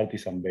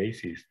bipartisan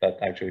basis that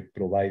actually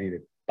provided a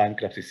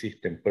bankruptcy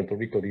system. Puerto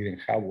Rico didn't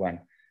have one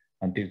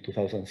until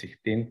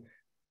 2016.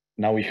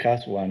 Now it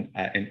has one,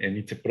 and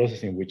it's a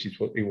process in which it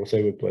was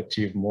able to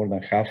achieve more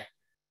than half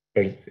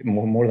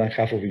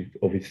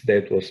of its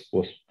debt was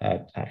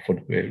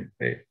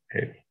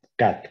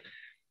cut.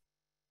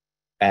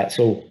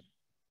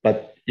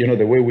 But you know,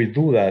 the way we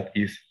do that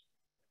is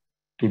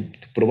to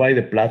provide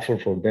a platform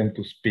for them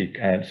to speak.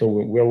 So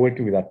we are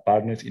working with our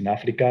partners in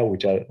Africa,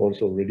 which are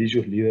also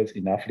religious leaders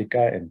in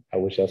Africa, and I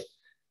was just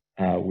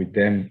with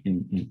them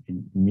in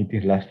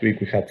meetings last week.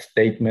 We had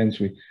statements.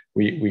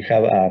 We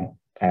have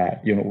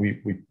you know,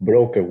 we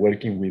broke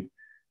working with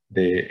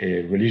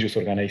the religious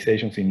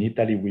organizations in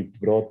Italy. We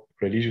brought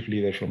religious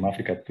leaders from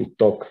Africa to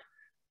talk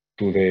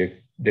to the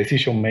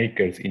decision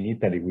makers in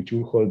Italy, which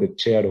will hold the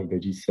chair of the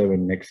G7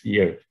 next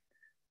year.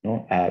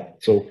 No?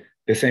 So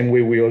the same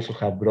way we also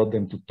have brought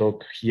them to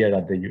talk here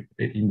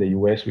in the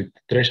US with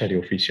Treasury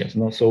officials.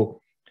 No?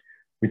 So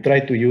we try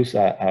to use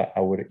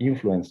our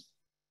influence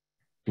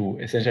to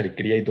essentially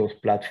create those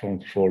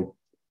platforms for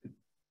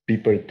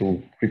people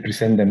to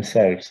represent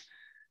themselves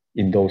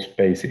in those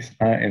spaces.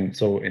 And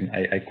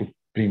I could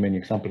bring many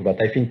examples,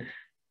 but I think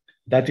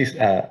that is,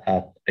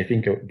 I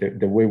think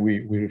the way we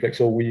reflect.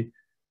 So we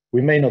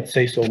may not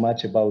say so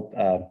much about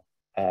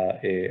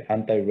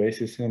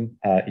anti-racism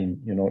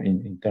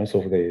in terms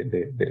of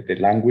the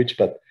language,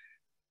 but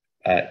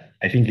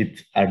I think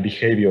our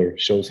behavior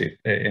shows it,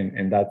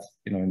 and that's,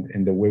 you know,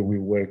 in the way we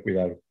work with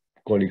our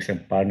colleagues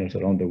and partners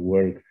around the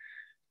world.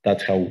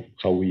 That's how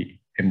we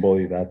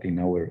embody that in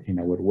our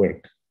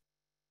work.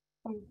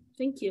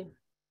 Thank you.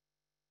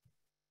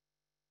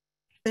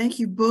 Thank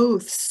you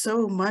both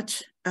so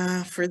much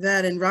for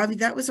that. And Robbie,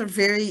 that was a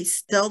very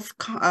stealth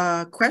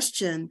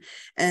question.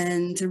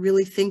 And to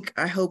really think,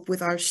 I hope,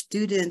 with our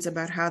students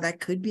about how that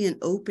could be an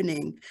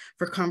opening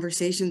for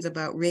conversations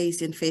about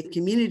race in faith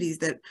communities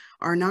that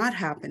are not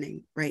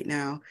happening right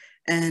now.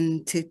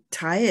 And to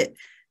tie it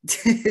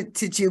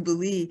to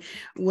Jubilee,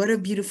 what a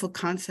beautiful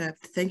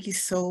concept. Thank you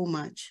so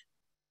much.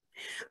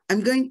 I'm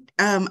going,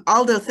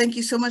 Aldo, thank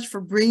you so much for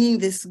bringing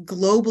this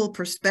global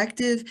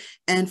perspective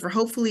and for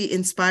hopefully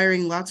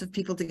inspiring lots of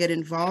people to get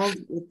involved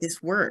with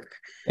this work.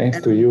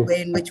 Thanks to you. The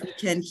way in which we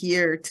can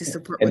hear to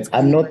support And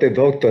I'm not a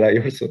doctor, I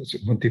also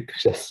wanted to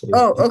just say.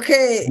 Oh,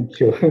 okay. Thank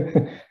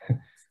you.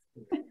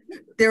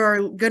 There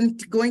are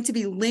going to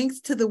be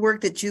links to the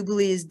work that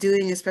Jubilee is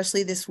doing,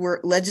 especially this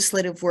work,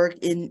 legislative work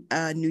in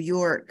New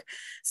York.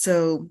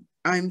 So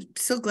I'm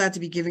so glad to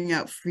be giving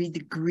out free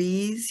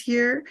degrees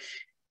here.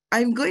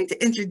 I'm going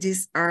to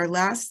introduce our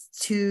last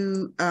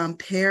two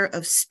pair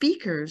of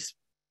speakers.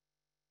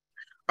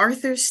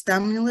 Arthur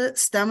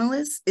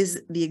Stamoulis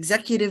is the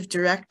Executive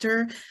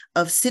Director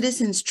of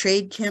Citizens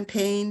Trade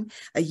Campaign,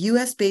 a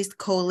US-based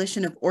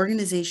coalition of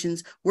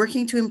organizations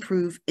working to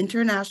improve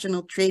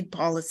international trade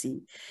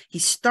policy. He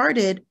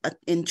started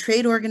in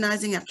trade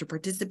organizing after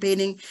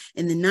participating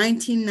in the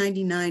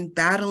 1999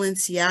 battle in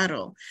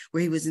Seattle,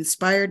 where he was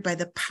inspired by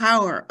the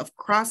power of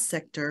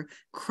cross-sector,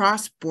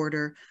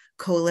 cross-border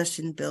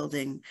coalition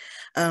building.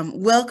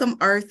 Welcome,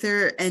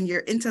 Arthur, and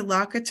your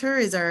interlocutor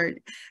is our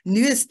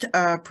newest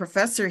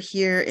professor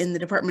here in the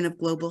Department of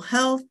Global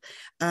Health,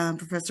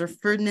 Professor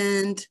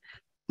Ferdinand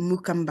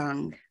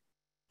Mukambang.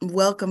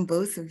 Welcome,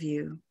 both of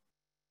you.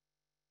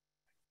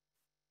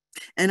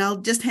 And I'll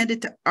just hand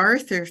it to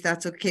Arthur, if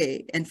that's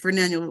okay. And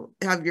Ferdinand, you'll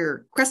have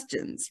your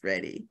questions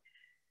ready.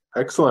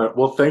 Excellent.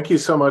 Well, thank you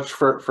so much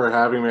for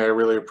having me. I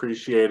really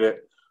appreciate it.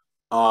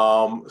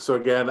 So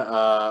again,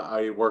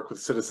 I work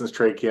with Citizens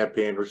Trade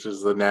Campaign, which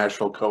is the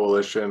national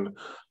coalition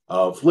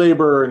of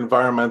labor,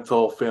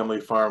 environmental,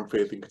 family, farm,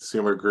 faith, and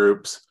consumer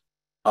groups,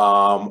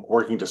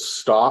 working to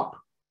stop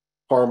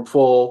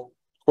harmful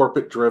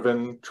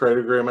corporate-driven trade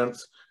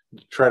agreements,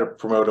 try to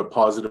promote a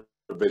positive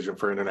vision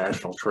for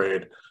international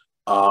trade.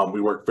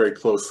 We work very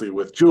closely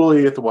with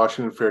Julie at the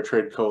Washington Fair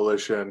Trade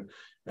Coalition,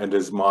 and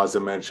as Maaza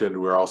mentioned,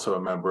 we're also a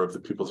member of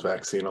the People's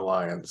Vaccine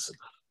Alliance.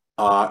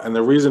 And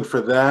the reason for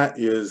that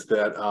is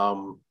that,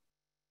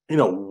 you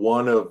know,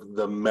 one of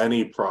the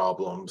many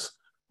problems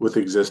with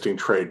existing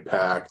trade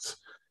pacts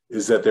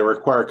is that they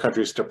require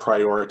countries to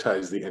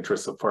prioritize the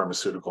interests of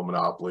pharmaceutical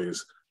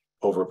monopolies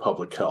over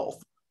public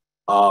health.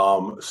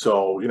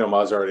 So, you know,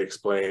 Maaza already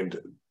explained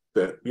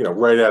that, you know,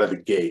 right out of the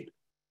gate,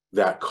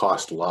 that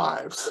cost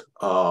lives,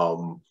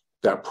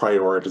 that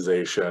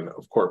prioritization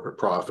of corporate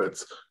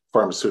profits,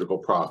 pharmaceutical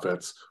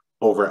profits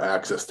over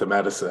access to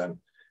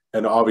medicine.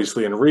 And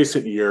obviously in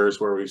recent years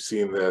where we've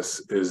seen this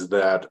is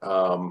that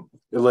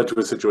it led to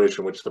a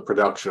situation in which the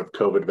production of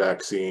COVID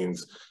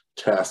vaccines,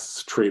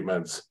 tests,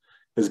 treatments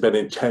has been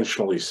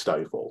intentionally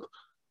stifled.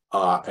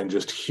 And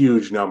just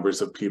huge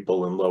numbers of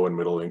people in low and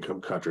middle income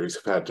countries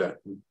have had to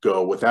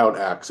go without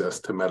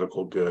access to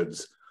medical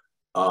goods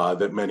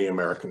that many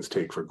Americans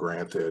take for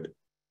granted.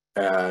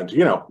 And,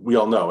 you know, we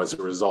all know as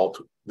a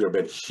result, there have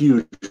been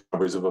huge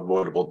numbers of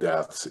avoidable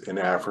deaths in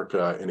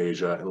Africa, in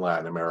Asia, and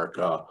Latin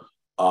America.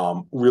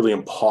 Really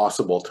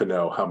impossible to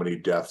know how many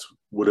deaths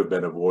would have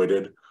been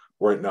avoided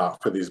were it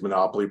not for these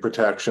monopoly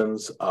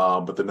protections,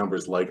 but the number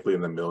is likely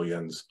in the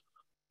millions.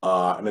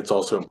 And it's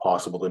also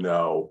impossible to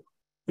know,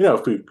 you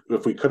know,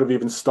 if we could have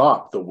even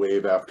stopped the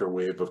wave after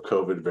wave of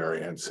COVID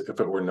variants if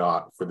it were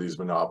not for these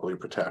monopoly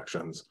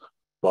protections.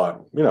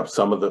 But, you know,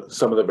 some of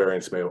the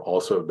variants may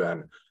also have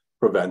been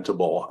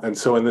preventable. And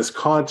so in this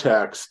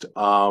context,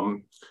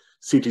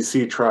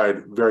 CTC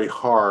tried very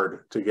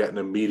hard to get an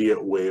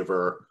immediate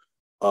waiver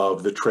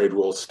of the trade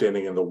rules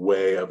standing in the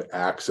way of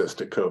access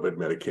to COVID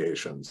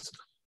medications.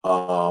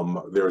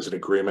 There was an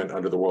agreement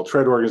under the World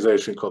Trade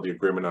Organization called the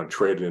Agreement on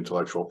Trade and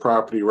Intellectual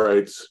Property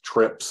Rights,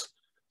 TRIPS.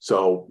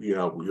 So, you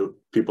know,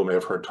 people may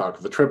have heard talk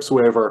of the TRIPS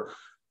waiver.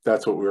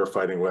 That's what we were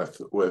fighting with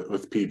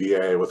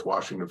PVA, with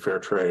Washington Fair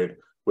Trade,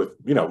 with,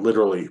 you know,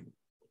 literally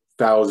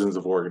thousands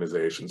of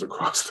organizations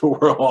across the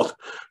world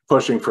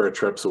pushing for a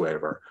TRIPS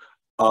waiver.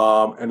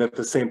 And at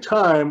the same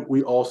time,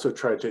 we also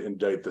tried to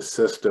indict the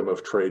system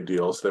of trade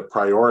deals that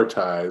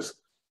prioritize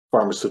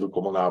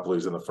pharmaceutical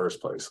monopolies in the first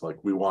place. Like,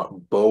 we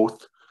want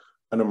both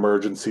an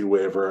emergency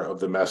waiver of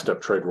the messed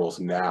up trade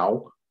rules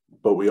now,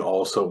 but we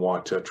also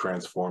want to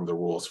transform the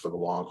rules for the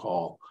long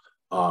haul,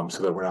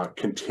 so that we're not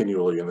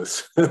continually in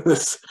this,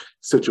 this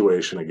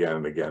situation again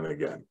and again and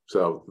again.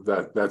 So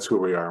that's who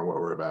we are and what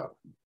we're about.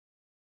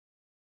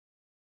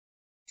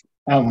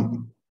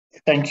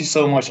 Thank you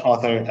so much,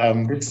 Arthur.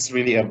 This is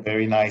really a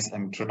very nice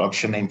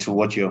introduction into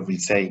what you have been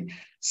saying.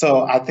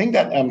 So I think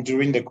that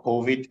during the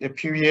COVID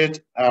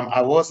period,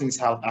 I was in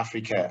South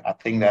Africa. I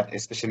think that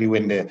especially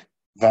when the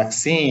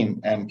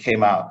vaccine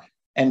came out.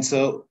 And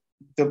so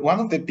one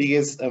of the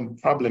biggest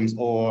problems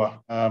or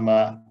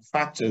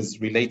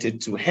factors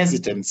related to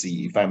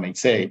hesitancy, if I may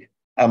say,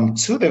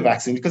 to the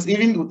vaccine, because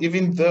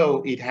even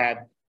though it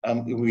had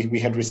we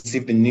had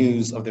received the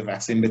news of the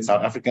vaccine, but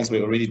South Africans were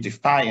already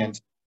defiant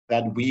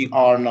that we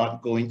are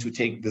not going to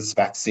take this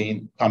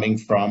vaccine coming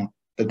from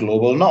the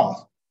global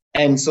north.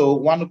 And so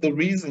one of the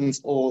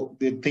reasons or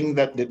the thing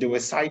that they were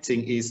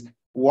citing is,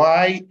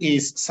 why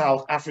is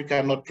South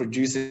Africa not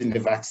producing the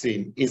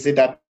vaccine? Is it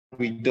that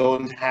we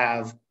don't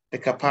have the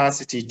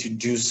capacity to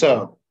do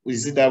so?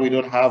 Is it that we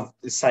don't have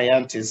the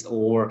scientists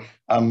or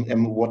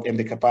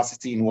the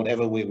capacity in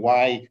whatever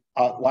way?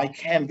 Why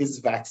can't these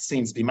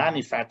vaccines be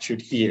manufactured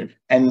here?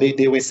 And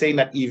they were saying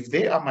that if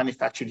they are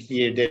manufactured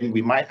here, then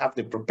we might have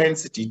the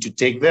propensity to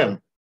take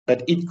them.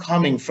 But it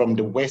coming from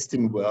the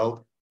Western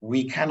world,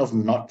 we kind of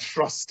not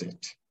trust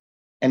it.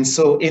 And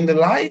so in the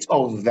light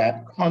of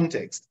that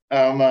context,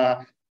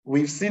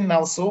 we've seen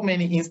now so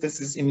many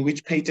instances in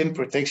which patent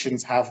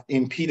protections have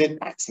impeded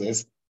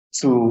access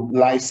to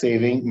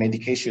life-saving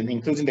medication,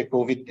 including the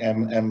COVID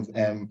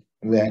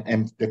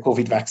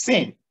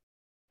vaccine.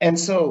 And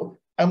so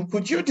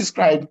could you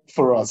describe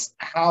for us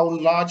how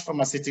large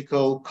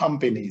pharmaceutical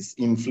companies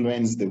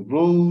influence the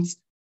rules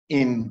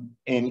in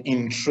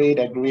trade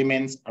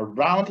agreements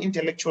around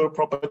intellectual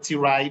property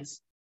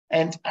rights,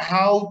 and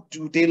how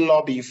do they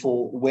lobby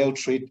for World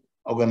Trade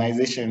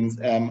Organizations,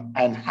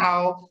 and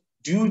how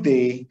do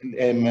they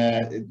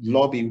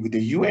lobby with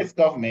the US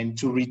government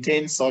to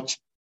retain such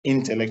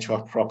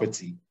intellectual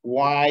property?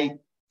 Why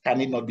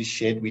can it not be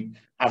shared with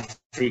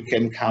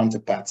African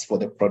counterparts for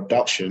the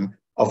production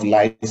of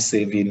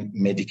life-saving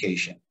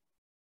medication?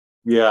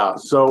 Yeah,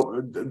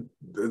 so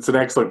it's an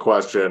excellent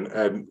question.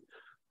 And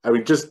I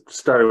mean, just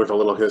starting with a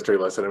little history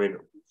lesson, I mean,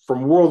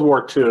 from World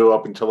War II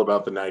up until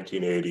about the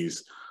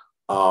 1980s,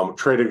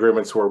 trade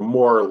agreements were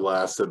more or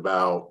less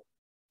about,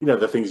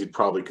 the things you'd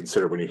probably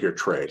consider when you hear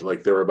trade.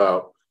 Like, they were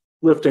about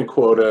lifting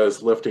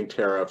quotas, lifting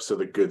tariffs so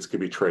that goods could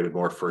be traded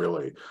more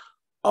freely.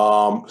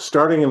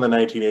 Starting in the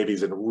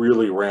 1980s and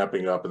really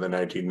ramping up in the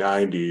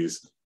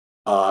 1990s,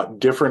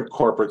 different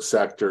corporate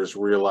sectors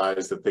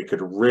realized that they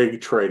could rig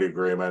trade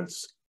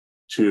agreements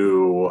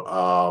to,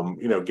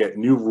 get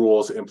new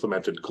rules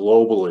implemented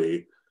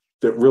globally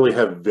that really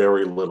have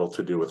very little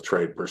to do with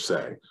trade per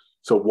se.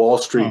 So Wall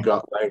Street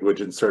got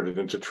language inserted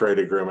into trade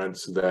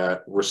agreements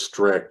that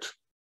restrict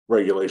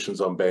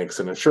regulations on banks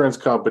and insurance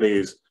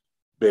companies.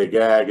 Big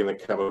Ag and the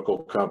chemical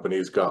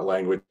companies got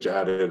language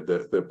added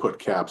that put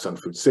caps on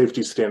food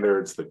safety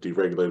standards, that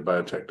deregulated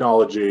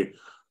biotechnology.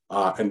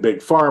 And Big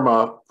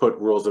Pharma put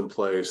rules in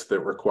place that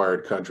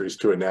required countries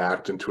to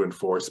enact and to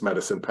enforce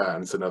medicine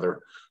patents and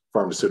other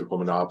pharmaceutical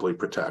monopoly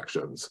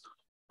protections.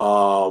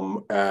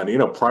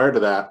 And, prior to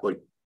that, like,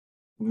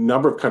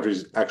 number of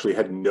countries actually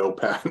had no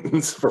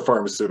patents for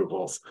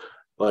pharmaceuticals.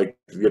 Like,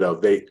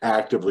 they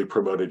actively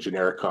promoted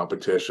generic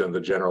competition, the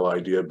general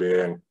idea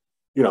being,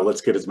 let's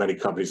get as many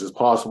companies as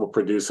possible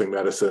producing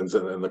medicines,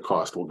 and then the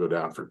cost will go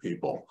down for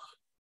people.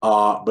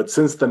 But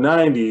since the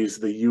 90s,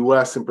 the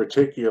US in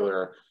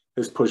particular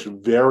has pushed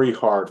very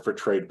hard for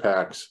trade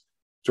pacts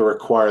to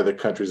require that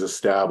countries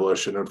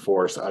establish and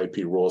enforce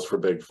IP rules for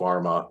Big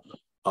Pharma,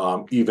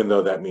 even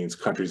though that means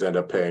countries end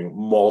up paying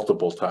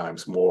multiple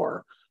times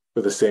more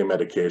for the same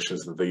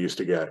medications that they used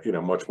to get,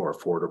 much more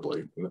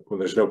affordably. When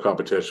there's no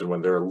competition, when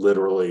there are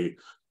literally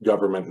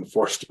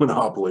government-enforced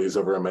monopolies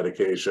over a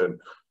medication,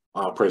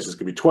 prices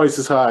could be twice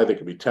as high, they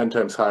could be 10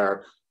 times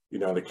higher. In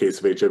the case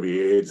of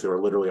HIV/AIDS, they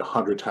were literally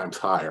 100 times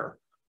higher.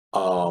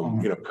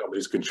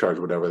 Companies can charge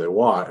whatever they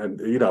want. And,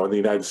 in the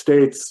United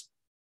States,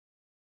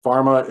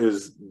 pharma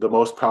is the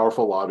most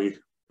powerful lobby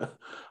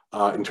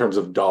in terms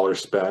of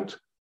dollars spent.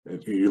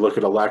 If you look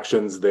at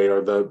elections, they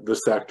are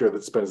the sector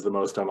that spends the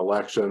most on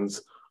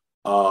elections.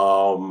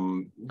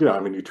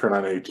 You turn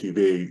on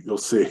ATV, you'll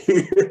see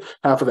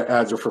half of the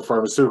ads are for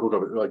pharmaceutical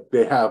companies. Like,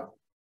 they have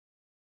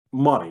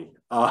money,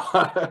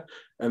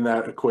 and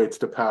that equates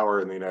to power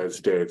in the United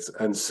States.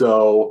 And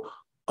so,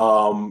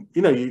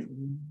 it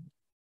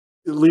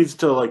leads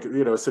to, like,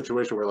 a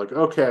situation where, like,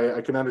 okay,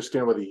 I can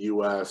understand why the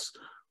US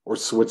or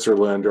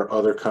Switzerland or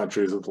other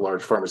countries with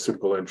large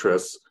pharmaceutical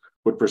interests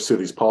would pursue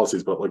these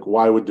policies, but, like,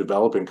 why would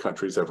developing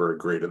countries ever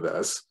agree to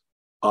this?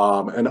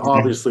 And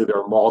obviously there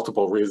are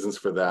multiple reasons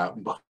for that,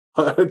 but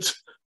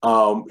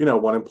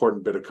one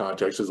important bit of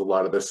context is a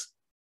lot of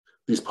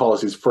these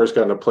policies first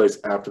got into place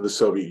after the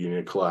Soviet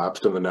Union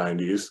collapsed in the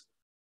 90s,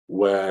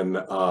 when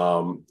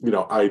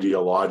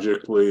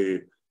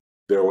ideologically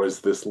there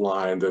was this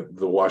line that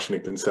the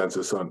Washington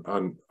Consensus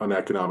on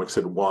economics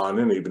had won,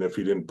 and even if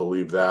you didn't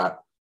believe that,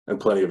 and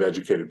plenty of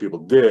educated people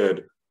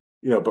did,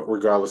 but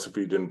regardless if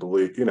you didn't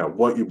believe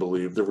what you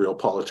believed, the real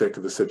politic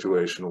of the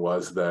situation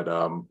was that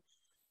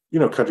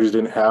countries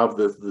didn't have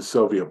the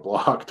Soviet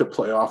bloc to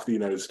play off the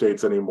United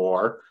States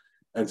anymore.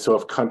 And so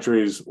if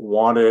countries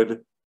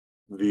wanted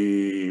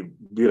the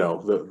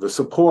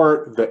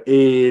support, the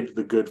aid,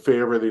 the good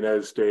favor of the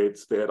United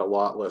States, they had a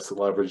lot less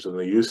leverage than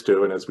they used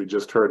to. And as we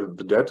just heard in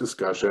the debt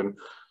discussion,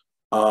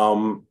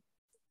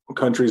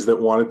 countries that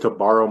wanted to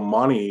borrow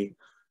money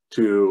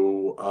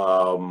to,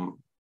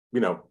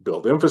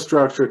 build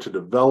infrastructure, to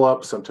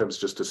develop, sometimes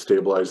just to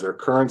stabilize their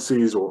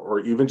currencies, or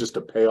even just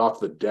to pay off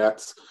the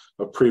debts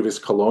of previous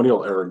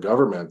colonial era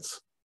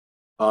governments,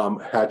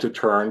 had to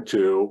turn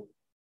to,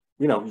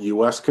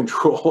 U.S.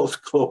 controlled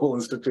global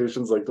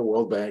institutions like the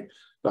World Bank,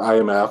 the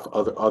IMF,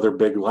 other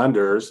big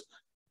lenders.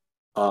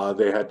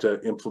 They had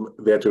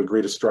to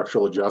agree to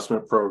structural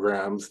adjustment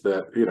programs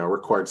that,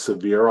 required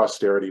severe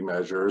austerity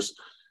measures,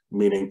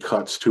 meaning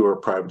cuts to or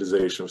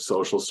privatization of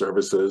social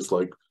services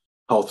like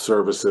health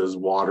services,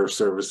 water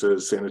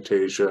services,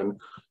 sanitation.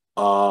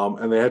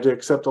 And they had to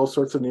accept all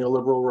sorts of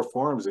neoliberal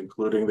reforms,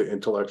 including the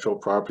intellectual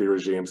property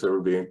regimes that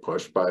were being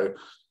pushed by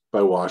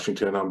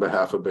Washington on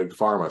behalf of Big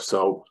Pharma.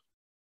 So,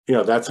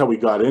 that's how we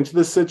got into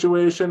this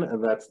situation,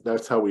 and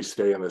that's how we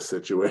stay in this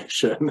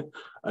situation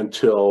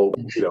until,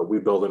 we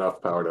build enough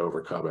power to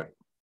overcome it.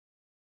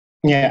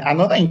 Yeah,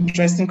 another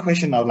interesting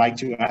question I'd like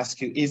to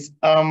ask you is,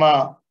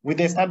 with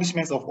the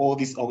establishment of all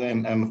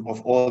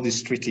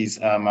these treaties,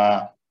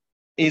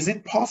 is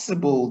it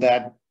possible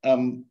that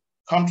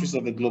countries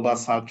of the global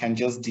south can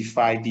just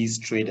defy these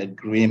trade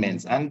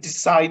agreements and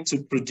decide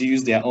to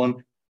produce their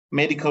own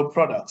medical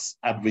products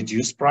at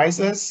reduced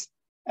prices?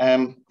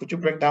 Could you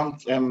break down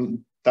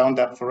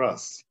that for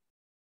us?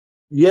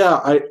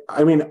 Yeah,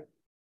 I mean,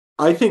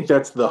 I think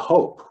that's the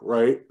hope,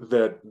 right?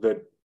 That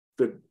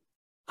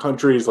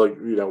countries like,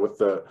 with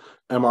the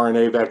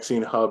mRNA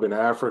vaccine hub in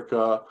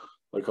Africa,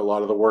 like a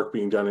lot of the work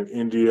being done in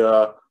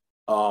India,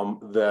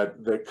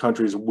 that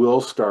countries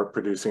will start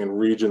producing and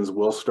regions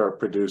will start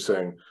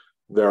producing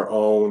their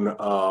own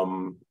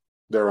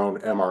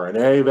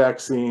mRNA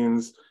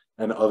vaccines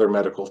and other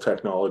medical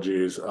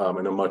technologies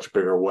in a much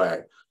bigger way.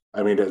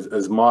 I mean,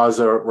 as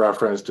Maaza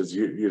referenced, as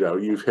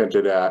you've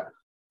hinted at,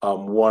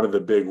 one of the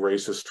big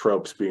racist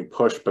tropes being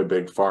pushed by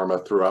Big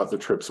Pharma throughout the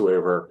TRIPS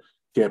waiver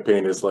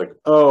campaign is like,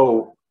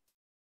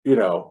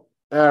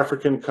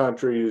 African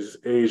countries,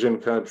 Asian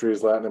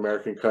countries, Latin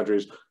American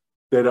countries,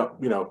 they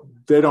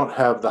don't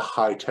have the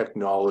high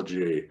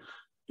technology,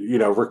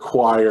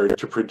 required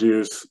to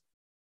produce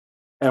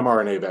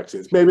mRNA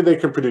vaccines. Maybe they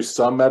can produce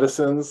some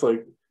medicines,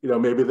 like,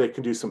 maybe they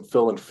can do some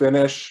fill and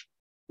finish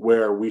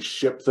where we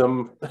ship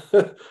them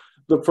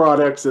the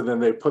products and then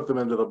they put them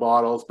into the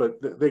bottles, but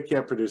they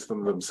can't produce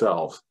them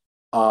themselves.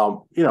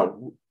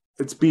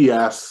 It's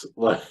BS.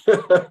 Like,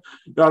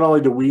 not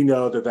only do we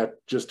know that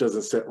just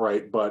doesn't sit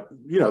right, but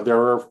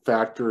there are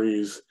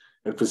factories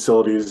and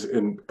facilities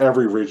in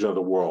every region of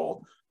the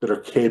world that are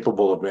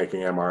capable of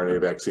making mRNA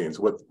vaccines.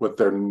 What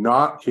they're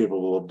not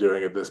capable of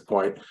doing at this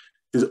point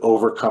is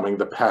overcoming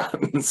the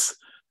patents,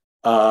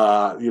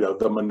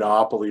 the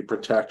monopoly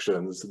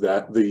protections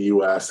that the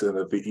US and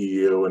that the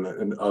EU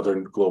and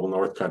other global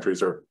north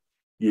countries are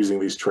using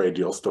these trade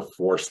deals to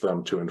force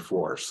them to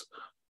enforce.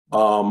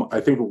 I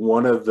think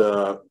one of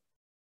the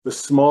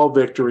small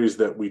victories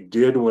that we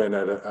did win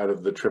out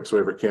of the TRIPS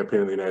waiver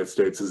campaign in the United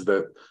States is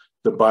that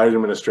the Biden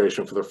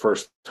administration, for the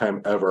first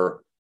time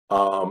ever,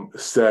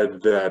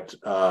 said that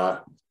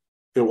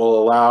it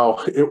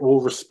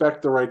will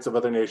respect the rights of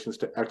other nations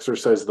to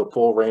exercise the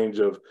full range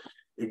of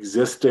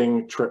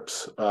existing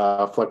TRIPS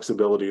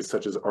flexibilities,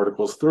 such as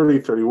Articles 30,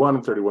 31,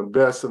 and 31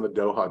 bis in the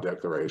Doha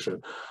Declaration,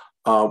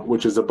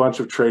 which is a bunch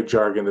of trade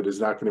jargon that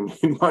is not going to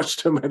mean much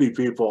to many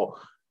people,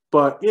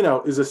 but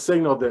is a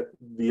signal that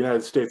the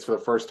United States, for the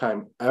first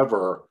time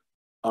ever,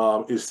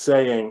 is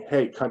saying,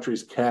 hey,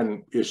 countries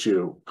can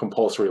issue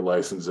compulsory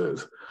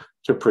licenses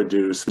to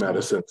produce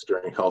medicines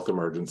during health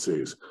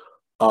emergencies.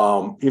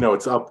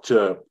 It's up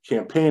to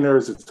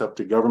campaigners, it's up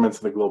to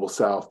governments in the global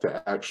south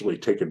to actually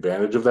take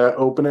advantage of that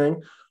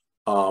opening.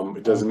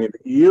 It doesn't mean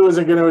the EU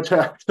isn't going to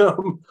attack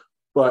them,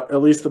 but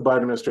at least the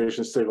Biden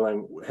administration is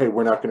signaling, hey,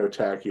 we're not going to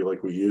attack you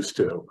like we used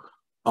to.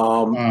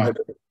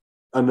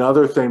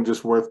 Another thing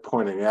just worth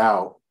pointing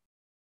out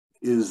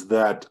is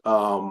that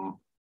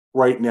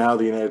right now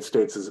the United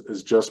States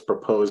has just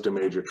proposed a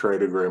major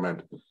trade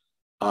agreement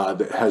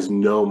that has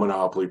no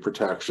monopoly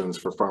protections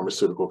for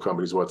pharmaceutical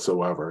companies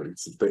whatsoever.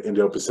 It's the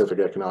Indo-Pacific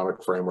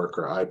Economic Framework,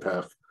 or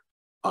IPEF.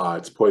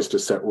 It's poised to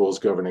set rules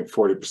governing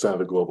 40% of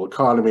the global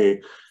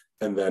economy,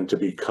 and then to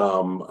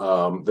become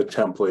the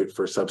template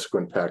for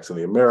subsequent pacts in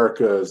the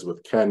Americas,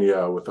 with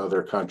Kenya, with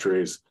other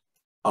countries.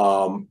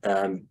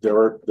 And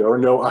there are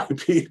no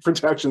IP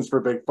protections for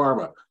Big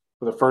Pharma.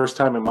 For the first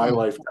time in my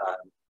lifetime,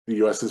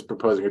 the US is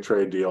proposing a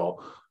trade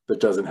deal that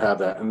doesn't have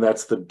that. And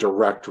that's the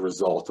direct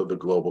result of the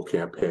global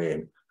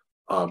campaign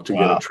to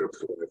get a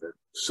TRIPS waiver.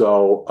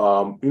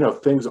 So,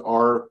 things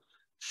are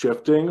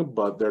shifting,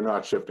 but they're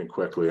not shifting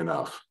quickly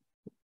enough.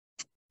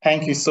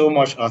 Thank you so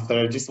much,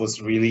 Arthur. This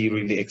was really,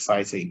 really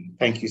exciting.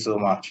 Thank you so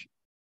much.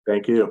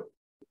 Thank you.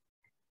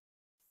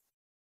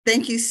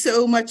 Thank you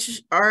so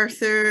much,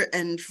 Arthur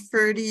and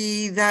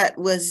Ferdy. That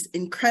was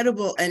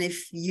incredible. And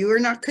if you're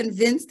not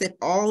convinced that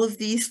all of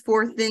these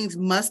 4 things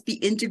must be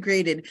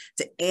integrated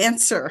to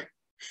answer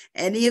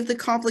any of the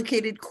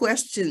complicated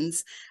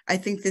questions, I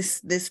think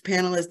this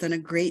panel has done a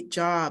great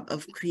job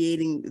of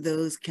creating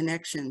those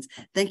connections.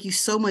 Thank you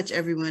so much,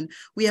 everyone.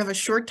 We have a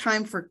short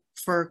time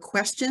for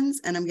questions,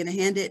 and I'm going to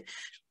hand it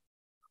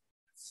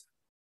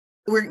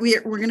we're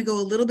going to go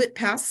a little bit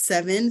past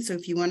 7. So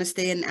if you want to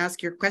stay and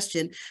ask your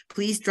question,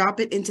 please drop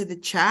it into the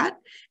chat.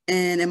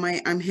 And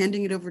I'm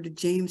handing it over to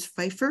James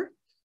Pfeiffer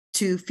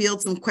to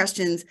field some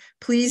questions.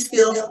 Please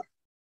feel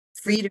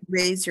free to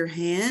raise your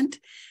hand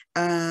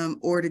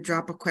or to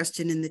drop a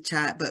question in the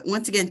chat. But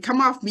once again,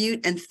 come off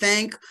mute and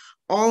thank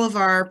all of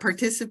our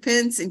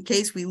participants in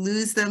case we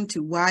lose them to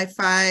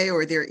Wi-Fi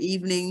or their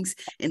evenings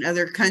in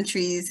other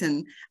countries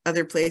and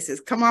other places.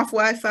 Come off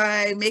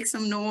Wi-Fi, make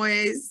some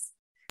noise.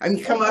 I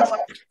mean, come off.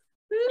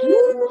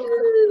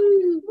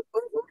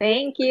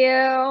 Thank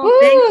you.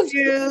 Thank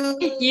you.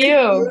 Thank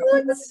you.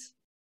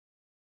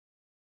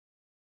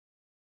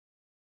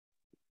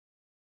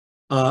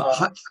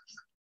 Hi,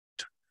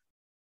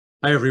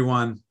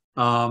 everyone.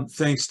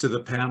 Thanks to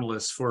the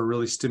panelists for a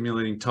really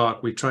stimulating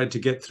talk. We tried to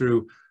get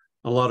through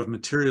a lot of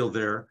material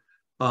there.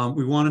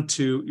 We wanted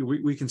to,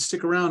 we can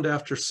stick around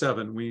after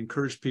 7. We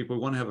encourage people,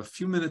 we want to have a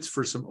few minutes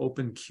for some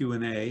open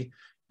Q&A.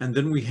 And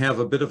then we have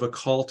a bit of a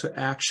call to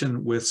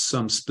action with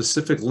some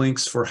specific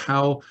links for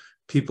how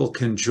people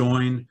can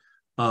join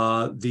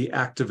the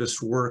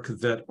activist work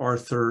that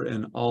Arthur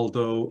and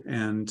Aldo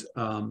and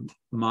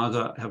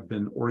Maaza have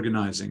been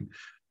organizing.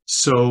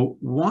 So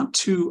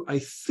I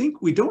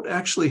think we don't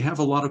actually have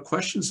a lot of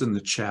questions in the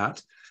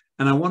chat.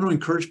 And I want to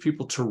encourage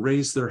people to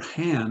raise their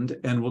hand,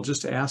 and we'll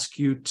just ask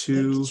you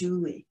to, Thanks,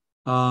 Julie.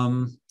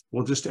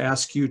 We'll just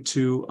ask you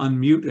to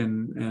unmute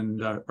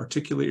and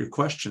articulate your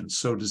questions.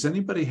 So does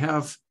anybody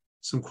have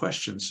some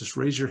questions? Just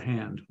raise your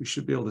hand. We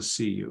should be able to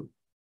see you.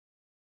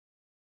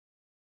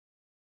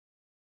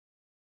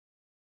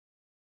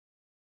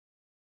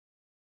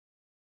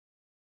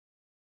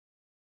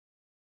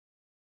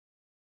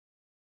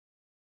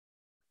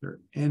 Are there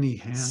any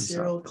hands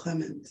Cyril up?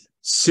 Clement.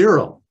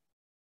 Cyril,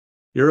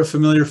 you're a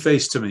familiar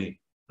face to me,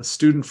 a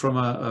student from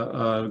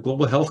a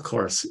global health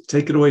course.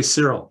 Take it away,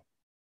 Cyril.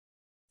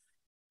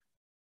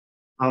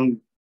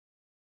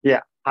 Yeah,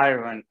 hi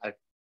everyone.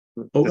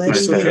 We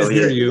still can't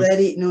hear you.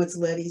 Letty, no, it's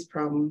Letty's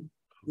problem.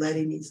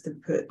 Letty needs to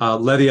put.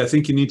 Letty, I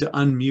think you need to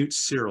unmute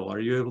Cyril. Are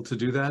you able to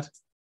do that?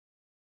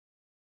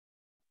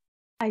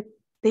 I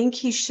think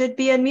he should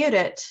be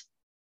unmuted.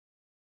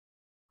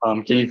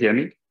 Can you hear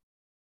me?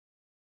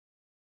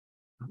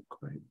 Not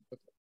quite.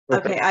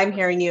 Okay, I'm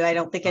hearing you. I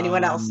don't think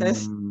anyone else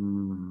is.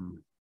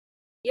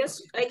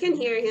 Yes, I can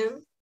hear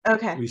him.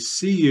 Okay. We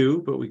see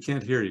you, but we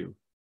can't hear you.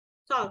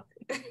 Talk.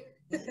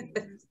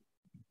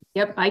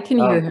 Yep, I can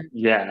hear him.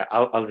 Yeah,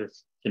 I'll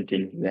just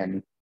continue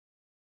then.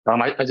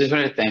 I just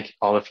want to thank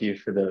all of you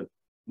for the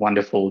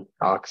wonderful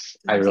talks.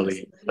 I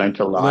really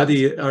learned a lot.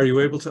 Letty, are you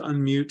able to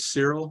unmute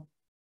Cyril?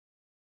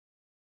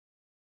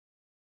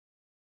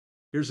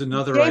 Here's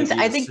another James,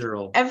 idea, I think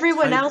Cyril.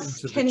 everyone Type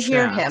else into the can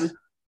hear chat, him.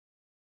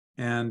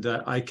 And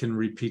I can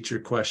repeat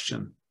your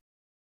question.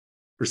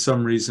 For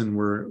some reason,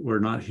 we're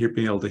not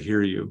being able to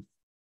hear you.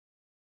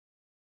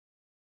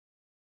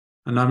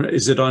 And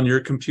is it on your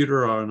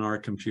computer or on our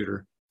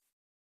computer?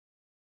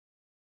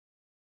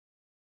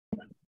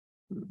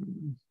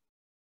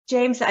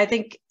 James, I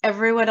think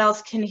everyone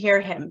else can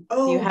hear him.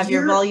 Oh, Do you have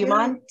your volume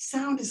on?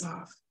 Sound is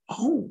off.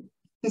 Oh.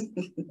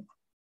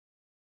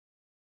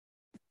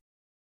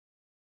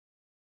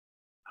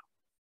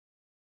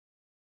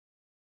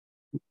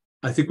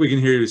 I think we can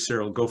hear you,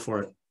 Cyril. Go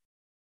for it.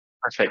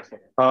 Perfect.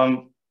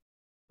 So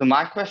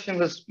my question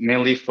was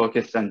mainly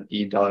focused on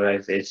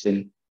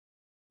de-dollarization,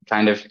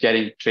 kind of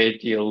getting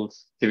trade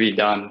deals to be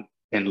done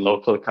in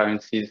local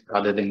currencies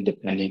rather than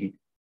depending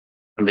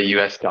on the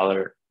US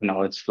dollar and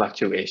all its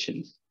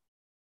fluctuations.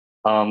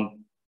 But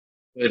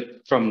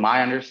from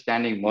my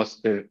understanding,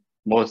 most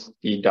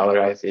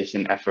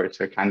de-dollarization efforts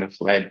are kind of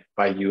led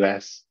by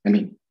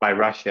by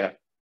Russia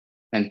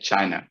and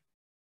China.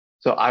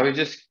 So I was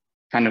just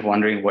kind of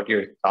wondering what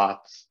your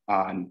thoughts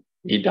on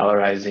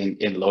de-dollarizing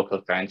in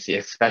local currency,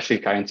 especially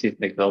currencies in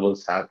the global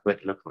south,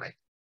 would look like.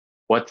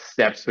 What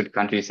steps would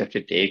countries have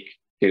to take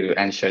to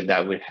ensure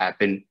that would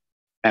happen,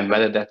 and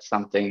whether that's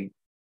something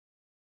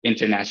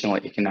international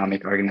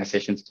economic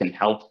organizations can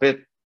help with,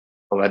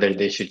 or whether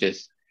they should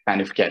just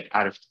kind of get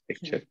out of the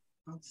picture.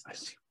 I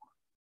see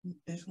one.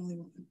 Definitely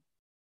one.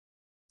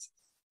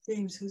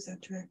 James, who's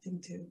that directing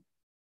to?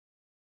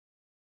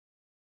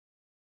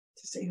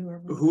 To say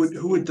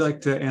who would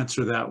like to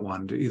answer that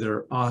one? To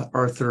either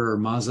Arthur or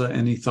Maaza,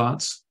 any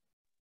thoughts?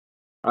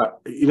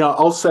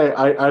 I'll say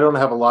I don't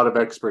have a lot of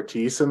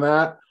expertise in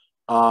that.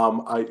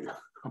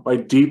 My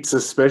deep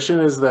suspicion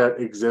is that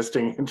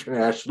existing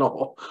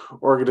international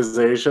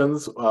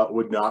organizations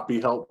would not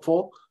be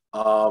helpful.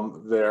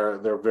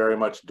 They're very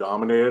much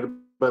dominated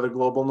by the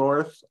global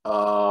north,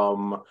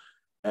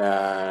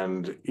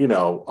 and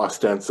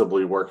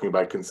ostensibly working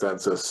by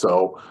consensus.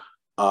 So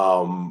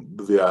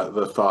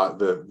the thought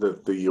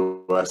that the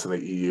US and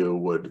the EU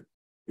would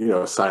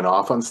sign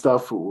off on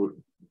stuff,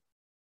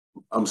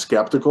 I'm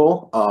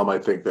skeptical. I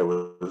think that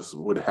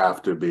would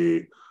have to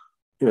be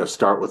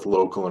start with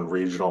local and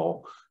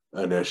regional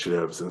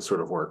initiatives and sort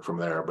of work from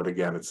there. But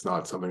again, it's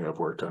not something I've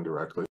worked on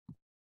directly.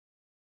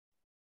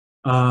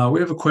 We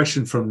have a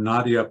question from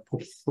Nadia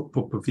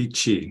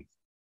Popovici.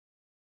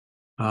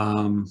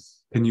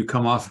 Can you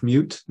come off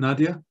mute,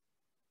 Nadia?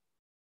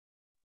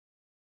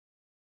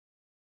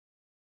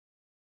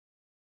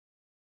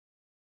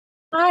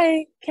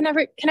 Hi, can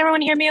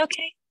everyone hear me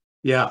okay?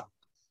 Yeah.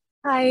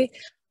 Hi.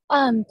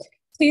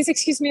 Please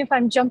excuse me if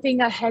I'm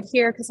jumping ahead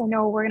here because I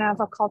know we're gonna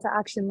have a call to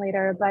action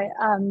later, but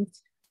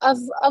of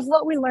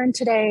what we learned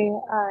today,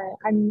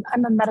 I'm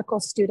a medical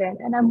student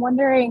and I'm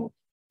wondering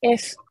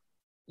if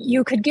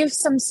you could give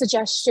some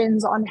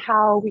suggestions on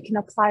how we can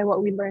apply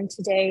what we learned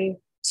today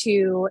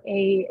to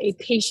a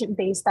patient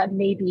base that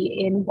may be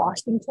in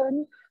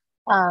Washington,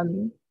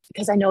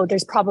 because I know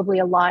there's probably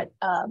a lot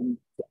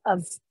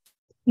of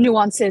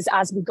nuances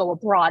as we go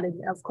abroad,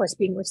 and of course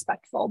being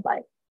respectful,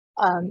 but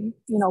you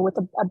know, with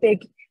a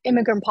big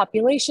immigrant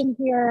population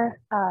here,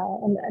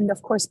 and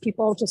of course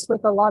people just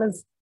with a lot of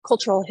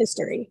cultural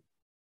history.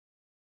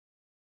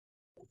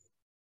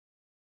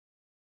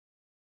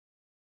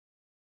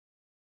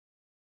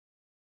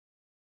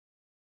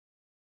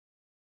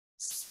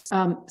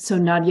 So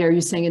Nadia, are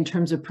you saying in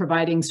terms of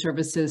providing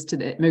services to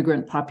the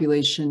immigrant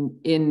population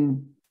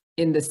in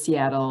the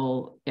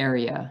Seattle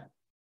area?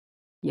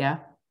 Yeah.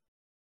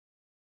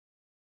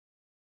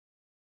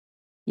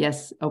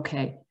 Yes,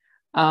 okay.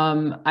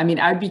 I mean,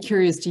 I'd be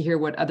curious to hear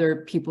what other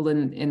people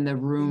in the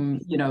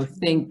room, you know,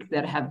 think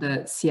that have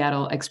the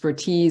Seattle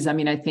expertise. I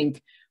mean, I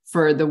think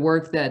for the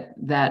work that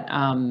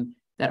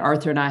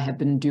Arthur and I have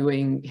been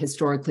doing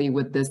historically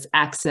with this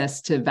access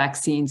to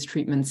vaccines,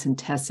 treatments, and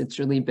tests, it's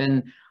really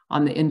been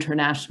on the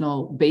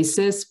international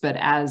basis. But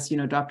as, you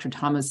know, Dr.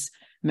 Thomas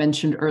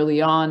mentioned early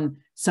on,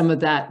 some of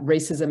that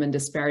racism and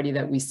disparity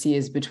that we see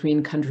is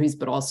between countries,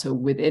 but also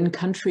within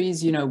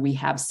countries. You know, we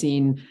have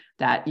seen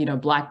that, you know,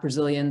 Black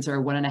Brazilians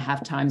are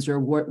 1.5 times or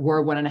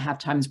were 1.5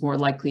 times more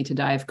likely to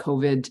die of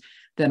COVID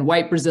than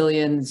white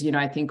Brazilians. You know,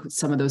 I think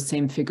some of those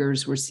same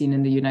figures were seen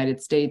in the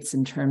United States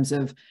in terms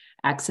of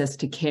access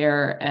to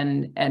care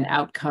and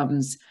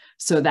outcomes.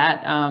 So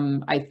that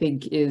I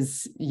think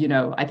is, you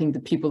know, I think the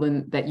people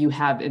that you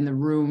have in the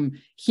room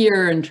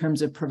here in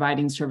terms of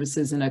providing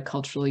services in a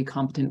culturally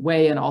competent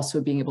way and also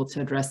being able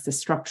to address the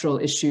structural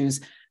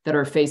issues that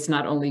are faced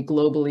not only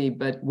globally,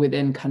 but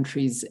within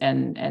countries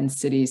and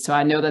cities. So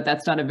I know that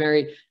that's not a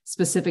very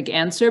specific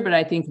answer, but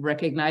I think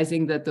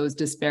recognizing that those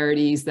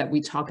disparities that we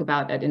talk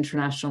about at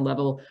international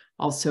level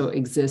also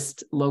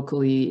exist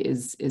locally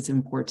is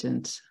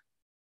important.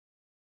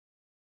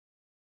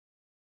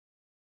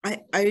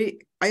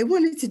 I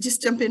wanted to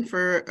just jump in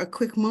for a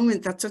quick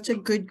moment. That's such a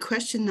good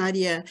question,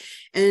 Nadia.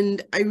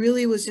 And I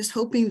really was just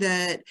hoping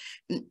that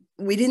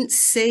we didn't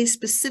say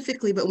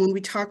specifically, but when we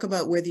talk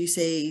about whether you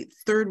say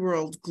third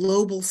world,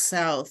 global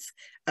south,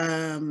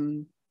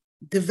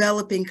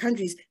 developing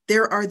countries,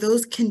 there are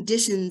those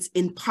conditions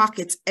in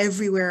pockets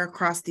everywhere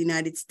across the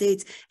United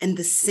States, and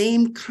the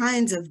same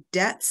kinds of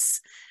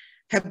debts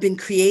have been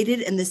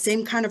created and the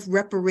same kind of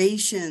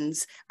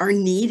reparations are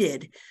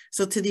needed.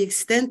 So to the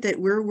extent that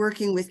we're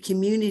working with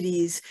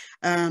communities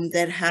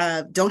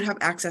that don't have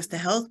access to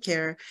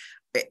healthcare,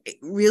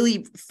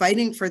 really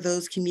fighting for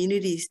those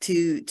communities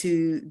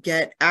to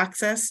get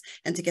access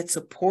and to get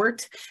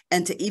support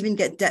and to even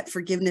get debt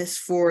forgiveness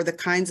for the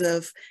kinds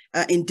of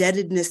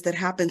indebtedness that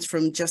happens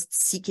from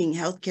just seeking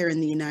healthcare in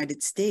the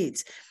United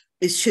States.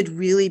 It should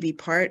really be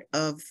part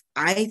of,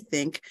 I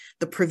think,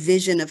 the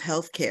provision of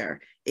healthcare.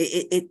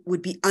 It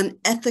would be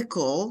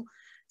unethical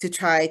to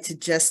try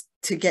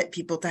to get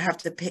people to have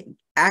to pay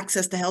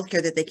access to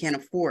healthcare that they can't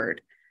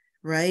afford,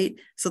 right?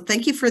 So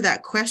thank you for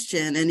that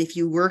question. And if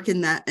you work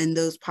in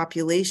those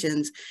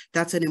populations,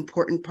 that's an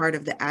important part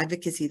of the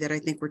advocacy that I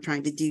think we're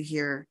trying to do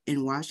here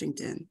in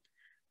Washington.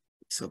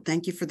 So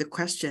thank you for the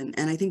question.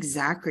 And I think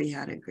Zachary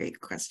had a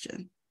great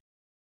question.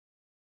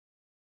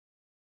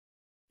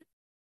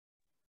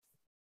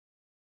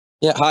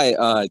 Yeah, hi,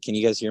 can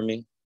you guys hear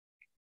me?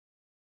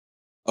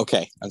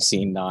 Okay, I'm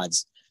seeing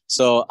nods.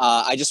 So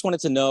I just wanted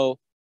to know,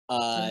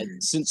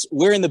 since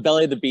we're in the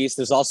belly of the beast,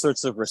 there's all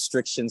sorts of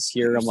restrictions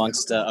here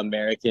amongst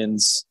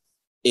Americans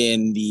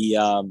in the,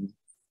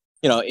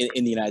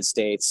 in the United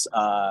States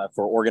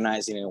for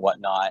organizing and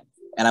whatnot.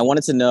 And I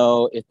wanted to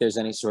know if there's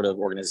any sort of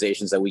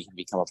organizations that we can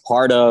become a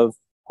part of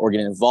or get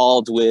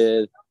involved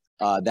with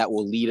that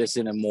will lead us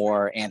in a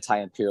more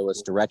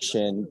anti-imperialist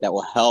direction that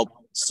will help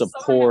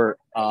support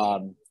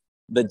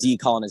the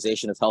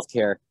decolonization of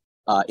healthcare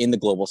in the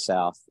global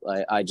South.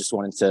 I just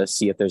wanted to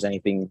see if there's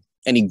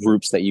any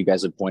groups that you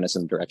guys would point us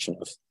in the direction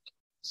of.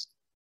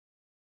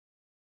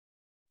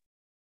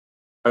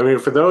 I mean,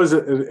 for those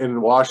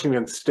in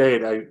Washington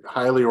State, I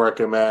highly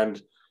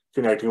recommend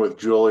connecting with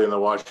Julie in the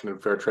Washington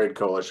Fair Trade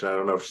Coalition. I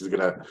don't know if she's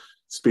going to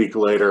speak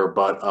later,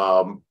 but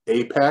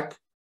APEC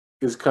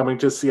is coming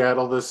to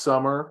Seattle this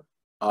summer.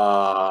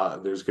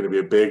 There's going to be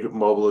a big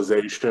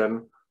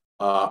mobilization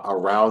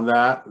around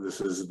that. This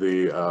is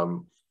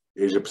the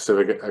Asia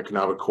Pacific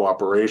Economic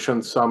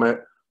Cooperation Summit,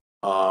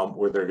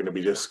 where they're going to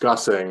be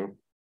discussing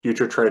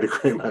future trade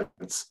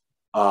agreements.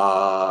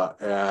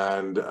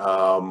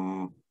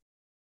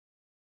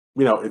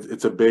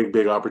 It's a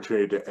big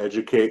opportunity to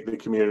educate the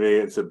community.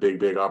 It's a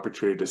big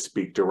opportunity to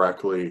speak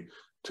directly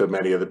to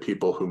many of the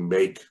people who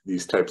make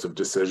these types of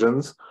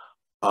decisions.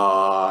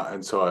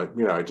 And so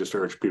I just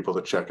urge people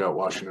to check out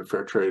Washington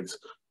Fair Trade's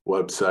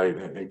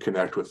website and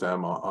connect with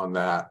them on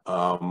that.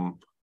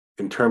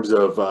 In terms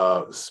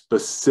of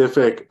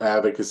specific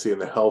advocacy in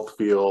the health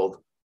field,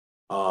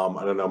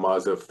 I don't know,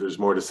 Maaza, if there's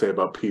more to say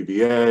about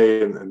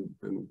PVA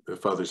and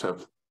if others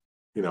have,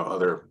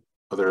 other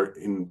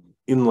in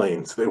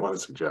lanes they want to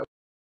suggest.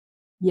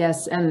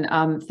 Yes, and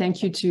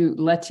thank you to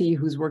Letty,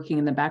 who's working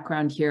in the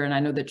background here, and I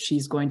know that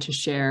she's going to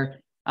share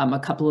a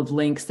couple of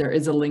links. There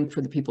is a link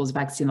for the People's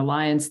Vaccine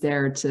Alliance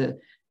there to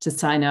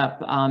sign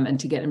up and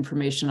to get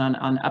information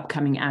on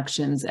upcoming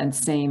actions, and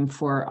same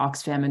for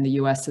Oxfam in the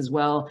US as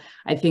well.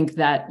 I think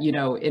that,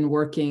 in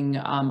working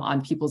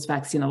on People's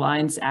Vaccine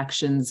Alliance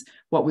actions,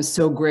 what was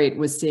so great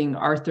was seeing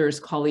Arthur's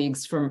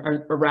colleagues from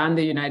around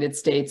the United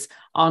States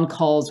on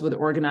calls with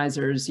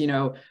organizers,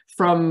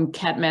 from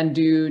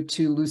Kathmandu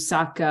to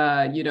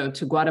Lusaka,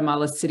 to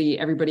Guatemala City,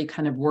 everybody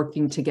kind of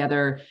working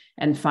together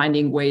and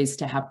finding ways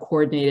to have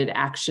coordinated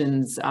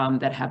actions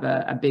that have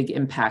a big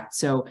impact.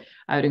 So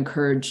I would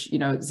encourage,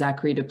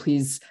 Zachary, to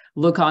please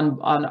look on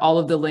all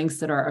of the links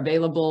that are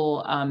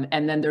available.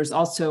 And then there's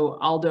also,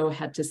 Aldo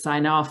had to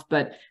sign off,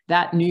 but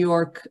that New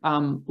York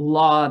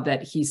law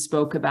that he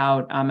spoke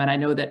about, and I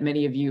know that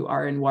many of you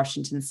are in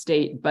Washington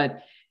State,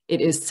 but it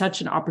is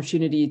such an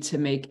opportunity to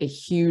make a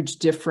huge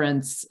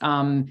difference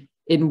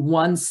in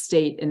one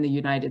state in the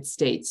United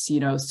States,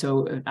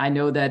 so I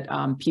know that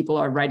people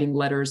are writing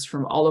letters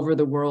from all over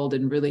the world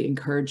and really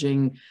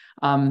encouraging,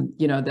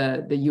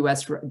 the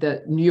US,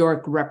 the New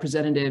York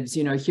representatives,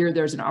 here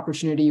there's an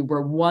opportunity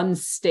where one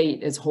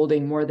state is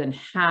holding more than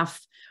half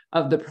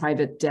of the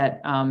private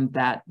debt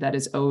that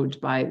is owed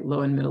by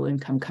low and middle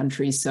income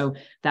countries. So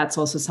that's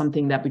also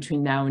something that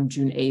between now and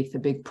June 8th, a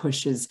big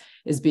push is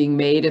being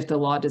made. If the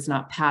law does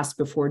not pass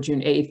before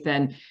June 8th,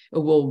 then it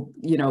will,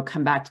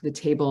 come back to the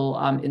table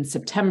in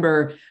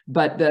September.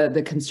 But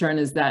the concern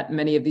is that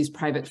many of these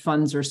private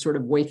funds are sort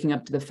of waking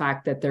up to the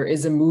fact that there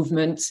is a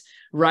movement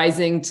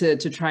rising to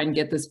try and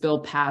get this bill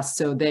passed.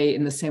 So they,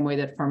 in the same way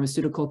that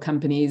pharmaceutical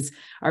companies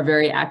are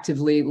very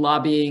actively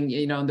lobbying,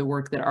 the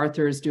work that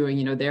Arthur is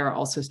doing, they are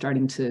also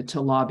starting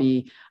to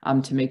lobby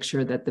to make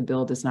sure that the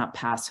bill does not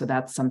pass. So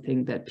that's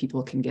something that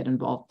people can get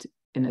involved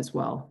in as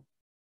well.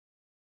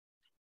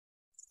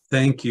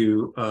 Thank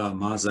you,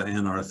 Maaza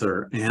and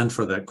Arthur, and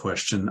for that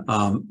question.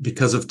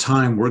 Because of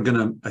time, we're going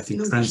to, I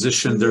think,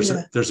 transition.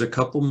 There's a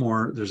couple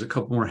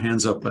more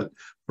hands up, but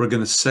we're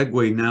going to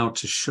segue now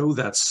to show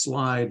that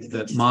slide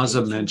that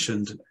Maaza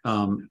mentioned,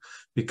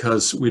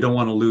 because we don't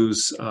want to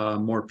lose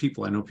more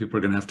people. I know people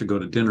are going to have to go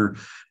to dinner,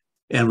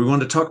 and we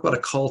want to talk about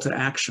a call to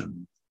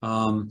action.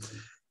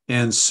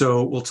 And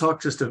so we'll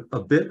talk just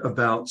a bit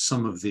about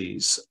some of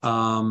these.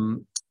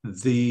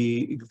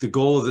 The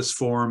goal of this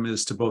forum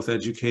is to both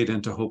educate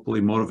and to hopefully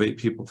motivate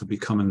people to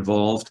become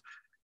involved.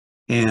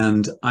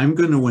 And I'm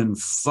going to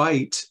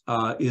invite,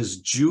 is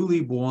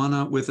Julie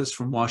Buana with us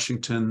from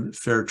Washington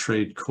Fair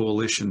Trade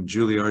Coalition?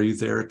 Julie, are you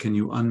there? Can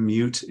you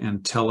unmute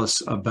and tell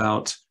us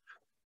about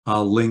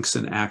links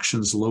and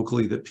actions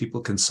locally that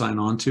people can sign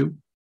on to?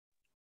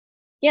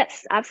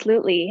 Yes,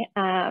 absolutely.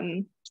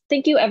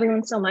 Thank you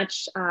everyone so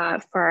much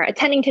for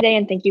attending today,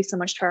 and thank you so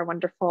much to our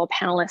wonderful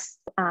panelists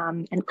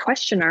and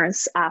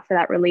questioners for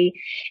that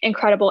really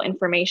incredible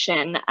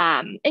information.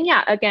 And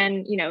yeah,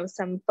 again,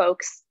 some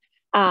folks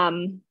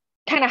kind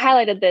of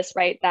highlighted this,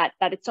 right, that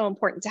it's so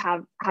important to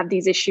have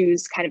these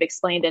issues kind of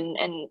explained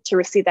and to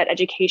receive that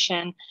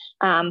education.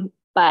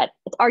 But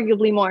it's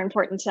arguably more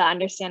important to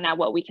understand now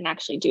what we can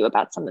actually do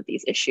about some of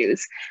these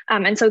issues.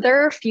 And so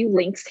there are a few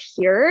links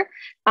here.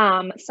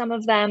 Some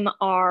of them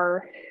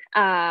are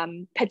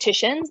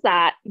petitions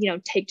that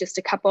take just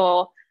a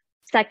couple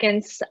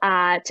seconds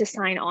to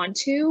sign on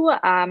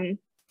to.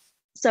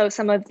 So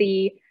some of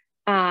the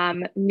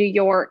New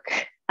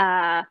York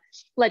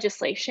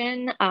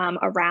legislation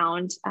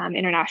around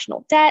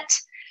international debt,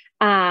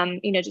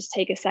 just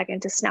take a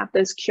second to snap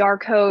those QR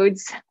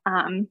codes.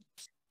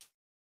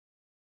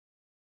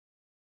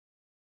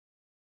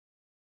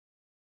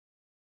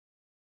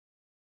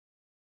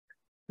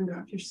 Turn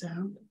off your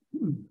sound.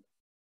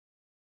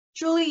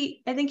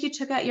 Julie, I think you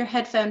took out your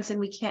headphones and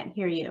we can't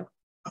hear you.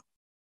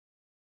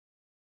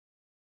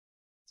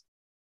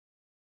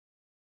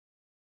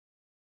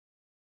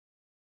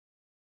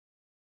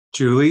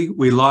 Julie,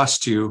 we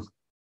lost you.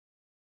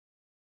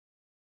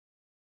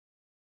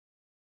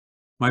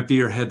 Might be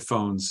your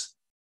headphones.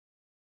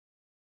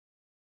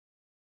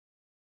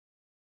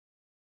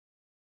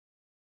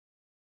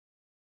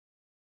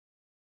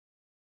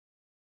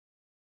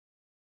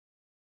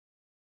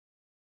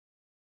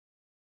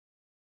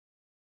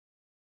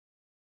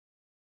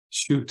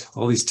 Shoot,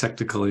 all these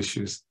technical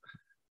issues.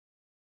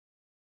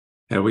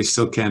 Yeah, we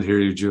still can't hear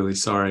you, Julie.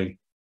 Sorry.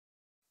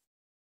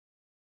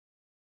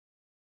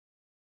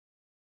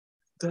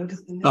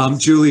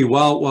 Julie,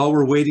 while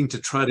we're waiting to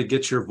try to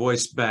get your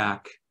voice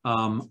back,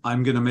 I'm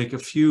going to make a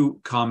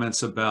few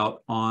comments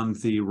about, on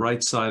the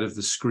right side of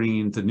the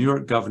screen, the New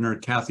York Governor,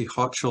 Kathy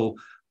Hochul,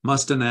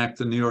 must enact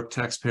the New York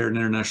Taxpayer and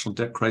International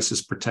Debt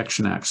Crisis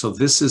Protection Act. So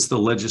this is the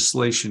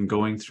legislation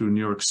going through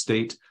New York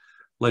State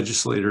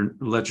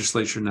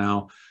legislature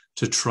now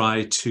to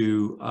try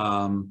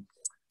to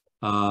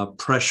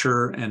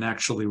pressure and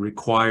actually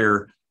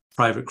require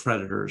private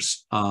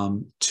creditors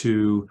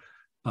to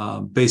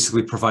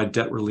basically provide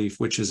debt relief,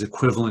 which is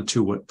equivalent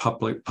to what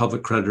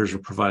public creditors are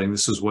providing.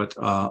 This is what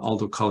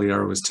Aldo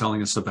Cagliari was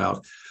telling us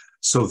about.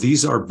 So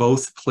these are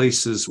both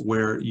places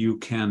where you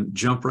can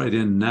jump right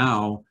in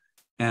now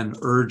and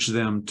urge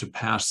them to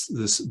pass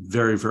this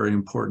very, very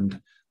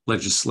important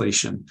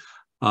legislation.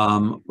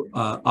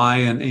 I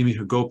and Amy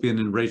Hagopian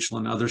and Rachel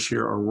and others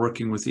here are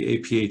working with the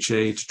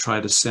APHA to try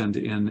to send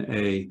in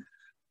a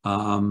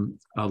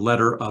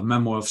letter, a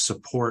memo of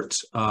support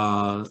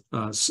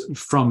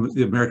from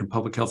the American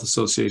Public Health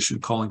Association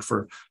calling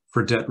for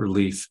debt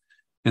relief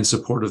in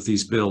support of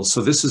these bills.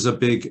 So this is a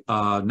big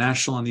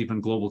national and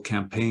even global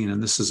campaign,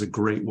 and this is a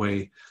great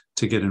way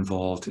to get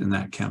involved in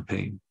that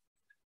campaign.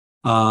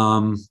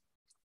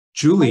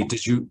 Julie,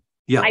 did you?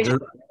 Yeah, you're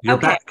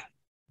okay. back.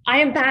 I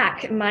am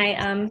back.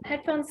 My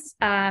headphones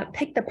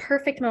picked the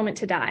perfect moment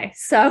to die.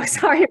 So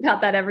sorry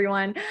about that,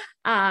 everyone.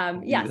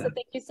 Yeah, so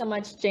thank you so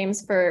much,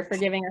 James, for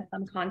giving us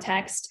some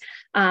context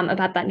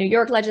about that New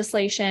York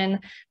legislation.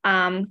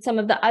 Some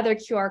of the other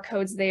QR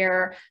codes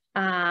there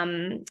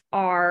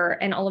are,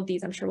 and all of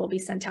these I'm sure will be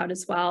sent out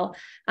as well,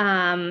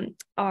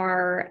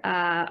 are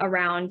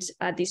around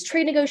these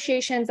trade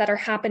negotiations that are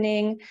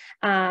happening.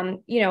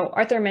 You know,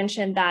 Arthur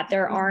mentioned that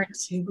there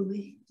aren't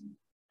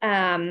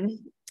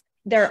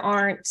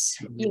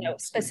you know,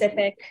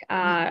 specific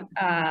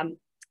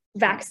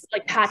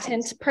like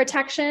patent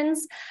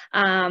protections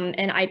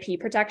and IP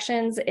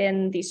protections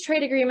in these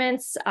trade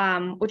agreements,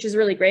 which is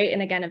really great,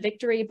 and again, a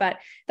victory. But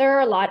there are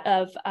a lot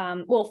of,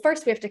 well,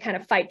 first we have to kind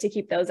of fight to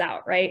keep those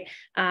out, right?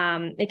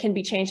 It can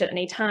be changed at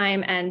any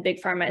time, and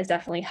Big Pharma is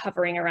definitely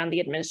hovering around the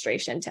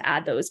administration to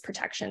add those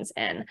protections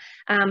in.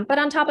 But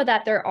on top of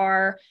that, there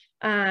are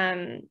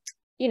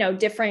you know,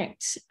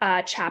 different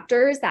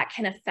chapters that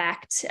can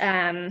affect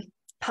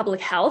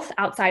public health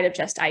outside of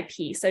just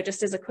IP. So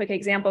just as a quick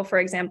example, for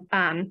example,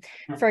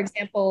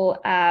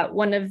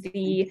 one of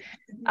the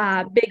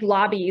big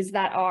lobbies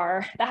that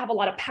have a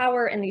lot of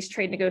power in these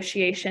trade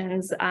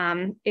negotiations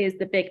is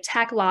the big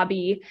tech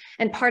lobby,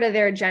 and part of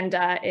their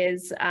agenda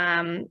is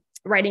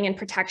writing in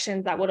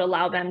protections that would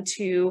allow them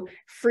to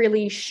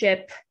freely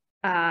ship,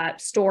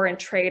 store, and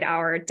trade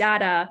our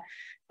data,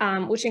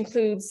 which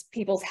includes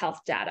people's health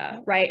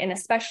data, right? And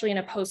especially in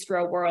a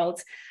post-Roe world,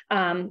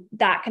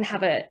 that can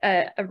have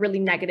a really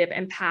negative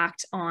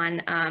impact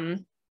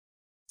on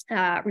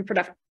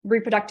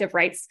reproductive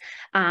rights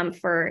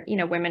for, you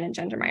know, women and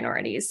gender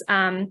minorities,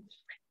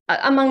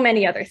 among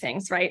many other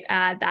things, right?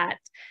 That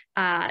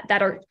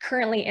are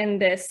currently in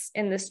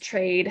this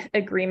trade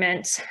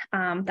agreement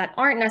that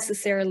aren't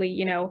necessarily,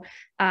 you know,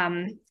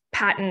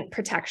 patent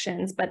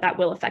protections, but that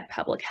will affect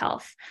public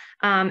health.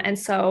 And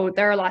so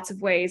there are lots of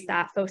ways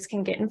that folks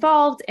can get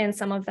involved in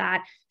some of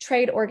that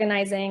trade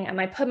organizing. And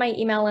I put my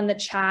email in the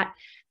chat.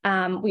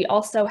 We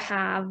also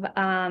have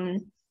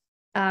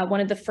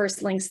one of the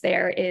first links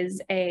there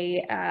is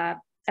a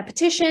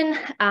petition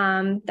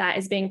that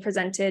is being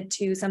presented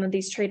to some of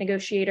these trade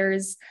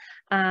negotiators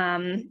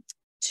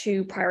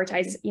to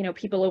prioritize, you know,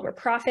 people over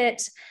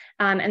profit.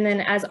 And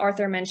then, as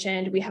Arthur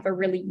mentioned, we have a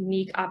really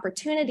unique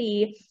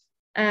opportunity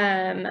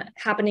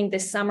happening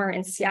this summer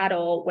in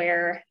Seattle,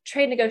 where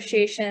trade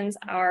negotiations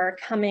are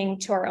coming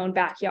to our own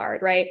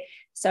backyard, right?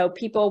 So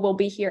people will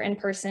be here in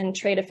person,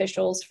 trade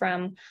officials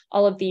from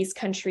all of these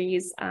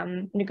countries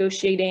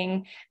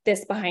negotiating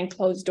this behind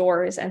closed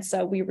doors. And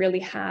so we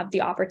really have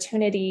the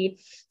opportunity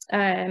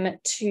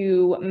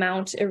to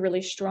mount a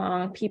really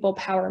strong people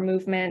power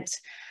movement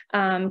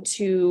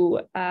to,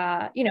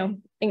 you know,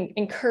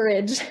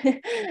 encourage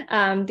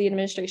the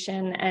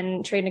administration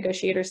and trade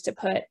negotiators to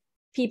put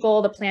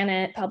people, the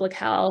planet, public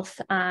health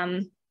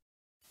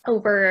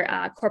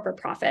over corporate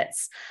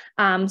profits.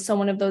 So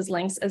one of those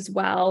links as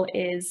well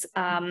is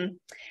some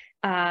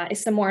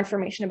more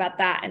information about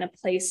that and a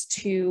place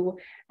to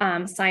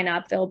sign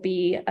up. There'll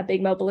be a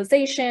big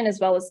mobilization as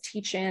well as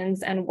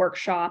teach-ins and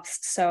workshops.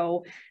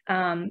 So,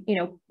 you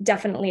know,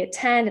 definitely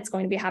attend. It's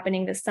going to be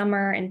happening this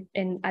summer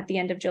and at the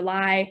end of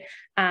July.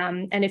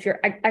 And if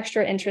you're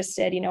extra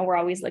interested, you know, we're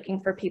always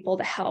looking for people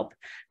to help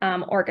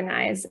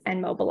organize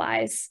and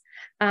mobilize.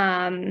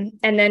 And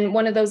then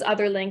one of those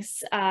other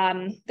links,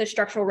 the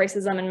structural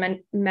racism and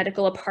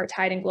medical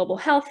apartheid and global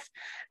health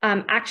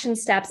action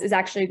steps, is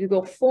actually a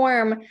Google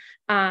form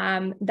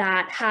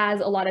that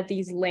has a lot of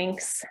these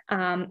links,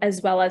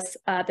 as well as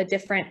the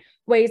different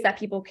ways that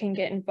people can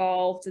get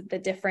involved, the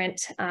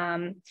different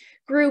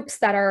groups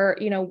that are,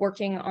 you know,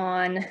 working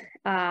on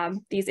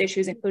these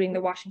issues, including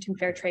the Washington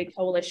Fair Trade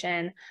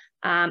Coalition,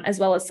 as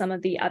well as some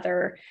of the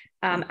other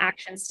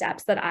action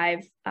steps that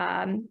I've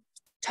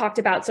talked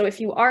about. So if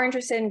you are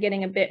interested in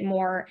getting a bit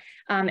more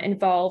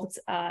involved,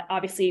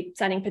 obviously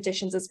signing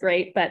petitions is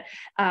great, but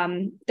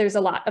there's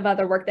a lot of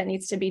other work that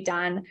needs to be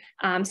done.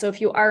 So if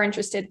you are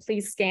interested,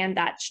 please scan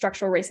that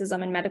structural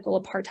racism and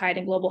medical apartheid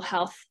and global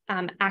health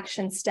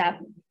action step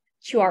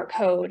QR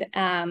code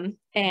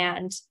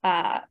and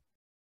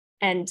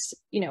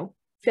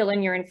fill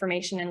in your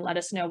information and let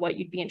us know what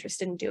you'd be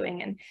interested in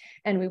doing.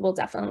 And we will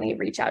definitely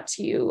reach out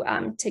to you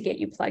to get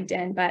you plugged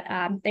in. But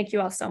thank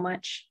you all so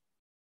much.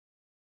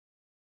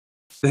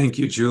 Thank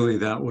you, Julie.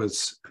 That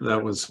was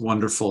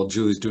wonderful.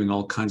 Julie's doing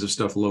all kinds of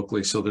stuff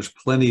locally, so there's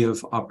plenty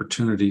of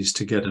opportunities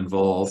to get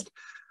involved.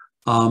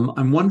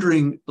 I'm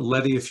wondering,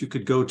 Letty, if you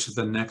could go to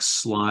the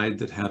next slide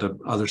that had a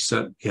other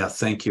set. Yeah,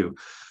 thank you.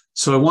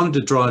 So I wanted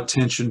to draw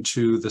attention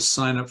to the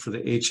sign up for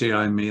the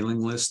HAI mailing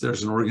list.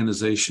 There's an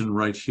organization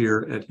right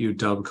here at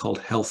UW called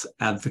Health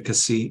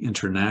Advocacy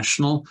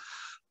International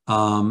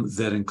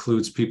that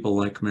includes people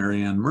like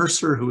Marianne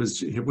Mercer, who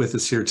is with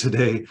us here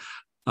today,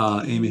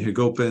 Amy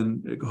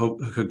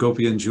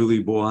Hagopian,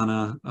 Julie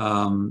Boana,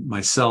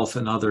 myself,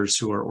 and others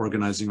who are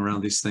organizing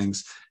around these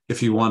things.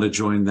 If you want to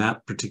join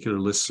that particular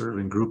listserv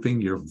and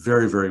grouping, you're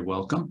very, very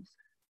welcome.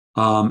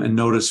 And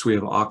notice we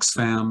have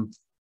Oxfam,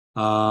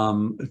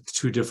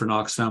 2 different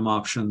Oxfam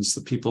options,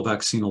 the People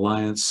Vaccine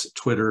Alliance,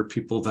 Twitter,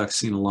 People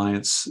Vaccine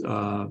Alliance,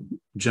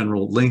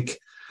 general link.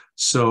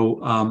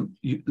 So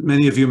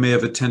many of you may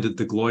have attended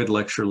the Gloyd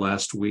lecture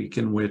last week,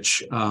 in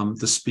which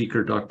the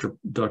speaker,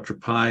 Dr.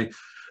 Pai,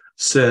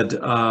 said,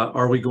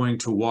 are we going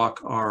to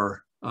walk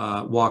our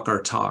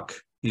talk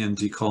in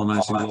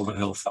decolonizing global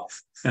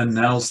health? And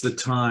now's the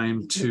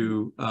time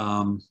to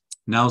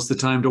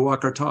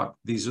walk our talk.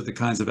 These are the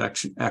kinds of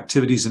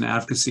activities and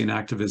advocacy and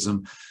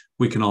activism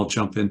we can all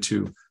jump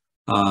into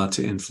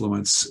to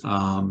influence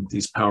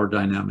these power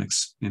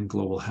dynamics in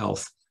global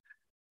health.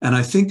 And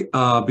I think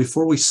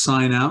before we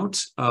sign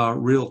out,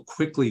 real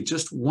quickly,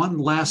 just one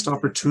last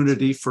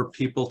opportunity for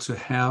people to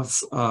have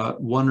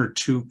 1 or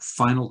 2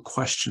 final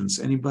questions.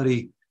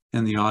 Anybody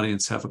in the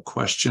audience have a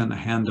question, a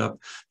hand up?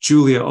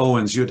 Julia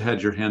Owens, you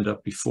had your hand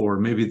up before.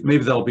 Maybe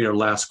that'll be our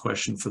last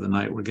question for the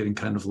night. We're getting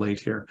kind of late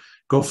here.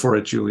 Go for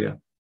it, Julia.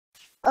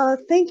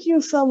 Thank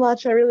you so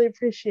much. I really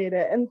appreciate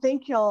it. And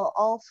thank you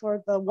all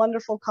for the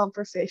wonderful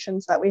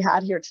conversations that we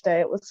had here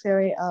today. It was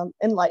very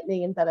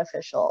enlightening and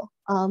beneficial.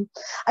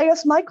 I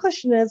guess my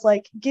question is,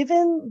 like,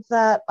 given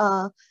that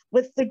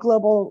with the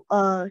global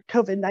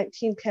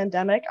COVID-19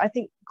 pandemic, I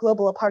think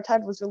global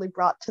apartheid was really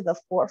brought to the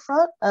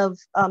forefront of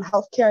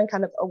healthcare and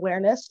kind of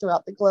awareness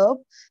throughout the globe,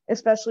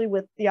 especially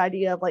with the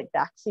idea of like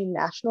vaccine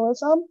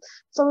nationalism.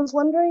 So I was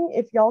wondering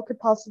if y'all could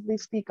possibly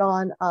speak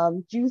on,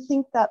 do you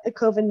think that the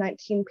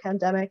COVID-19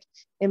 pandemic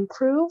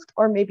improved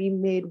or maybe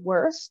made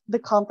worse the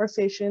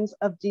conversations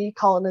of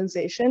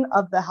decolonization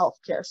of the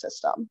healthcare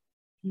system?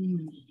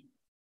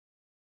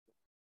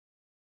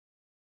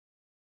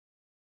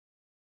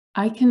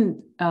 I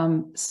can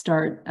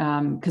start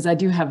because I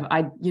do have,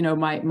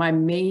 my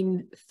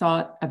main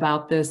thought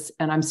about this,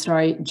 and I'm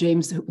sorry,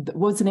 James, what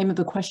was the name of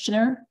the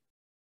questioner?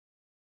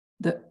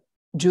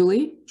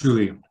 Julie?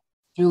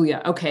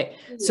 Julia, okay.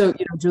 So,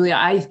 Julia,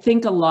 I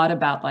think a lot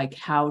about like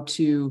how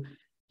to,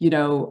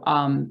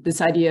 this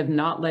idea of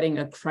not letting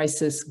a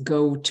crisis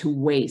go to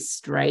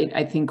waste, right?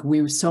 I think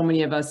so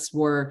many of us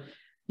were,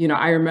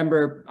 I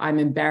remember, I'm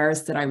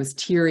embarrassed that I was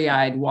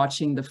teary-eyed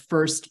watching the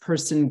first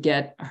person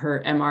get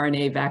her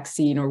mRNA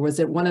vaccine, or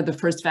was it one of the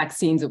first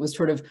vaccines? It was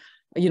sort of,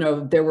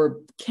 there were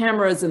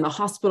cameras in the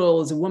hospital. It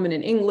was a woman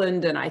in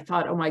England, and I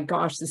thought, oh my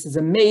gosh, this is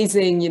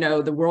amazing.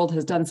 The world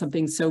has done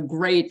something so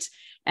great.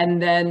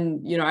 And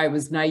then, I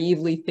was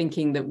naively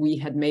thinking that we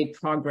had made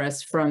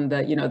progress from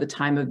the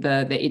time of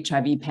the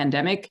HIV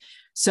pandemic.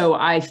 So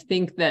I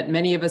think that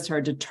many of us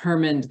are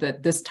determined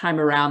that this time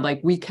around,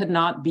 like, we could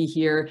not be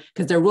here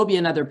because there will be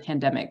another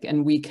pandemic,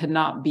 and we could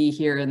not be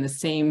here in the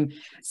same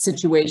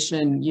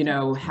situation,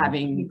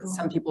 having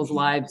some people's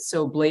lives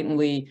so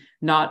blatantly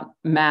not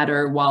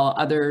matter while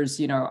others,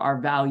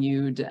 are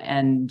valued.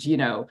 And,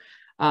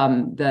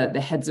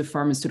 the heads of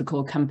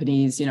pharmaceutical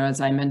companies, as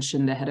I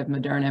mentioned, the head of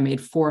Moderna made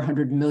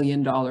 $400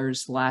 million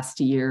last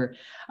year.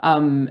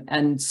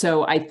 And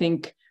so I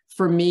think,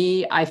 for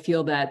me, I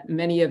feel that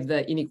many of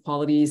the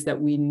inequalities that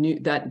we knew,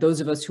 that those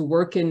of us who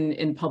work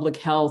in public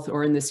health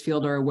or in this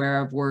field are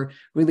aware of, were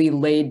really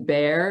laid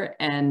bare.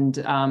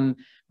 And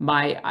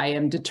I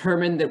am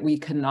determined that we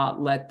cannot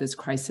let this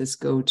crisis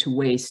go to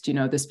waste.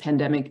 This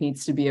pandemic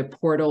needs to be a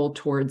portal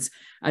towards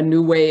a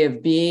new way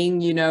of being,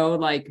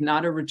 like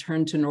not a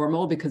return to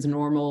normal, because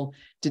normal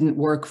didn't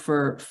work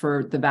for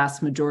the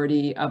vast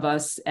majority of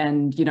us.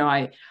 And,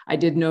 I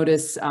did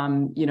notice,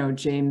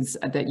 James,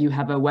 that you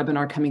have a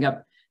webinar coming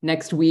up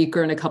next week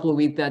or in a couple of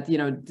weeks that,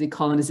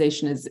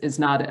 decolonization is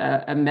not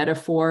a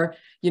metaphor,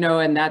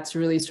 and that's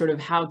really sort of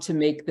how to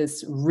make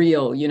this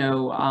real,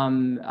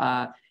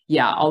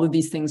 all of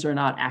these things are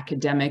not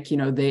academic,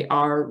 they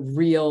are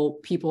real,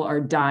 people are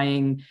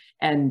dying.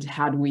 And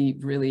how do we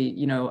really,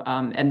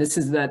 and this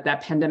is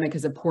that pandemic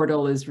as a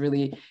portal is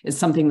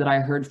something that I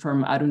heard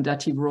from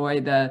Arundhati Roy,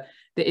 the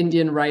the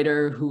Indian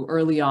writer who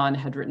early on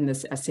had written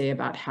this essay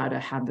about how to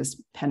have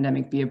this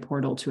pandemic be a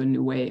portal to a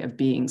new way of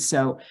being.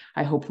 So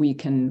I hope we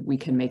can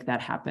make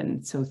that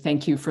happen. So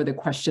thank you for the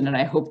question. And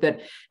I hope that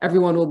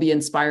everyone will be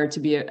inspired to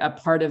be a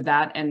part of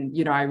that. And,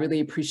 I really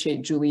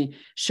appreciate Julie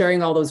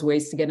sharing all those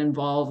ways to get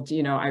involved.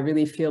 I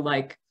really feel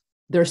like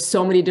there's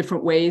so many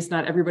different ways.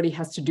 Not everybody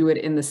has to do it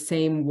in the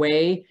same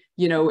way.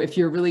 If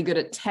you're really good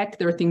at tech,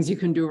 there are things you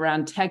can do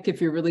around tech.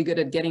 If you're really good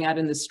at getting out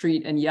in the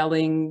street and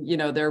yelling,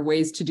 there are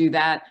ways to do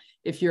that.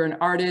 If you're an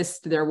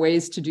artist, there are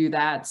ways to do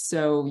that.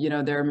 So,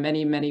 there are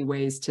many, many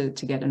ways to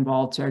get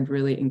involved. So I'd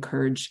really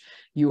encourage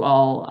you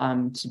all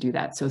to do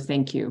that. So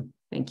thank you.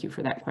 Thank you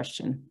for that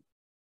question.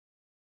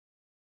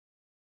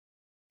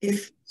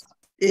 If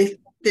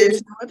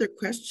there's no other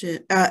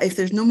question, if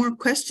there's no more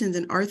questions,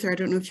 and Arthur, I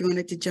don't know if you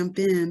wanted to jump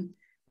in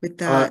with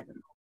that.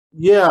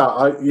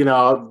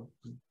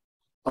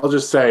 I'll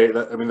just say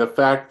that, the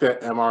fact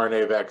that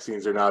mRNA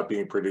vaccines are not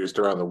being produced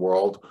around the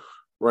world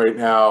right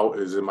now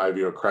is, in my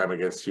view, a crime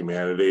against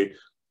humanity.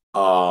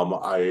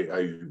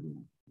 I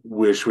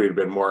wish we had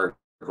been more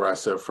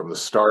aggressive from the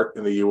start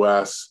in the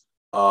US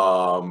in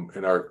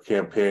our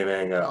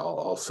campaigning.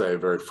 I'll say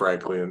very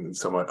frankly and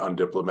somewhat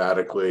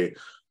undiplomatically,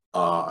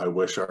 I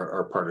wish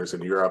our partners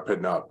in Europe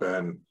had not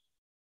been,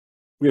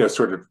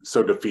 sort of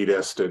so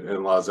defeatist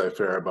and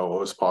laissez-faire about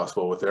what was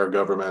possible with their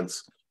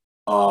governments.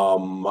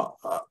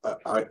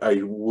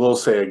 I will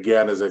say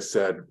again, as I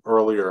said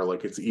earlier,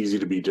 like, it's easy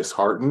to be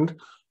disheartened,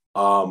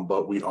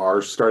 but we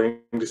are starting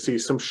to see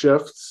some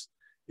shifts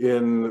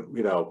in,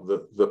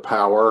 the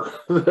power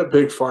that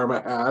Big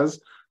Pharma has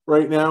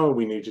right now, and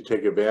we need to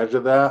take advantage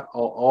of that.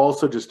 I'll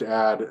also just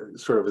add,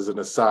 sort of as an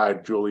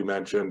aside, Julie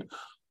mentioned,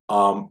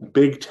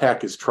 big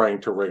tech is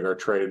trying to rig our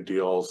trade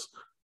deals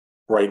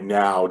right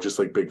now, just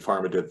like Big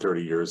Pharma did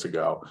 30 years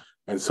ago.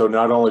 And so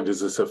not only does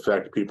this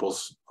affect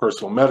people's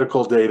personal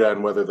medical data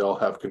and whether they'll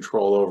have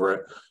control over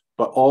it,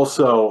 but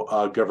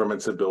also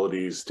government's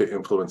abilities to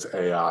influence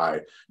AI.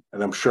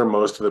 And I'm sure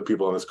most of the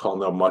people on this call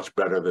know much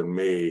better than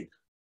me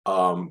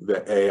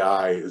that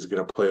AI is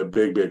going to play a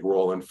big, big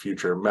role in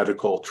future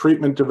medical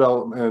treatment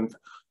development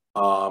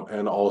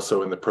and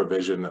also in the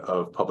provision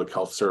of public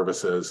health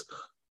services.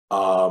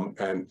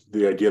 And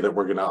the idea that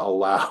we're going to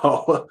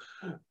allow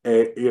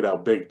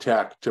big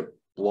tech to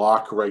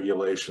block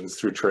regulations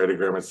through trade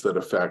agreements that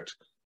affect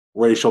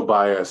racial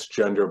bias,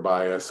 gender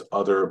bias,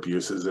 other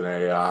abuses in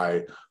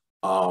AI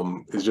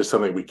is just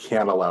something we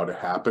can't allow to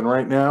happen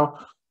right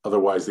now.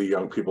 Otherwise, the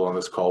young people on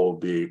this call will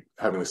be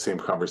having the same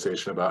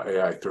conversation about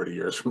AI 30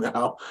 years from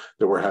now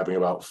that we're having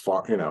about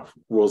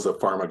rules that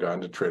Pharma got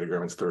into trade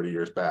agreements 30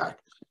 years back.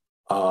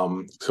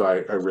 So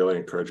I really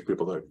encourage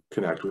people to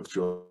connect with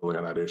Julie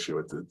on that issue.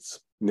 It's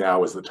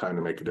now is the time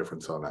to make a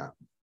difference on that.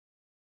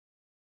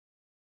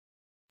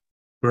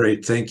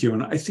 Great, thank you.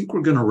 And I think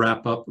we're going to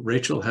wrap up.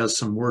 Rachel has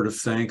some word of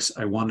thanks.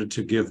 I wanted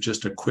to give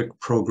just a quick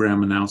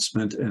program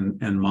announcement,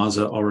 and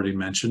Maaza already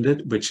mentioned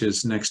it, which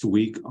is next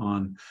week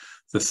on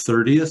the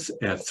 30th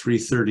at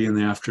 3:30 in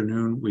the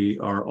afternoon. We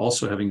are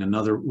also having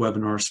another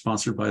webinar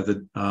sponsored by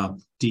the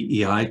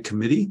DEI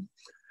Committee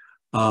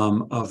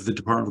of the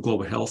Department of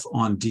Global Health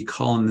on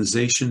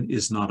Decolonization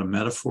is Not a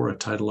Metaphor, a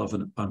title of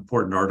an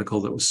important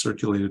article that was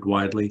circulated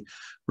widely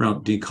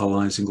around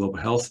decolonizing global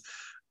health.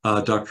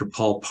 Dr.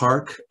 Paul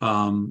Park,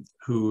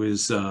 who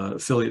is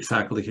affiliate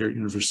faculty here at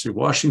University of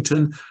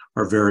Washington,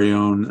 our very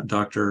own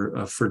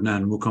Dr.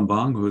 Ferdinand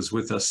Mukambang, who is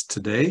with us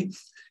today,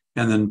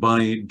 and then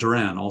Bonnie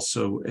Duran,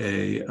 also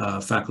a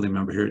faculty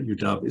member here at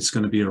UW. It's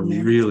going to be a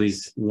really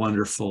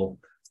wonderful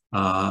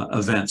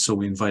event, so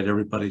we invite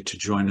everybody to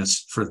join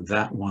us for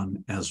that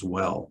one as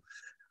well.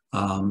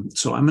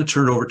 So I'm going to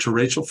turn it over to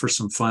Rachel for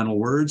some final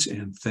words,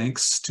 and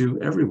thanks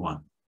to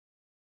everyone.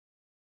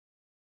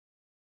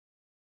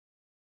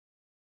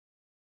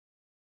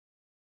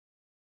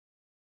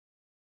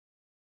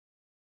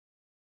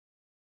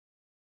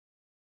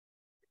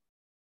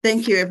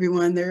 Thank you,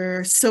 everyone. There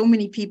are so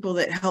many people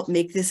that helped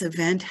make this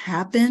event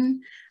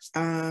happen.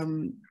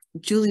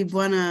 Julie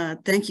Buena,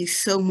 thank you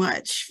so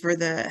much for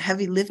the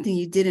heavy lifting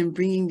you did in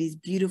bringing these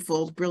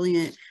beautiful,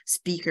 brilliant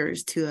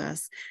speakers to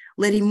us.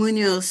 Letty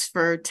Munoz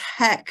for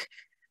tech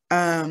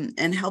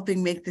and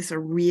helping make this a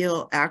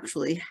real,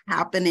 actually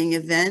happening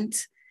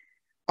event.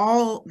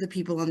 All the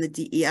people on the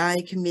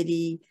DEI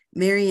committee,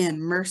 Marianne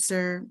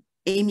Mercer,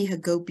 Amy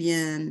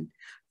Hagopian,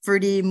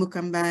 Ferdi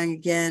Mukambang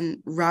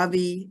again,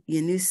 Ravi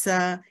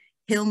Yanusa,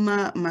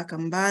 Hilma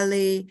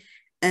Makambale,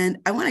 and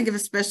I want to give a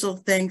special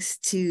thanks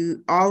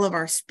to all of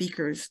our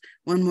speakers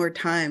one more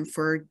time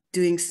for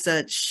doing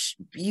such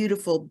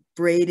beautiful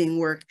braiding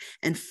work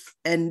and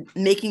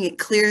making it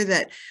clear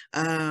that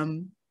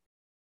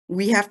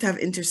we have to have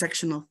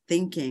intersectional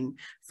thinking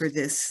for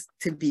this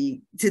to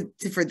be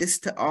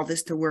all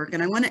this to work.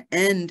 And I want to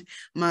end,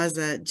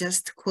 Maaza,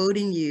 just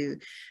quoting you,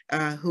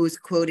 who is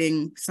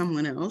quoting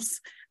someone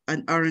else.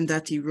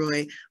 Arundhati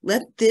Roy,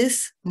 let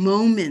this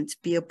moment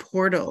be a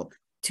portal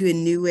to a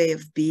new way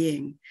of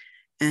being.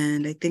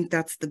 And I think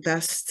that's the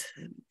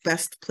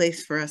best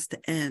place for us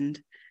to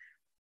end.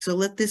 So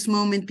let this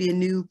moment be a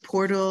new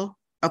portal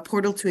a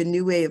portal to a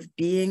new way of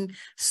being.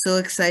 So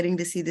exciting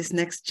to see this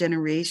next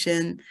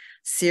generation,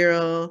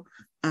 Cyril,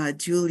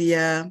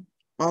 Julia,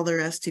 all the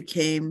rest who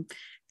came.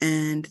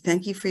 And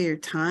thank you for your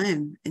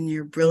time and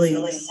your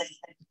brilliance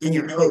and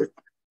your hope.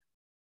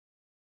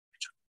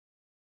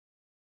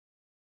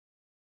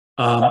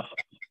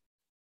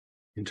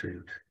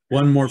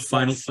 One more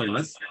final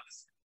thought.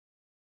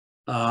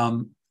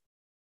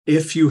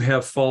 If you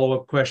have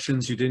follow-up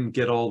questions, you didn't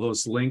get all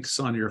those links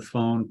on your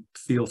phone,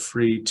 feel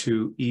free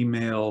to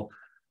email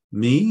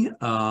me.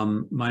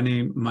 My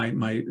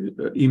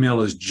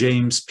email is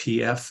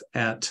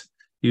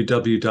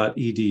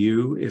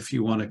jamespf@uw.edu if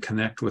you want to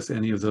connect with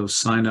any of those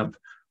sign-up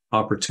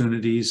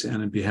opportunities,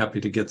 and I'd be happy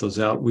to get those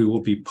out. We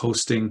will be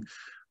posting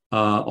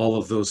all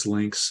of those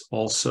links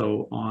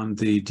also on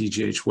the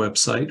DGH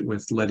website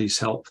with Letty's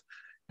help,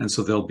 and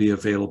so they'll be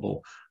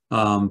available.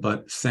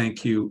 But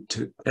thank you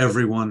to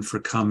everyone for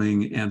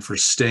coming and for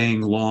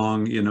staying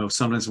long. You know,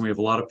 sometimes when we have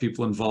a lot of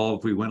people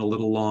involved, we went a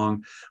little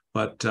long,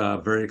 but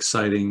very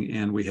exciting.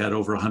 And we had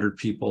over 100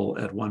 people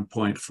at one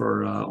point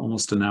for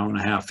almost an hour and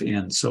a half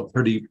in. So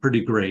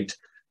pretty great.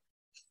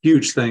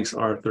 Huge thanks,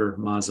 Arthur,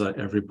 Maaza,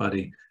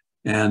 everybody.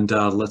 And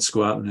let's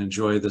go out and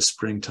enjoy the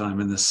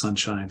springtime and the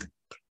sunshine.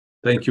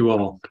 Thank you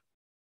all.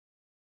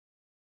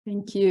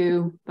 Thank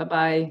you.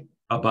 Bye-bye.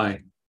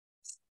 Bye-bye.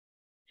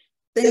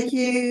 Thank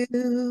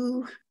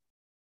you.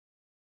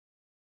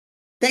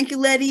 Thank you,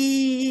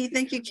 Letty.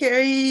 Thank you,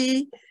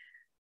 Carrie.